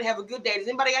want everybody to have a good day. Does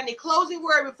anybody got any closing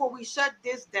word before we shut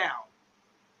this down?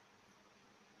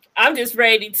 I'm just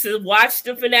ready to watch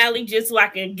the finale just so I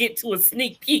can get to a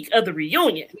sneak peek of the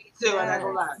reunion. Me too, I'm not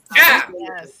gonna lie.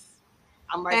 Yes.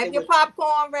 I'm right Have there your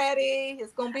popcorn ready.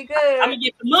 It's gonna be good. I'm gonna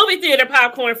get the movie theater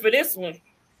popcorn for this one.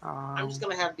 I'm just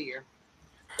gonna have beer.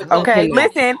 Okay,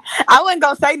 listen, I wasn't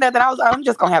gonna say nothing. I'm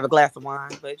just gonna have a glass of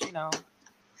wine, but you know.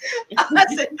 I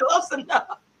said close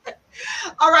enough.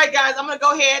 All right, guys, I'm gonna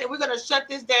go ahead and we're gonna shut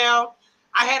this down.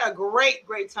 I had a great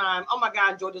time. Oh my God,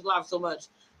 I enjoyed this live so much.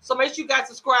 So make sure you guys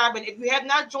subscribe, and if you have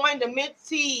not joined the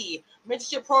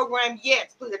mentorship program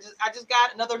yet, please. I just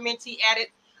got another mentee added.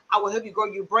 I will help you grow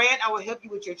your brand. I will help you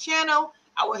with your channel.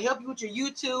 I will help you with your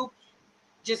YouTube.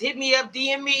 Just hit me up,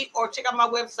 DM me, or check out my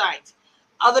website.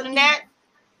 Other than that,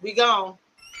 we gone.